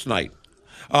Sports Night.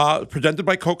 Presented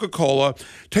by Coca-Cola.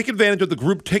 Take advantage of the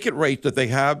group ticket rate that they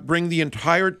have. Bring the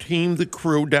entire team, the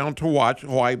crew, down to watch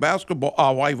Hawaii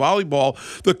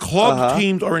volleyball. The club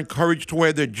teams are encouraged to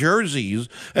wear their jerseys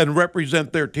and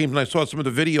represent their teams. And I saw some of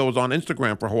the videos on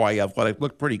Instagram for Hawaii Athletics.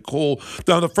 Looked pretty cool.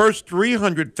 Now, the first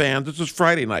 300 fans, this is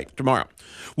Friday night, tomorrow,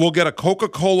 will get a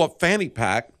Coca-Cola fanny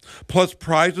pack plus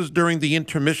prizes during the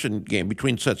intermission game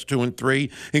between sets 2 and 3,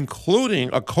 including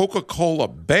a Coca-Cola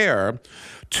bear,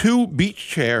 2 beach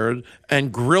chairs,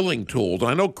 and grilling tools.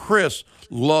 And I know Chris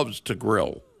loves to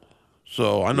grill,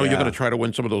 so I know you're going to try to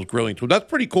win some of those grilling tools. That's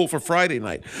pretty cool for Friday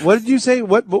night. What did you say?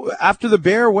 What after the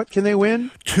bear, what can they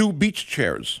win? 2 beach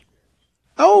chairs.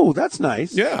 Oh, that's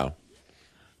nice. Yeah.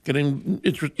 Getting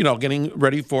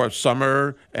ready for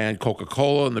summer and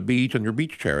Coca-Cola and the beach and your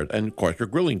beach chairs and, of course, your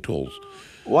grilling tools.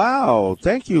 Wow.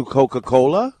 Thank you,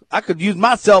 Coca-Cola. I could use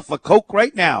myself a Coke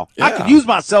right now. Yeah. I could use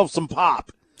myself some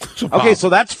pop. Okay, so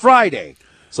that's Friday.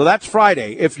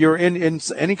 If you're in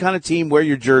any kind of team, wear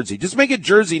your jersey. Just make it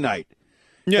jersey night.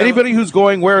 Yeah. Anybody who's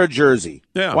going, wear a jersey.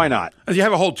 Yeah. Why not? If you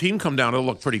have a whole team come down, it'll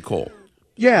look pretty cool.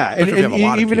 Yeah, and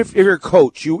even if you're a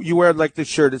coach, you wear like the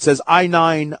shirt. It says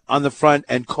I-9 on the front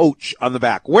and coach on the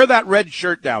back. Wear that red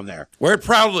shirt down there. Wear it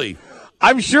proudly.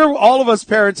 I'm sure all of us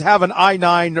parents have an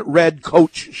I-9 red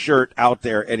coach shirt out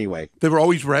there anyway. They were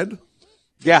always red?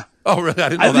 Yeah. Oh, really? I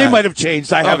didn't know that. They might have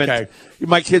changed. I haven't. Okay.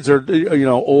 My kids are,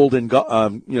 old and,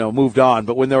 moved on.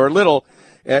 But when they were little,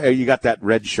 you got that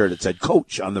red shirt that said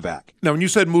coach on the back. Now, when you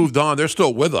said moved on, they're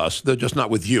still with us. They're just not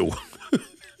with you.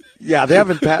 Yeah, they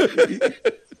haven't.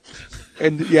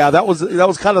 And, yeah, that was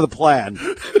kind of the plan.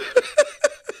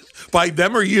 By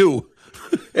them or you?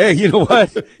 Hey, you know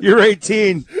what? You're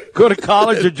 18. Go to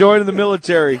college or join the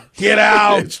military. Get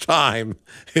out. It's time.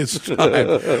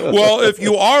 Well, if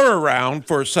you are around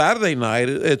for Saturday night,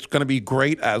 it's going to be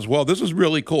great as well. This is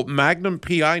really cool. Magnum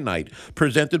PI Night,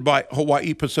 presented by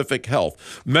Hawaii Pacific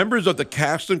Health. Members of the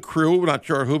cast and crew, we're not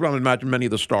sure who, but I imagine many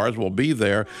of the stars will be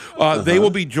there. They will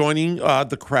be joining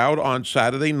the crowd on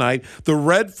Saturday night. The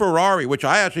red Ferrari, which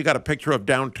I actually got a picture of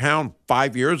downtown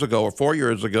 5 years ago or 4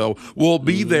 years ago, will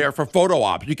be there for photo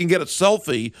ops. You can get a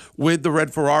selfie with the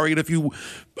red Ferrari, and if you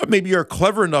maybe you're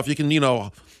clever enough, you can,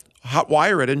 hot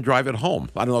wire it and drive it home.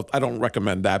 I don't know. I don't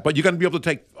recommend that, but you're going to be able to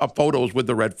take photos with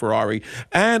the red Ferrari,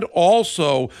 and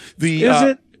also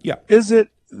the. Is it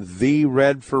the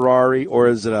red Ferrari, or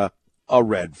is it a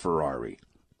red Ferrari?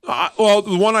 Well,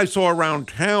 the one I saw around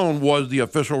town was the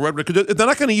official red, because they're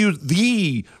not going to use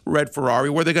the red Ferrari.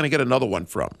 Where are they going to get another one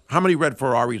from? How many red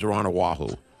Ferraris are on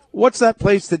Oahu? What's that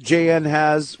place that JN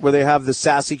has where they have the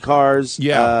sassy cars?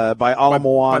 Yeah, by Ala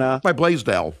Moana. By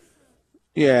Blaisdell.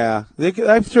 Yeah,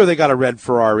 I'm sure they got a red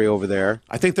Ferrari over there.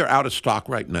 I think they're out of stock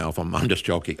right now. I'm just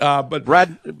joking. But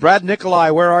Brad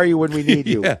Nikolai, where are you when we need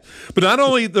you? Yeah, but not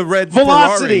only the red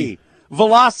Velocity. Ferrari.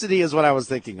 Velocity is what I was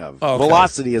thinking of. Okay.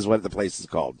 Velocity is what the place is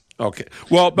called. Okay.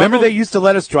 Well, remember they used to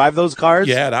let us drive those cars?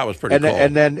 Yeah, that was pretty cool.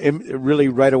 And then really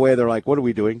right away they're like, "What are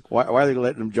we doing? Why are they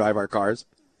letting them drive our cars?"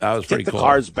 That was pretty cool. Get the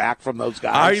cars back from those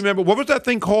guys. I remember, what was that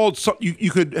thing called?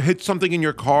 You could hit something in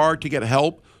your car to get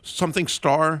help. Something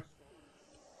Star.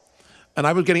 And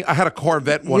I had a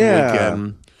Corvette one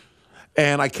weekend,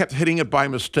 and I kept hitting it by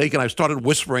mistake, and I started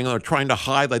whispering or trying to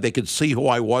hide like they could see who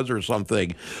I was or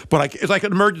something. But it's like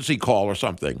an emergency call or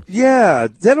something. Yeah,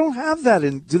 they don't have that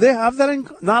in. Do they have that in?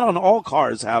 Not on all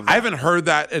cars have that. I haven't heard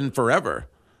that in forever.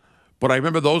 But I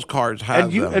remember those cars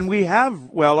have them. And we have,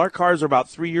 our cars are about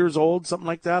 3 years old, something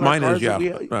like that. Mine is, yeah.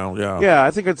 Well, yeah. Yeah,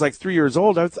 I think it's like 3 years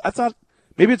old. I thought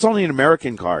maybe it's only in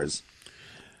American cars.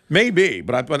 Maybe,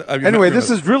 but anyway,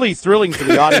 this is really thrilling for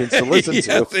the audience to listen to.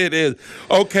 Yes, it is.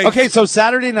 Okay. Okay, so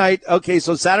Saturday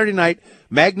night,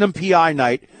 Magnum PI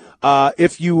night.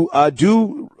 If you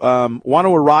do want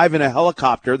to arrive in a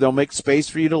helicopter, they'll make space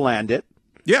for you to land it.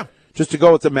 Yeah. Just to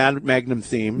go with the Magnum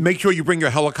theme. Make sure you bring your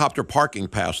helicopter parking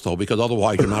pass, though, because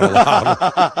otherwise you're not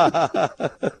allowed.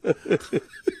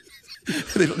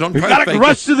 We got to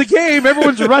rush to the game.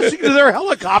 Everyone's rushing to their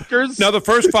helicopters. Now, the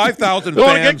first 5,000 don't fans...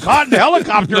 want to get caught in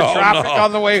helicopter traffic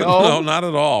on the way home. No, not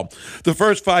at all. The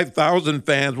first 5,000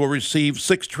 fans will receive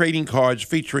 6 trading cards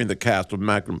featuring the cast of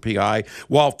Magnum PI,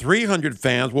 while 300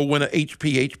 fans will win a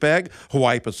HPH bag,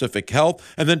 Hawaii Pacific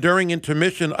Health, and then during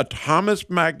intermission, a Thomas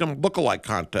Magnum lookalike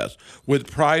contest with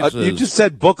prizes... you just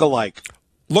said book-alike.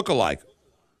 Lookalike.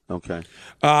 Okay.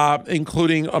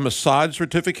 Including a massage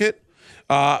certificate,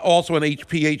 also an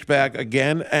HPH bag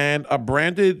again, and a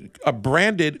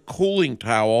branded cooling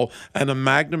towel and a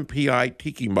Magnum PI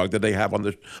tiki mug that they have on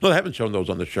the. No, they haven't shown those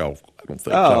on the show. I don't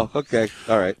think. Oh, okay,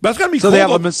 all right. That's gonna be. So cool. They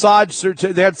have a massage.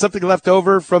 They had something left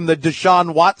over from the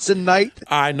Deshaun Watson night.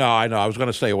 I know. I was going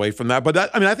to stay away from that, but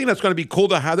I think that's going to be cool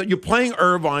to have that. You're playing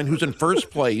Irvine, who's in first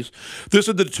place. This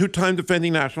is the 2-time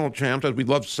defending national champs, as we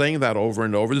love saying that over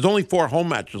and over. There's only 4 home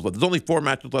matches left. There's only 4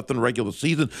 matches left in the regular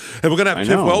season, and we're going to have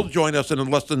Tiff Wells join us in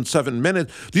less than 7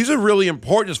 minutes. These are really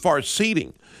important as far as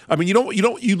seeding. I mean,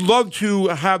 you'd love to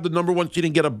have the number 1 seed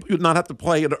and not have to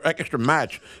play an extra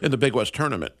match in the Big West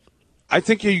tournament. I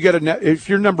think you get if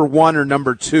you're number 1 or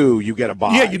number 2, you get a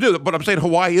bye. Yeah, you do. But I'm saying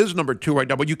Hawaii is number 2 right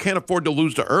now, but you can't afford to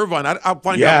lose to Irvine. I'll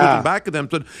find out looking back at them.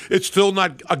 So it's still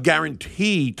not a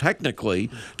guarantee, technically,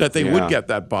 that they would get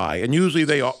that bye. And usually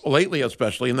they are, lately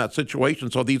especially, in that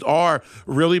situation. So these are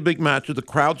really big matches. The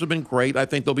crowds have been great. I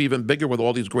think they'll be even bigger with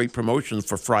all these great promotions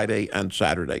for Friday and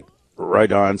Saturday.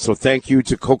 Right on. So thank you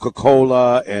to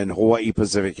Coca-Cola and Hawaii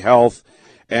Pacific Health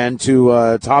and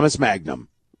to Thomas Magnum.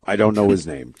 I don't know his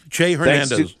name. Jay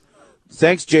Hernandez.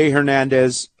 Thanks, Jay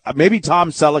Hernandez. Maybe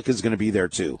Tom Selleck is going to be there,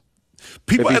 too.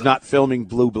 If he's not filming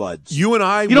Blue Bloods. You and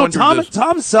I Tom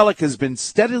Selleck has been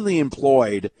steadily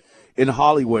employed in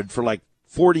Hollywood for like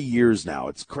 40 years now.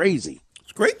 It's crazy.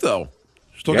 It's great, though.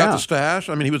 Still got the stash.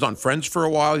 I mean, he was on Friends for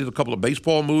a while. He has a couple of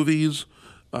baseball movies.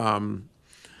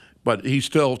 But he's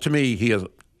still, to me, he is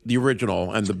the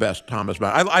original and the best Thomas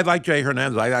Magnum. I like Jay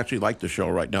Hernandez. I actually like the show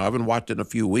right now. I haven't watched it in a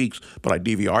few weeks, but I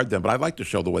DVR'd them. But I like the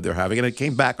show the way they're having it. It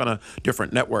came back on a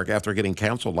different network after getting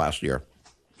canceled last year.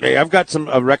 Hey, I've got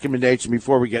a recommendation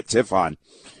before we get Tiff on.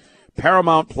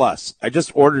 Paramount Plus. I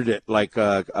just ordered it like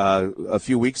a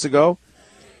few weeks ago,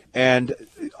 and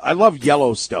I love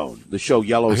Yellowstone, the show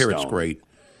Yellowstone. I hear it's great.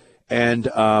 And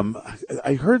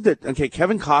I heard that,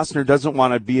 Kevin Costner doesn't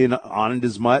want to be on it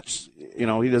as much. He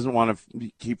doesn't want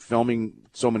to keep filming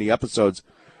so many episodes.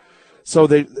 So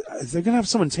they're going to have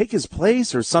someone take his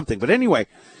place or something. But anyway,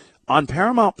 on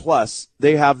Paramount Plus,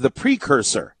 they have the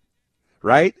precursor,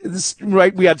 right?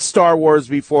 We had Star Wars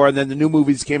before, and then the new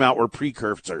movies came out were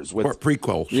precursors. Or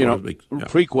prequels.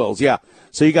 Prequels, yeah.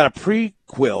 So you got a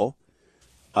prequel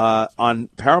on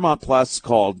Paramount Plus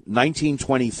called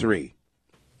 1923.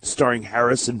 Starring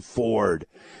Harrison Ford.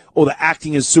 Oh, the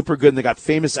acting is super good, and they got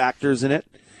famous actors in it.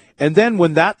 And then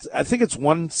I think it's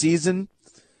 1 season,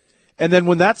 and then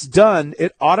when that's done,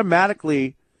 it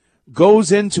automatically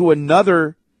goes into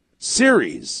another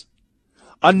series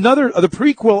another the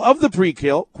prequel of the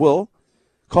prequel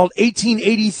called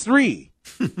 1883.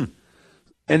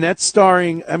 And that's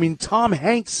starring, Tom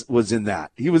Hanks was in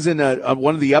that. He was in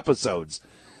one of the episodes,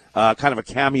 kind of a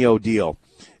cameo deal.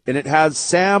 And it has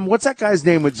Sam, what's that guy's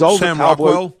name? It's Sam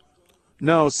Rockwell?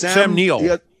 No, Sam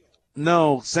Neill.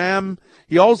 Sam.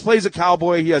 He always plays a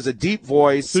cowboy. He has a deep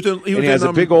voice, and he has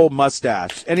a big old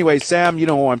mustache. Anyway, Sam, you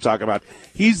know who I'm talking about.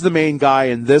 He's the main guy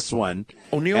in this one.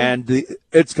 O'Neill? And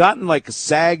it's gotten like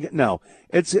SAG. No,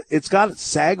 it's got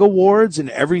SAG awards and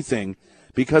everything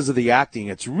because of the acting.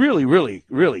 It's really, really,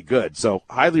 really good. So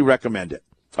highly recommend it.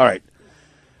 All right,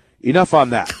 enough on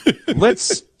that.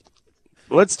 Let's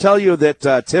tell you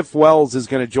that Tiff Wells is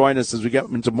going to join us as we get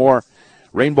into more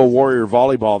Rainbow Warrior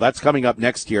Volleyball. That's coming up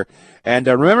next year. And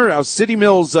remember, now City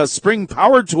Mills Spring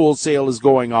Power Tool Sale is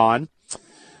going on.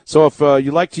 So if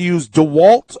you like to use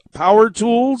DeWalt Power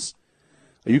Tools,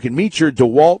 you can meet your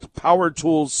DeWalt Power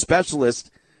Tools specialist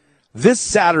this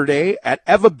Saturday at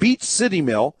Eva Beach City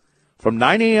Mill from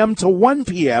 9 a.m. to 1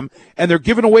 p.m. And they're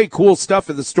giving away cool stuff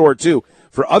in the store, too.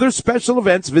 For other special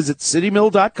events, visit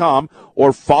citymill.com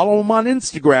or follow them on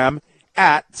Instagram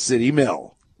at City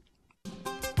Mill.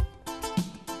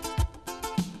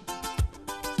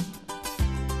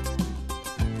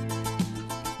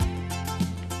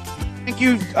 Thank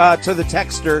you to the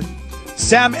texter,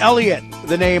 Sam Elliott,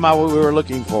 the name we were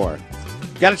looking for.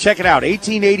 Got to check it out,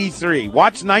 1883.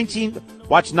 Watch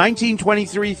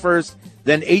 1923 first,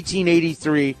 then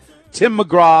 1883. Tim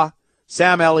McGraw,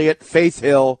 Sam Elliott, Faith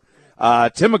Hill.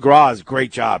 Tim McGraw is a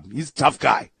great job. He's a tough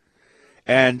guy.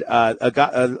 And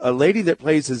a lady that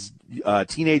plays his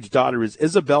teenage daughter is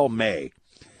Isabel May.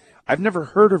 I've never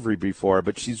heard of her before,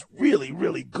 but she's really,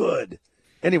 really good.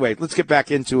 Anyway, let's get back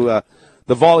into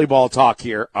the volleyball talk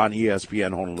here on ESPN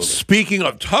Honolulu. Speaking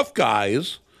of tough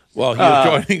guys, well, he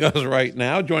is joining us right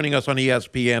now, joining us on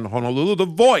ESPN Honolulu, the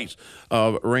voice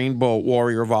of Rainbow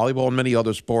Warrior Volleyball and many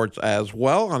other sports as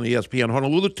well on ESPN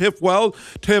Honolulu. Tiff Wells.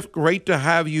 Tiff, great to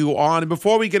have you on. And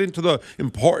before we get into the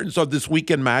importance of this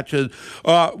weekend matches,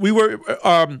 we were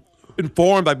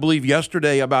informed, I believe,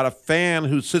 yesterday about a fan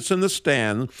who sits in the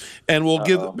stand and will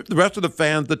give the rest of the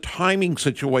fans the timing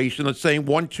situation. Let's say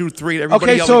 1, 2, 3.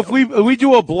 Everybody okay, so if we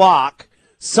do a block,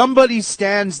 somebody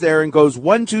stands there and goes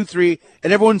 1, 2, 3,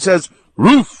 and everyone says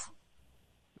roof.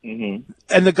 Mm-hmm.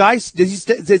 And the guy,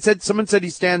 someone said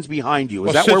he stands behind you.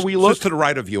 Is that where we look? Just to the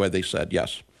right of you, as they said,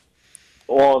 yes.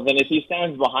 Well, then if he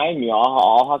stands behind me,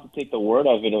 I'll have to take the word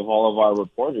of it of all of our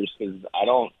reporters because I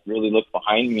don't really look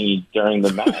behind me during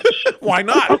the match. Why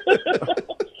not?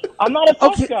 I'm not a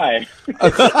tough guy.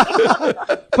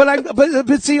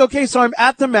 but see, okay, so I'm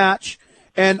at the match,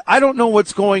 and I don't know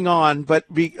what's going on, but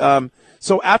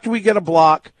so after we get a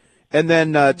block, and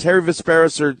then Terry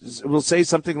Vesperis will say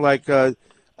something like, and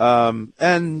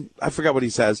I forgot what he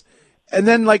says, and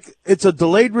then like it's a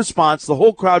delayed response. The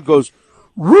whole crowd goes,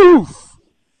 roof!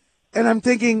 And I'm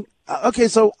thinking, okay,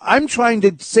 so I'm trying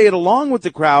to say it along with the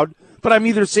crowd, but I'm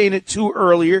either saying it too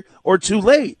early or too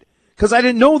late because I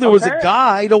didn't know there was a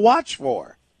guy to watch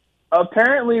for.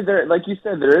 Apparently, like you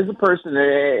said, there is a person,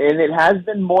 and it has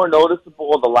been more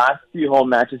noticeable the last few home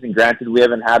matches. And granted, we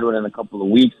haven't had one in a couple of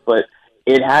weeks, but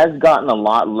it has gotten a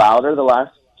lot louder the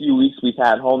last few weeks we've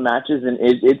had home matches, and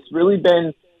it's really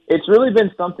been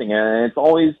something. And it's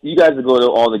always, you guys go to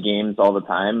all the games all the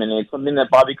time, and it's something that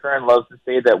Bobby Curran loves to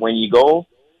say, that when you go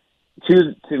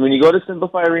to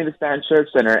Simplify Arena Stan Church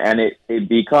Center and it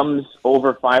becomes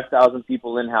over 5,000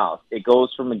 people in-house, it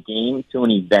goes from a game to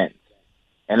an event.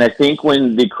 And I think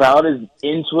when the crowd is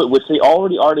into it, which they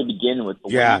already are to begin with,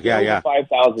 but when you get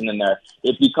 5,000 in there,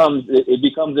 it becomes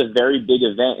a very big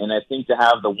event. And I think to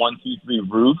have the 1, 2, 3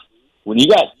 roof, when you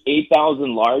got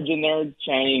 8,000 large in there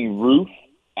chanting roof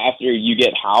after you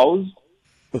get housed,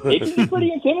 it can be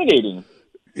pretty intimidating.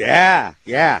 Yeah.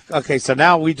 Okay, so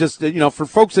now we just, for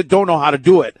folks that don't know how to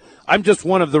do it, I'm just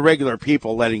one of the regular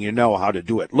people letting you know how to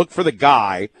do it. Look for the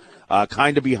guy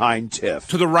kind of behind Tiff.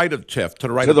 To the right of Tiff. To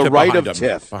the right of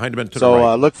Tiff. Behind him and to the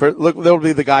right. So look, there'll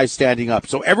be the guy standing up.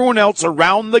 So everyone else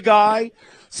around the guy,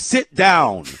 sit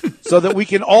down so that we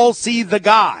can all see the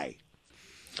guy.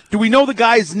 Do we know the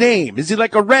guy's name? Is he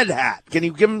like a red hat? Can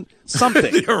you give him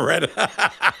something? A red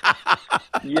hat.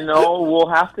 We'll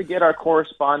have to get our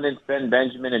correspondents, Ben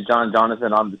Benjamin and John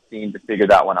Jonathan, on the scene to figure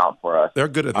that one out for us. They're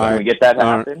good at that. Can we get that to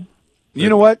happen? You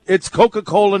know what? It's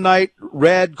Coca-Cola night,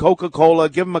 red Coca-Cola.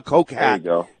 Give him a Coke hat.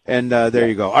 There you go. And there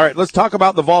you go. All right, let's talk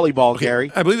about the volleyball,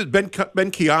 Gary. I believe that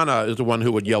Ben Kiana is the one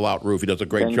who would yell out roof. He does a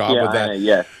great job with that.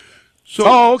 Yes.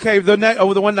 So, okay. The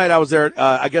one night I was there,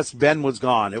 I guess Ben was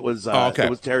gone. It was okay. It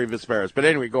was Terry Vesperis. But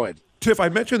anyway, go ahead. Tiff, I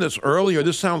mentioned this earlier.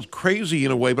 This sounds crazy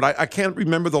in a way, but I can't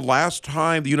remember the last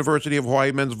time the University of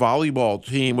Hawaii men's volleyball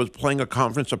team was playing a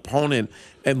conference opponent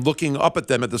and looking up at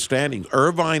them at the standings.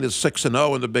 Irvine is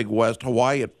 6-0 in the Big West,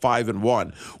 Hawaii at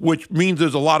 5-1, which means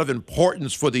there's a lot of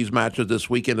importance for these matches this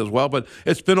weekend as well. But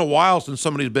it's been a while since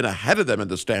somebody's been ahead of them in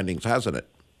the standings, hasn't it?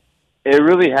 It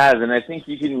really has, and I think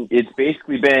it's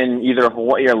basically been either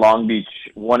Hawaii or Long Beach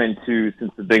 1 and 2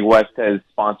 since the Big West has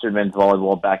sponsored men's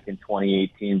volleyball back in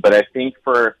 2018. But I think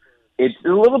it's a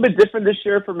little bit different this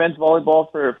year for men's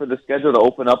volleyball for the schedule to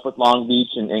open up with Long Beach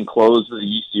and close with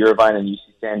UC-Irvine and UC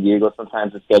San Diego.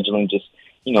 Sometimes the scheduling just,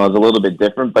 is a little bit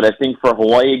different. But I think for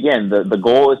Hawaii, again, the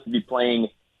goal is to be playing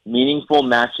meaningful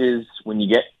matches when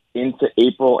you get into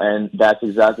April, and that's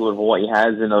exactly what Hawaii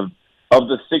has. And of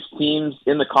the 6 teams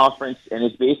in the conference, and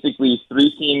it's basically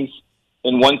 3 teams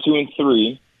in 1, 2, and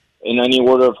 3 in any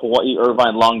order of Hawaii,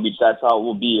 Irvine, Long Beach. That's how it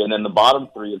will be. And then the bottom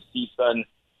 3 of CSUN,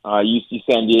 UC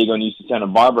San Diego, and UC Santa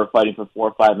Barbara fighting for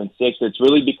 4, 5, and 6. It's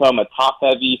really become a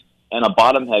top-heavy and a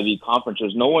bottom-heavy conference.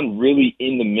 There's no one really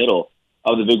in the middle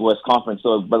of the Big West Conference.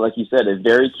 So, but like you said, a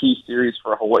very key series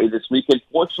for Hawaii this weekend.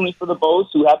 Fortunately for the Bows,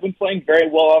 who have been playing very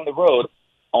well on the road,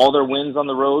 all their wins on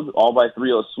the road, all by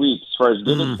 3-0 sweeps. For as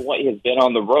good as Hawaii has been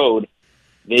on the road,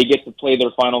 they get to play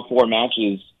their final 4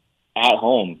 matches at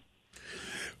home.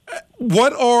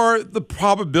 What are the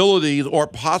probabilities or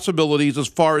possibilities as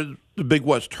far as the Big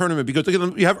West tournament? Because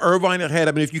again, you have Irvine ahead.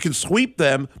 I mean, if you can sweep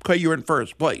them, okay, you're in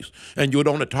first place, and you would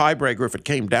own a tiebreaker if it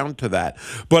came down to that.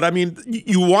 But I mean,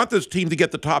 you want this team to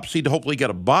get the top seed to hopefully get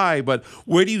a bye. But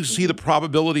where do you see the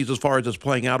probabilities as far as this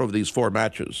playing out over these 4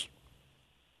 matches?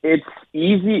 It's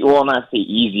easy, well, not say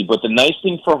easy, but the nice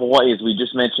thing for Hawaii is we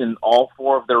just mentioned all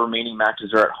 4 of their remaining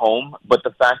matches are at home, but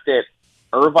the fact that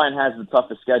Irvine has the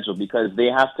toughest schedule because they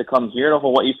have to come here to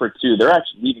Hawaii for 2. They're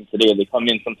actually leaving today. They come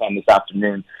in sometime this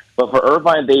afternoon. But for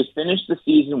Irvine, they finish the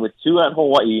season with 2 at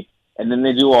Hawaii, and then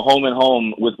they do a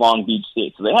home-and-home with Long Beach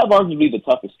State. So they have arguably the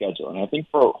toughest schedule. And I think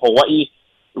for Hawaii,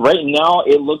 right now,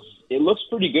 it looks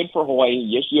pretty good for Hawaii.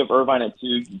 Yes, you have Irvine at 2.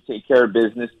 You take care of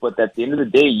business. But at the end of the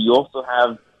day, you also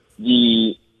have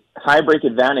the tiebreak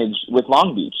advantage with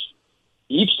Long Beach.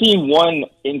 Each team won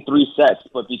in 3 sets,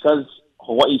 but because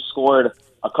Hawaii scored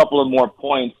a couple of more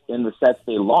points in the sets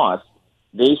they lost,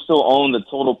 they still own the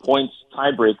total points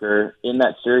tiebreaker in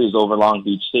that series over Long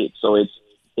Beach State. So it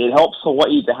helps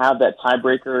Hawaii to have that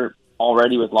tiebreaker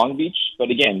already with Long Beach.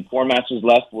 But again, 4 matches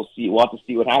left. We'll have to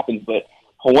see what happens. But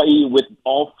Hawaii with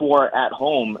all 4 at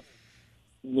home,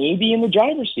 maybe in the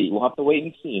driver's seat. We'll have to wait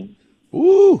and see.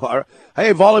 Ooh.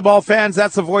 Hey, volleyball fans,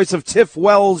 that's the voice of Tiff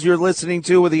Wells you're listening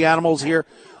to with the Animals here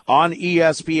on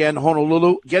ESPN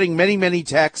Honolulu. Getting many, many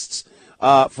texts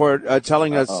for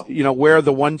telling us, where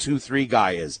the 1, 2, 3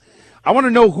 guy is. I want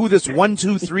to know who this 1,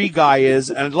 2, 3 guy is,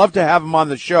 and I'd love to have him on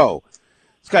the show.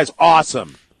 This guy's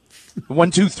awesome. The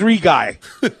 1, 2, 3 guy.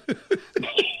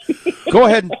 Go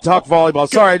ahead and talk volleyball.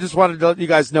 Sorry, I just wanted to let you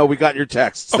guys know we got your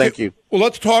texts. Okay. Thank you. Well,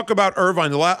 let's talk about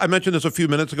Irvine. I mentioned this a few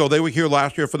minutes ago. They were here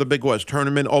last year for the Big West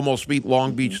tournament, almost beat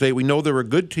Long Beach State. We know they're a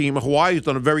good team. Hawaii's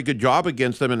done a very good job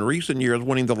against them in recent years,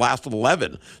 winning the last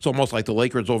 11. It's almost like the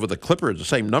Lakers over the Clippers, the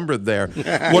same number there.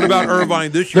 What about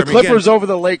Irvine this year? The Clippers over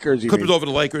the Lakers, Clippers over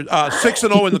the Lakers.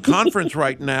 6-0 in the conference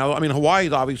right now. I mean,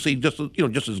 Hawaii's obviously just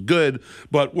as good.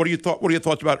 But what are your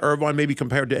thoughts about Irvine, maybe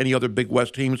compared to any other Big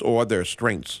West teams or their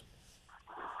strengths?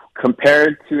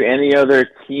 Compared to any other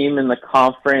team in the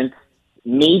conference,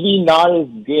 maybe not as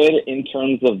good in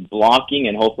terms of blocking,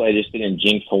 and hopefully I just didn't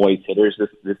jinx Hawaii's hitters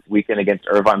this weekend against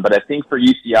Irvine, but I think for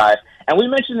UCI, and we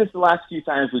mentioned this the last few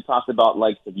times we talked about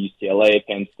likes of UCLA,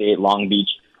 Penn State, Long Beach.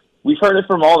 We've heard it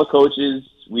from all the coaches.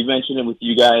 We've mentioned it with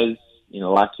you guys, the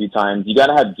last few times. You got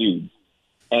to have dudes.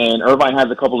 And Irvine has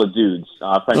a couple of dudes.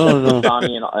 Francesco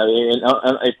Sani,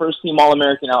 a first-team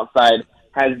All-American outside,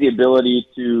 has the ability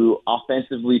to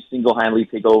offensively single-handedly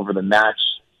take over the match.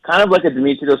 Kind of like a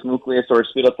Dimitrios Muklias or a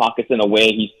Spidotakis in a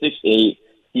way. He's 6'8".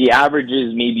 He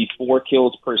averages maybe 4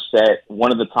 kills per set,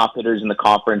 one of the top hitters in the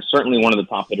conference, certainly one of the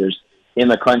top hitters in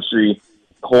the country.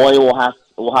 Hawaii will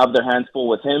have their hands full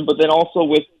with him, but then also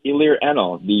with Ilir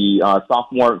Eno, the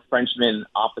sophomore Frenchman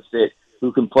opposite,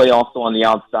 who can play also on the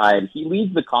outside. He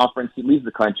leads the conference. He leads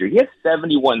the country. He has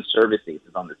 71 service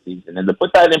aces on the season. And to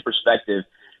put that in perspective,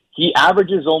 he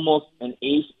averages almost an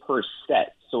ace per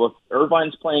set. So if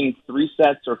Irvine's playing 3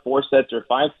 sets or 4 sets or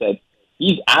 5 sets,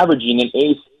 he's averaging an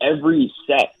ace every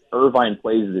set Irvine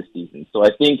plays this season. So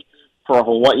I think for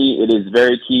Hawaii, it is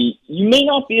very key. You may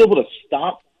not be able to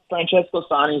stop Francesco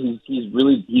Sani. He's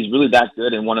really that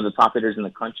good and one of the top hitters in the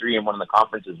country and one of the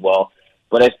conference as well.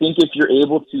 But I think if you're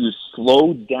able to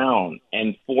slow down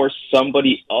and force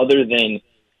somebody other than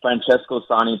Francesco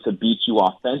Sani to beat you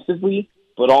offensively,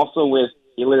 but also with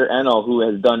Ilir Eno, who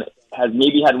has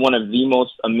maybe had one of the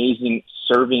most amazing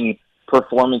serving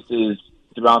performances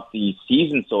throughout the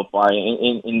season so far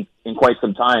in quite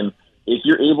some time. If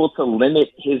you're able to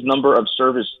limit his number of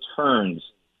service turns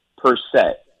per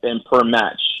set and per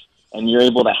match, and you're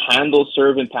able to handle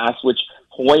serve and pass, which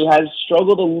Hawaii has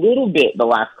struggled a little bit the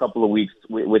last couple of weeks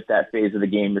with that phase of the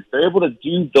game. If they're able to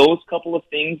do those couple of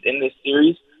things in this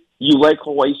series, you like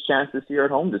Hawaii's chances here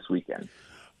at home this weekend.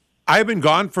 I've been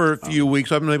gone for a few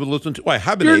weeks. I haven't been able to listen to. Well, I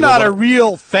have been. You're able, not but, a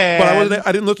real fan. But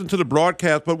I didn't listen to the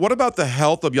broadcast. But what about the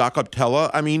health of Jakob Tella?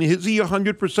 I mean, is he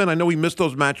 100%? I know he missed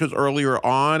those matches earlier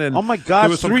on. And oh my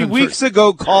gosh! 3 weeks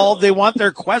ago, called. They want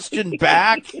their question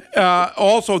back.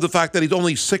 Also, the fact that he's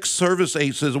only 6 service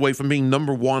aces away from being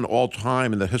number 1 all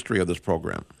time in the history of this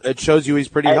program. It shows you he's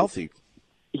pretty healthy.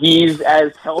 He's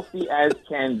as healthy as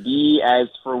can be as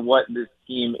for what this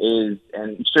team is.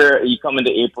 And sure, you come into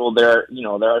April, there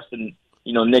are some,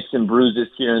 nicks and bruises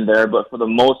here and there, but for the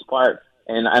most part,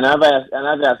 and I've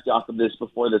asked Jakob this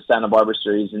before the Santa Barbara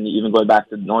series and even going back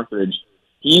to Northridge,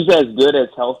 he's as good as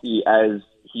healthy as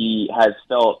he has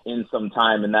felt in some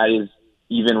time, and that is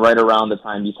even right around the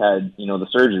time he's had, the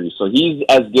surgery. So he's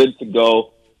as good to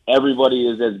go. Everybody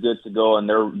is as good to go, and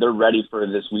they're ready for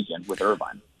this weekend with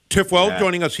Irvine. Tiff Wells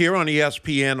joining us here on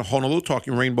ESPN Honolulu,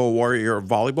 talking Rainbow Warrior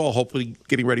volleyball, hopefully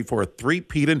getting ready for a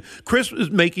three-peat. And Chris is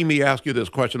making me ask you this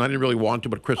question. I didn't really want to,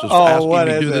 but Chris is asking me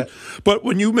to do this. But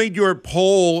when you made your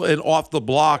poll and off the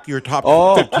block, your top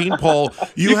 15 poll,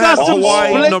 you had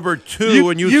Hawaii number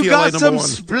 2 and UCLA number 1. You got some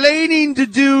splaining to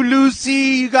do, Lucy.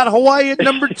 You got Hawaii at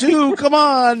number 2. Come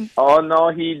on. Oh, no,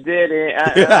 he didn't.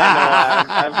 I've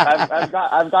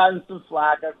gotten some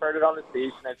flack. I've heard it on the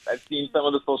station. I've seen some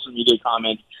of the social media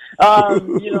comments. I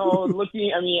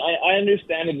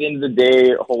understand at the end of the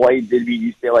day, Hawaii did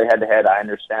beat UCLA head-to-head. I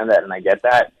understand that, and I get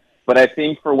that. But I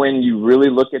think for when you really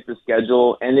look at the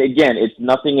schedule, and again, it's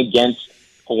nothing against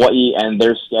Hawaii and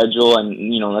their schedule and,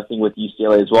 nothing with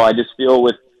UCLA as well. I just feel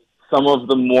with some of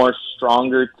the more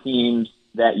stronger teams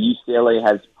that UCLA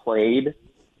has played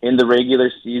in the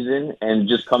regular season and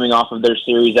just coming off of their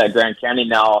series at Grand Canyon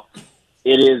now,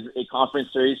 it is a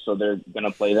conference series, so they're going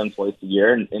to play them twice a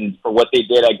year. And for what they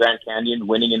did at Grand Canyon,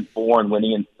 winning in 4 and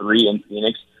winning in 3 in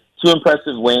Phoenix, 2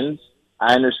 impressive wins.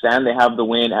 I understand they have the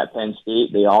win at Penn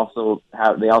State. They also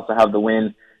have the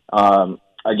win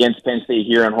against Penn State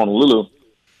here in Honolulu.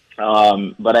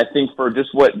 But I think for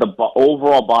just what the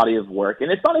overall body of work,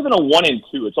 and it's not even a 1 and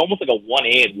 2. It's almost like a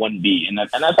 1A and 1B. And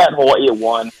I've had Hawaii at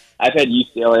 1. I've had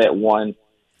UCLA at 1.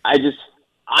 I just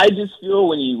feel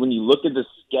when you look at the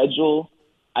schedule,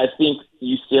 I think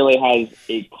UCLA has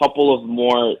a couple of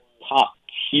more top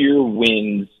tier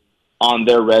wins on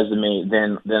their resume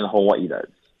than Hawaii does.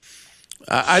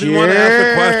 I didn't want to ask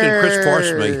the question. Chris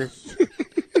forced me.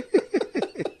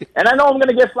 And I know I'm going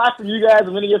to get flack from you guys. I'm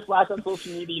going to get flack on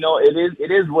social media.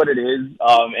 It is what it is.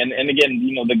 And again,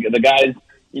 the guys,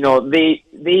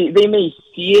 they may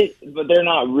see it, but they're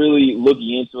not really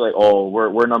looking into like, oh,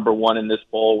 we're number 1 in this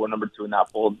poll, we're number 2 in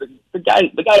that poll. The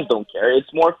guys don't care.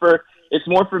 It's more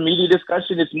for media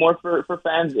discussion. It's more for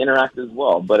fans to interact as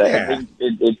well. But I think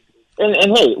it's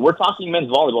and hey, we're talking men's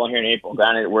volleyball here in April.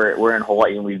 Granted, we're in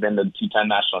Hawaii and we've been the 2-time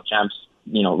national champs,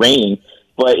 reigning.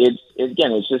 But it's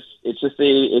just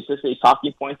a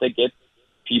talking point that gets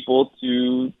people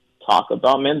to talk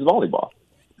about men's volleyball.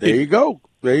 There you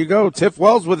go. Tiff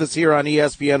Wells with us here on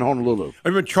ESPN Honolulu. I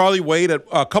remember Charlie Wade,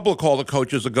 a couple of Calder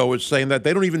coaches ago, was saying that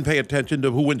they don't even pay attention to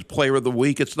who wins Player of the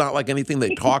Week. It's not like anything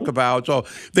they talk about. So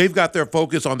they've got their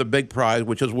focus on the big prize,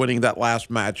 which is winning that last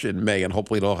match in May, and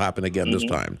hopefully it'll happen again this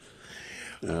time.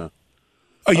 Yeah.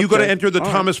 Are you going to enter the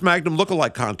Thomas Magnum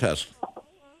lookalike contest?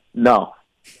 No.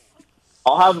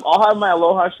 I'll have my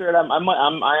Aloha shirt. I am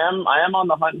on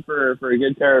the hunt for a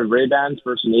good pair of Ray-Bans,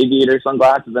 for some aviator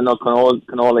sunglasses. I know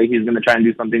Kanoa, he's going to try and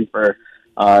do something for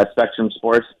Spectrum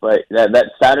Sports. But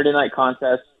that Saturday night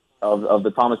contest of the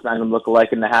Thomas Magnum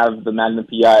lookalike, and to have the Magnum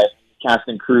PI cast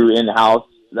and crew in-house,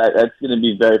 that's going to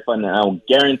be very fun. And I will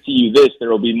guarantee you this,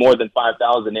 there will be more than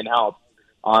 5,000 in-house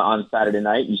on Saturday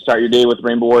night. You start your day with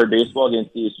Rainbow Warrior Baseball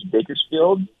against CSU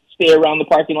Bakersfield. Stay around the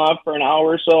parking lot for an hour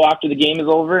or so after the game is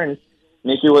over, and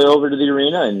make your way over to the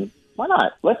arena, and why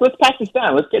not? Let's pack this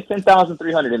down. Let's get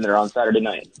 10,300 in there on Saturday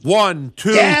night. 1,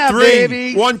 2, 3.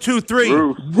 Baby. 1, 2, 3.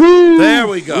 Woo. There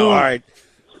we go. All right.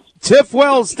 Tiff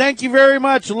Wells, thank you very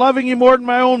much. Loving you more than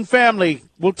my own family.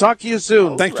 We'll talk to you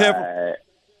soon. Thanks, Tiff.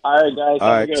 All right, guys.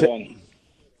 Have a good one.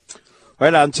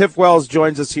 Right on. Tiff Wells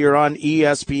joins us here on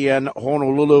ESPN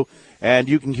Honolulu. And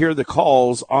you can hear the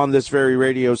calls on this very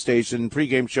radio station.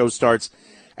 Pregame show starts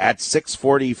at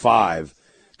 6:45.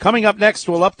 Coming up next,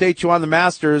 we'll update you on the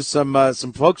Masters. Some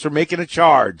folks are making a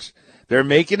charge. They're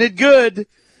making it good.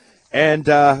 And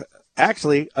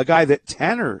actually, a guy that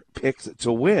Tanner picked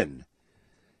to win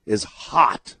is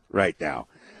hot right now.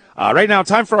 Right now,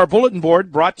 time for our bulletin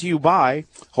board, brought to you by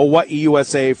Hawaii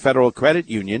USA Federal Credit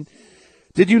Union.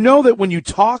 Did you know that when you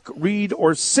talk, read,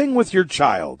 or sing with your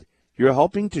child, you're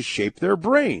helping to shape their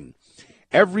brain?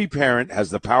 Every parent has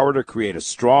the power to create a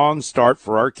strong start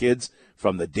for our kids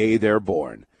from the day they're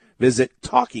born. Visit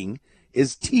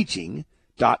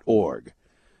talkingisteaching.org.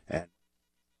 And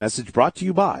message brought to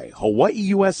you by Hawaii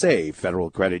USA Federal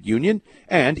Credit Union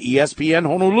and ESPN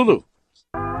Honolulu.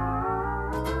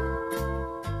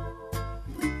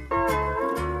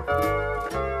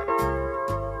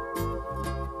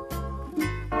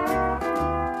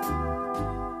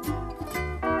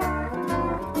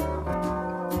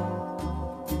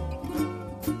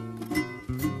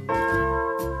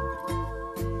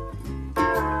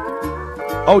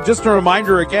 Oh, just a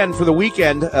reminder again for the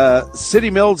weekend, City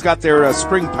Mill's got their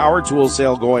spring power tool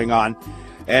sale going on,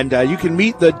 and you can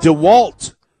meet the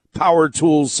DeWalt Power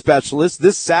Tools specialist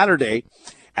this Saturday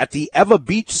at the Eva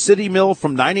Beach City Mill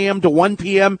from 9 a.m. to 1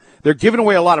 p.m. They're giving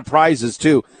away a lot of prizes,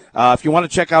 too. If you want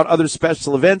to check out other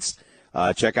special events,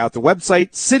 check out the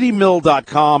website,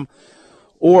 citymill.com,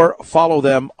 or follow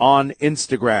them on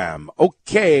Instagram.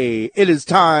 Okay, it is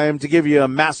time to give you a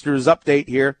Masters update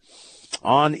here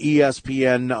on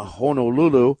ESPN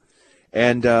Honolulu,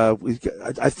 and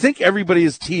I think everybody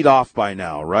is teed off by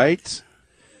now, right?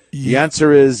 Yeah. The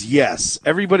answer is yes.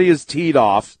 Everybody is teed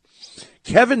off.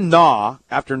 Kevin Na,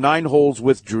 after 9 holes,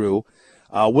 withdrew.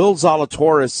 Will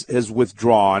Zalatoris has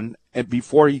withdrawn and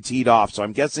before he teed off, so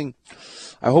I'm guessing,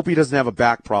 I hope he doesn't have a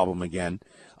back problem again.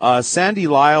 Sandy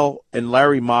Lyle and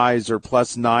Larry Mize are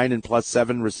 +9 and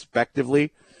 +7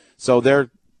 respectively, so they're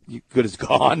good as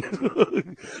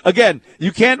gone. Again,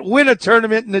 you can't win a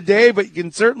tournament in a day, but you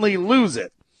can certainly lose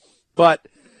it. But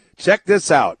check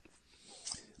this out.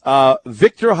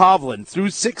 Victor Hovland,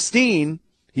 through 16,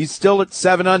 he's still at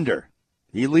 7 under.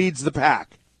 He leads the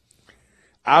pack.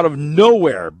 Out of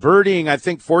nowhere, birdieing, I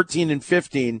think, 14 and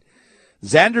 15,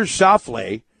 Xander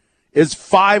Schauffele is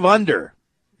 5 under.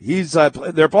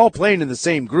 They're all playing in the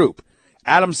same group.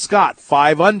 Adam Scott,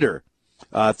 5 under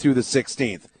through the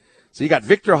 16th. So you got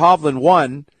Victor Hovland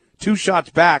 1, 2 shots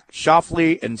back,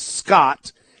 Schauffele and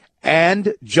Scott,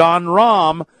 and John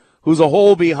Rahm, who's a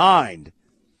hole behind.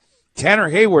 Tanner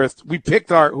Hayworth, we picked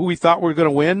who we thought we were going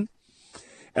to win.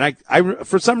 And I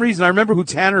for some reason, I remember who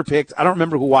Tanner picked. I don't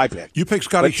remember who I picked. You picked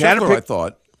Scotty Scheffler, I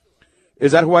thought.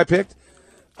 Is that who I picked?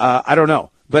 I don't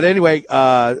know. But anyway,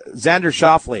 Xander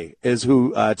Schauffele is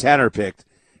who Tanner picked,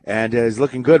 and is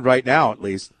looking good right now, at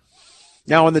least.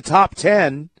 Now, in the top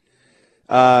 10,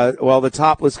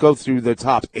 let's go through the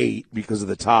top 8 because of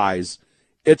the ties.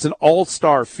 It's an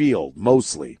all-star field,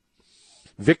 mostly.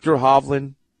 Victor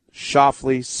Hovland,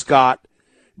 Schauffele, Scott,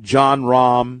 John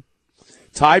Rahm.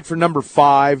 Tied for number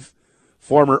 5,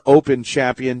 former Open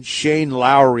champion Shane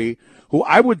Lowry, who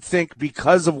I would think,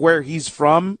 because of where he's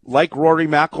from, like Rory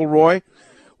McIlroy,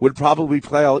 would probably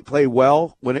play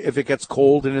well if it gets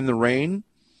cold and in the rain.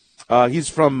 He's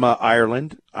from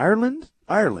Ireland. Ireland,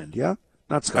 yeah?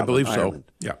 Not Scotland. I believe Ireland.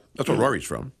 So. Yeah, that's where Rory's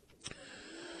from.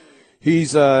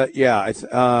 He's, I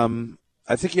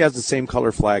think he has the same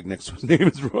color flag next to his name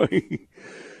as Roy.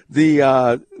 The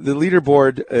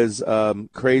leaderboard is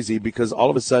crazy because all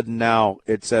of a sudden now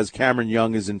it says Cameron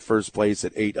Young is in first place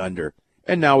at 8 under,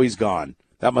 and now he's gone.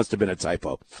 That must have been a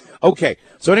typo. Okay,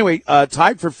 so anyway,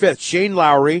 tied for 5th, Shane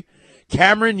Lowry,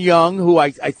 Cameron Young, who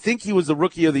I think he was the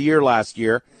Rookie of the Year last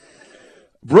year.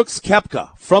 Brooks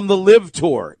Koepka from the Live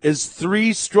Tour is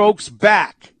 3 strokes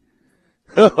back.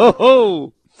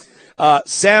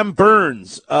 Sam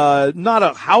Burns, not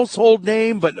a household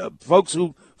name, but folks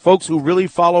who really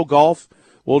follow golf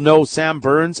will know Sam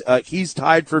Burns. He's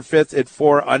tied for 5th at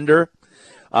 4 under.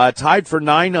 Tied for 3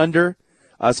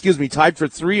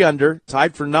 under,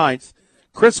 tied for 9th.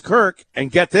 Chris Kirk,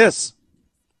 and get this,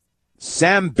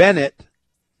 Sam Bennett,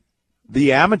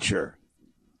 the amateur.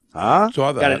 Saw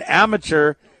that. Got an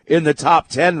amateur in the top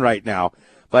 10 right now.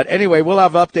 But anyway, we'll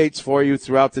have updates for you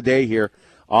throughout the day here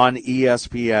on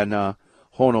ESPN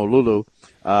Honolulu,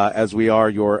 as we are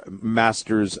your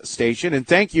Masters station. And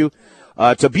thank you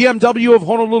to BMW of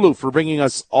Honolulu for bringing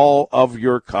us all of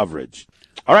your coverage.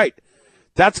 All right,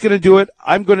 that's going to do it.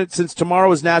 Since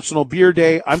tomorrow is National Beer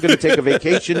Day, I'm going to take a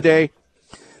vacation day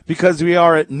because we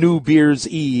are at New Beer's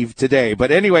Eve today.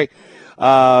 But anyway,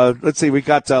 let's see. We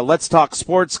got Let's Talk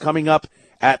Sports coming up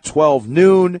at 12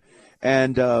 noon.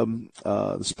 and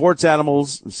the sports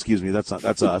animals. Excuse me, that's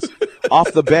us.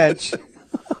 Off the bench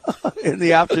in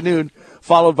the afternoon,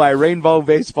 followed by rainbow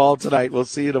baseball tonight. We'll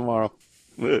see you tomorrow.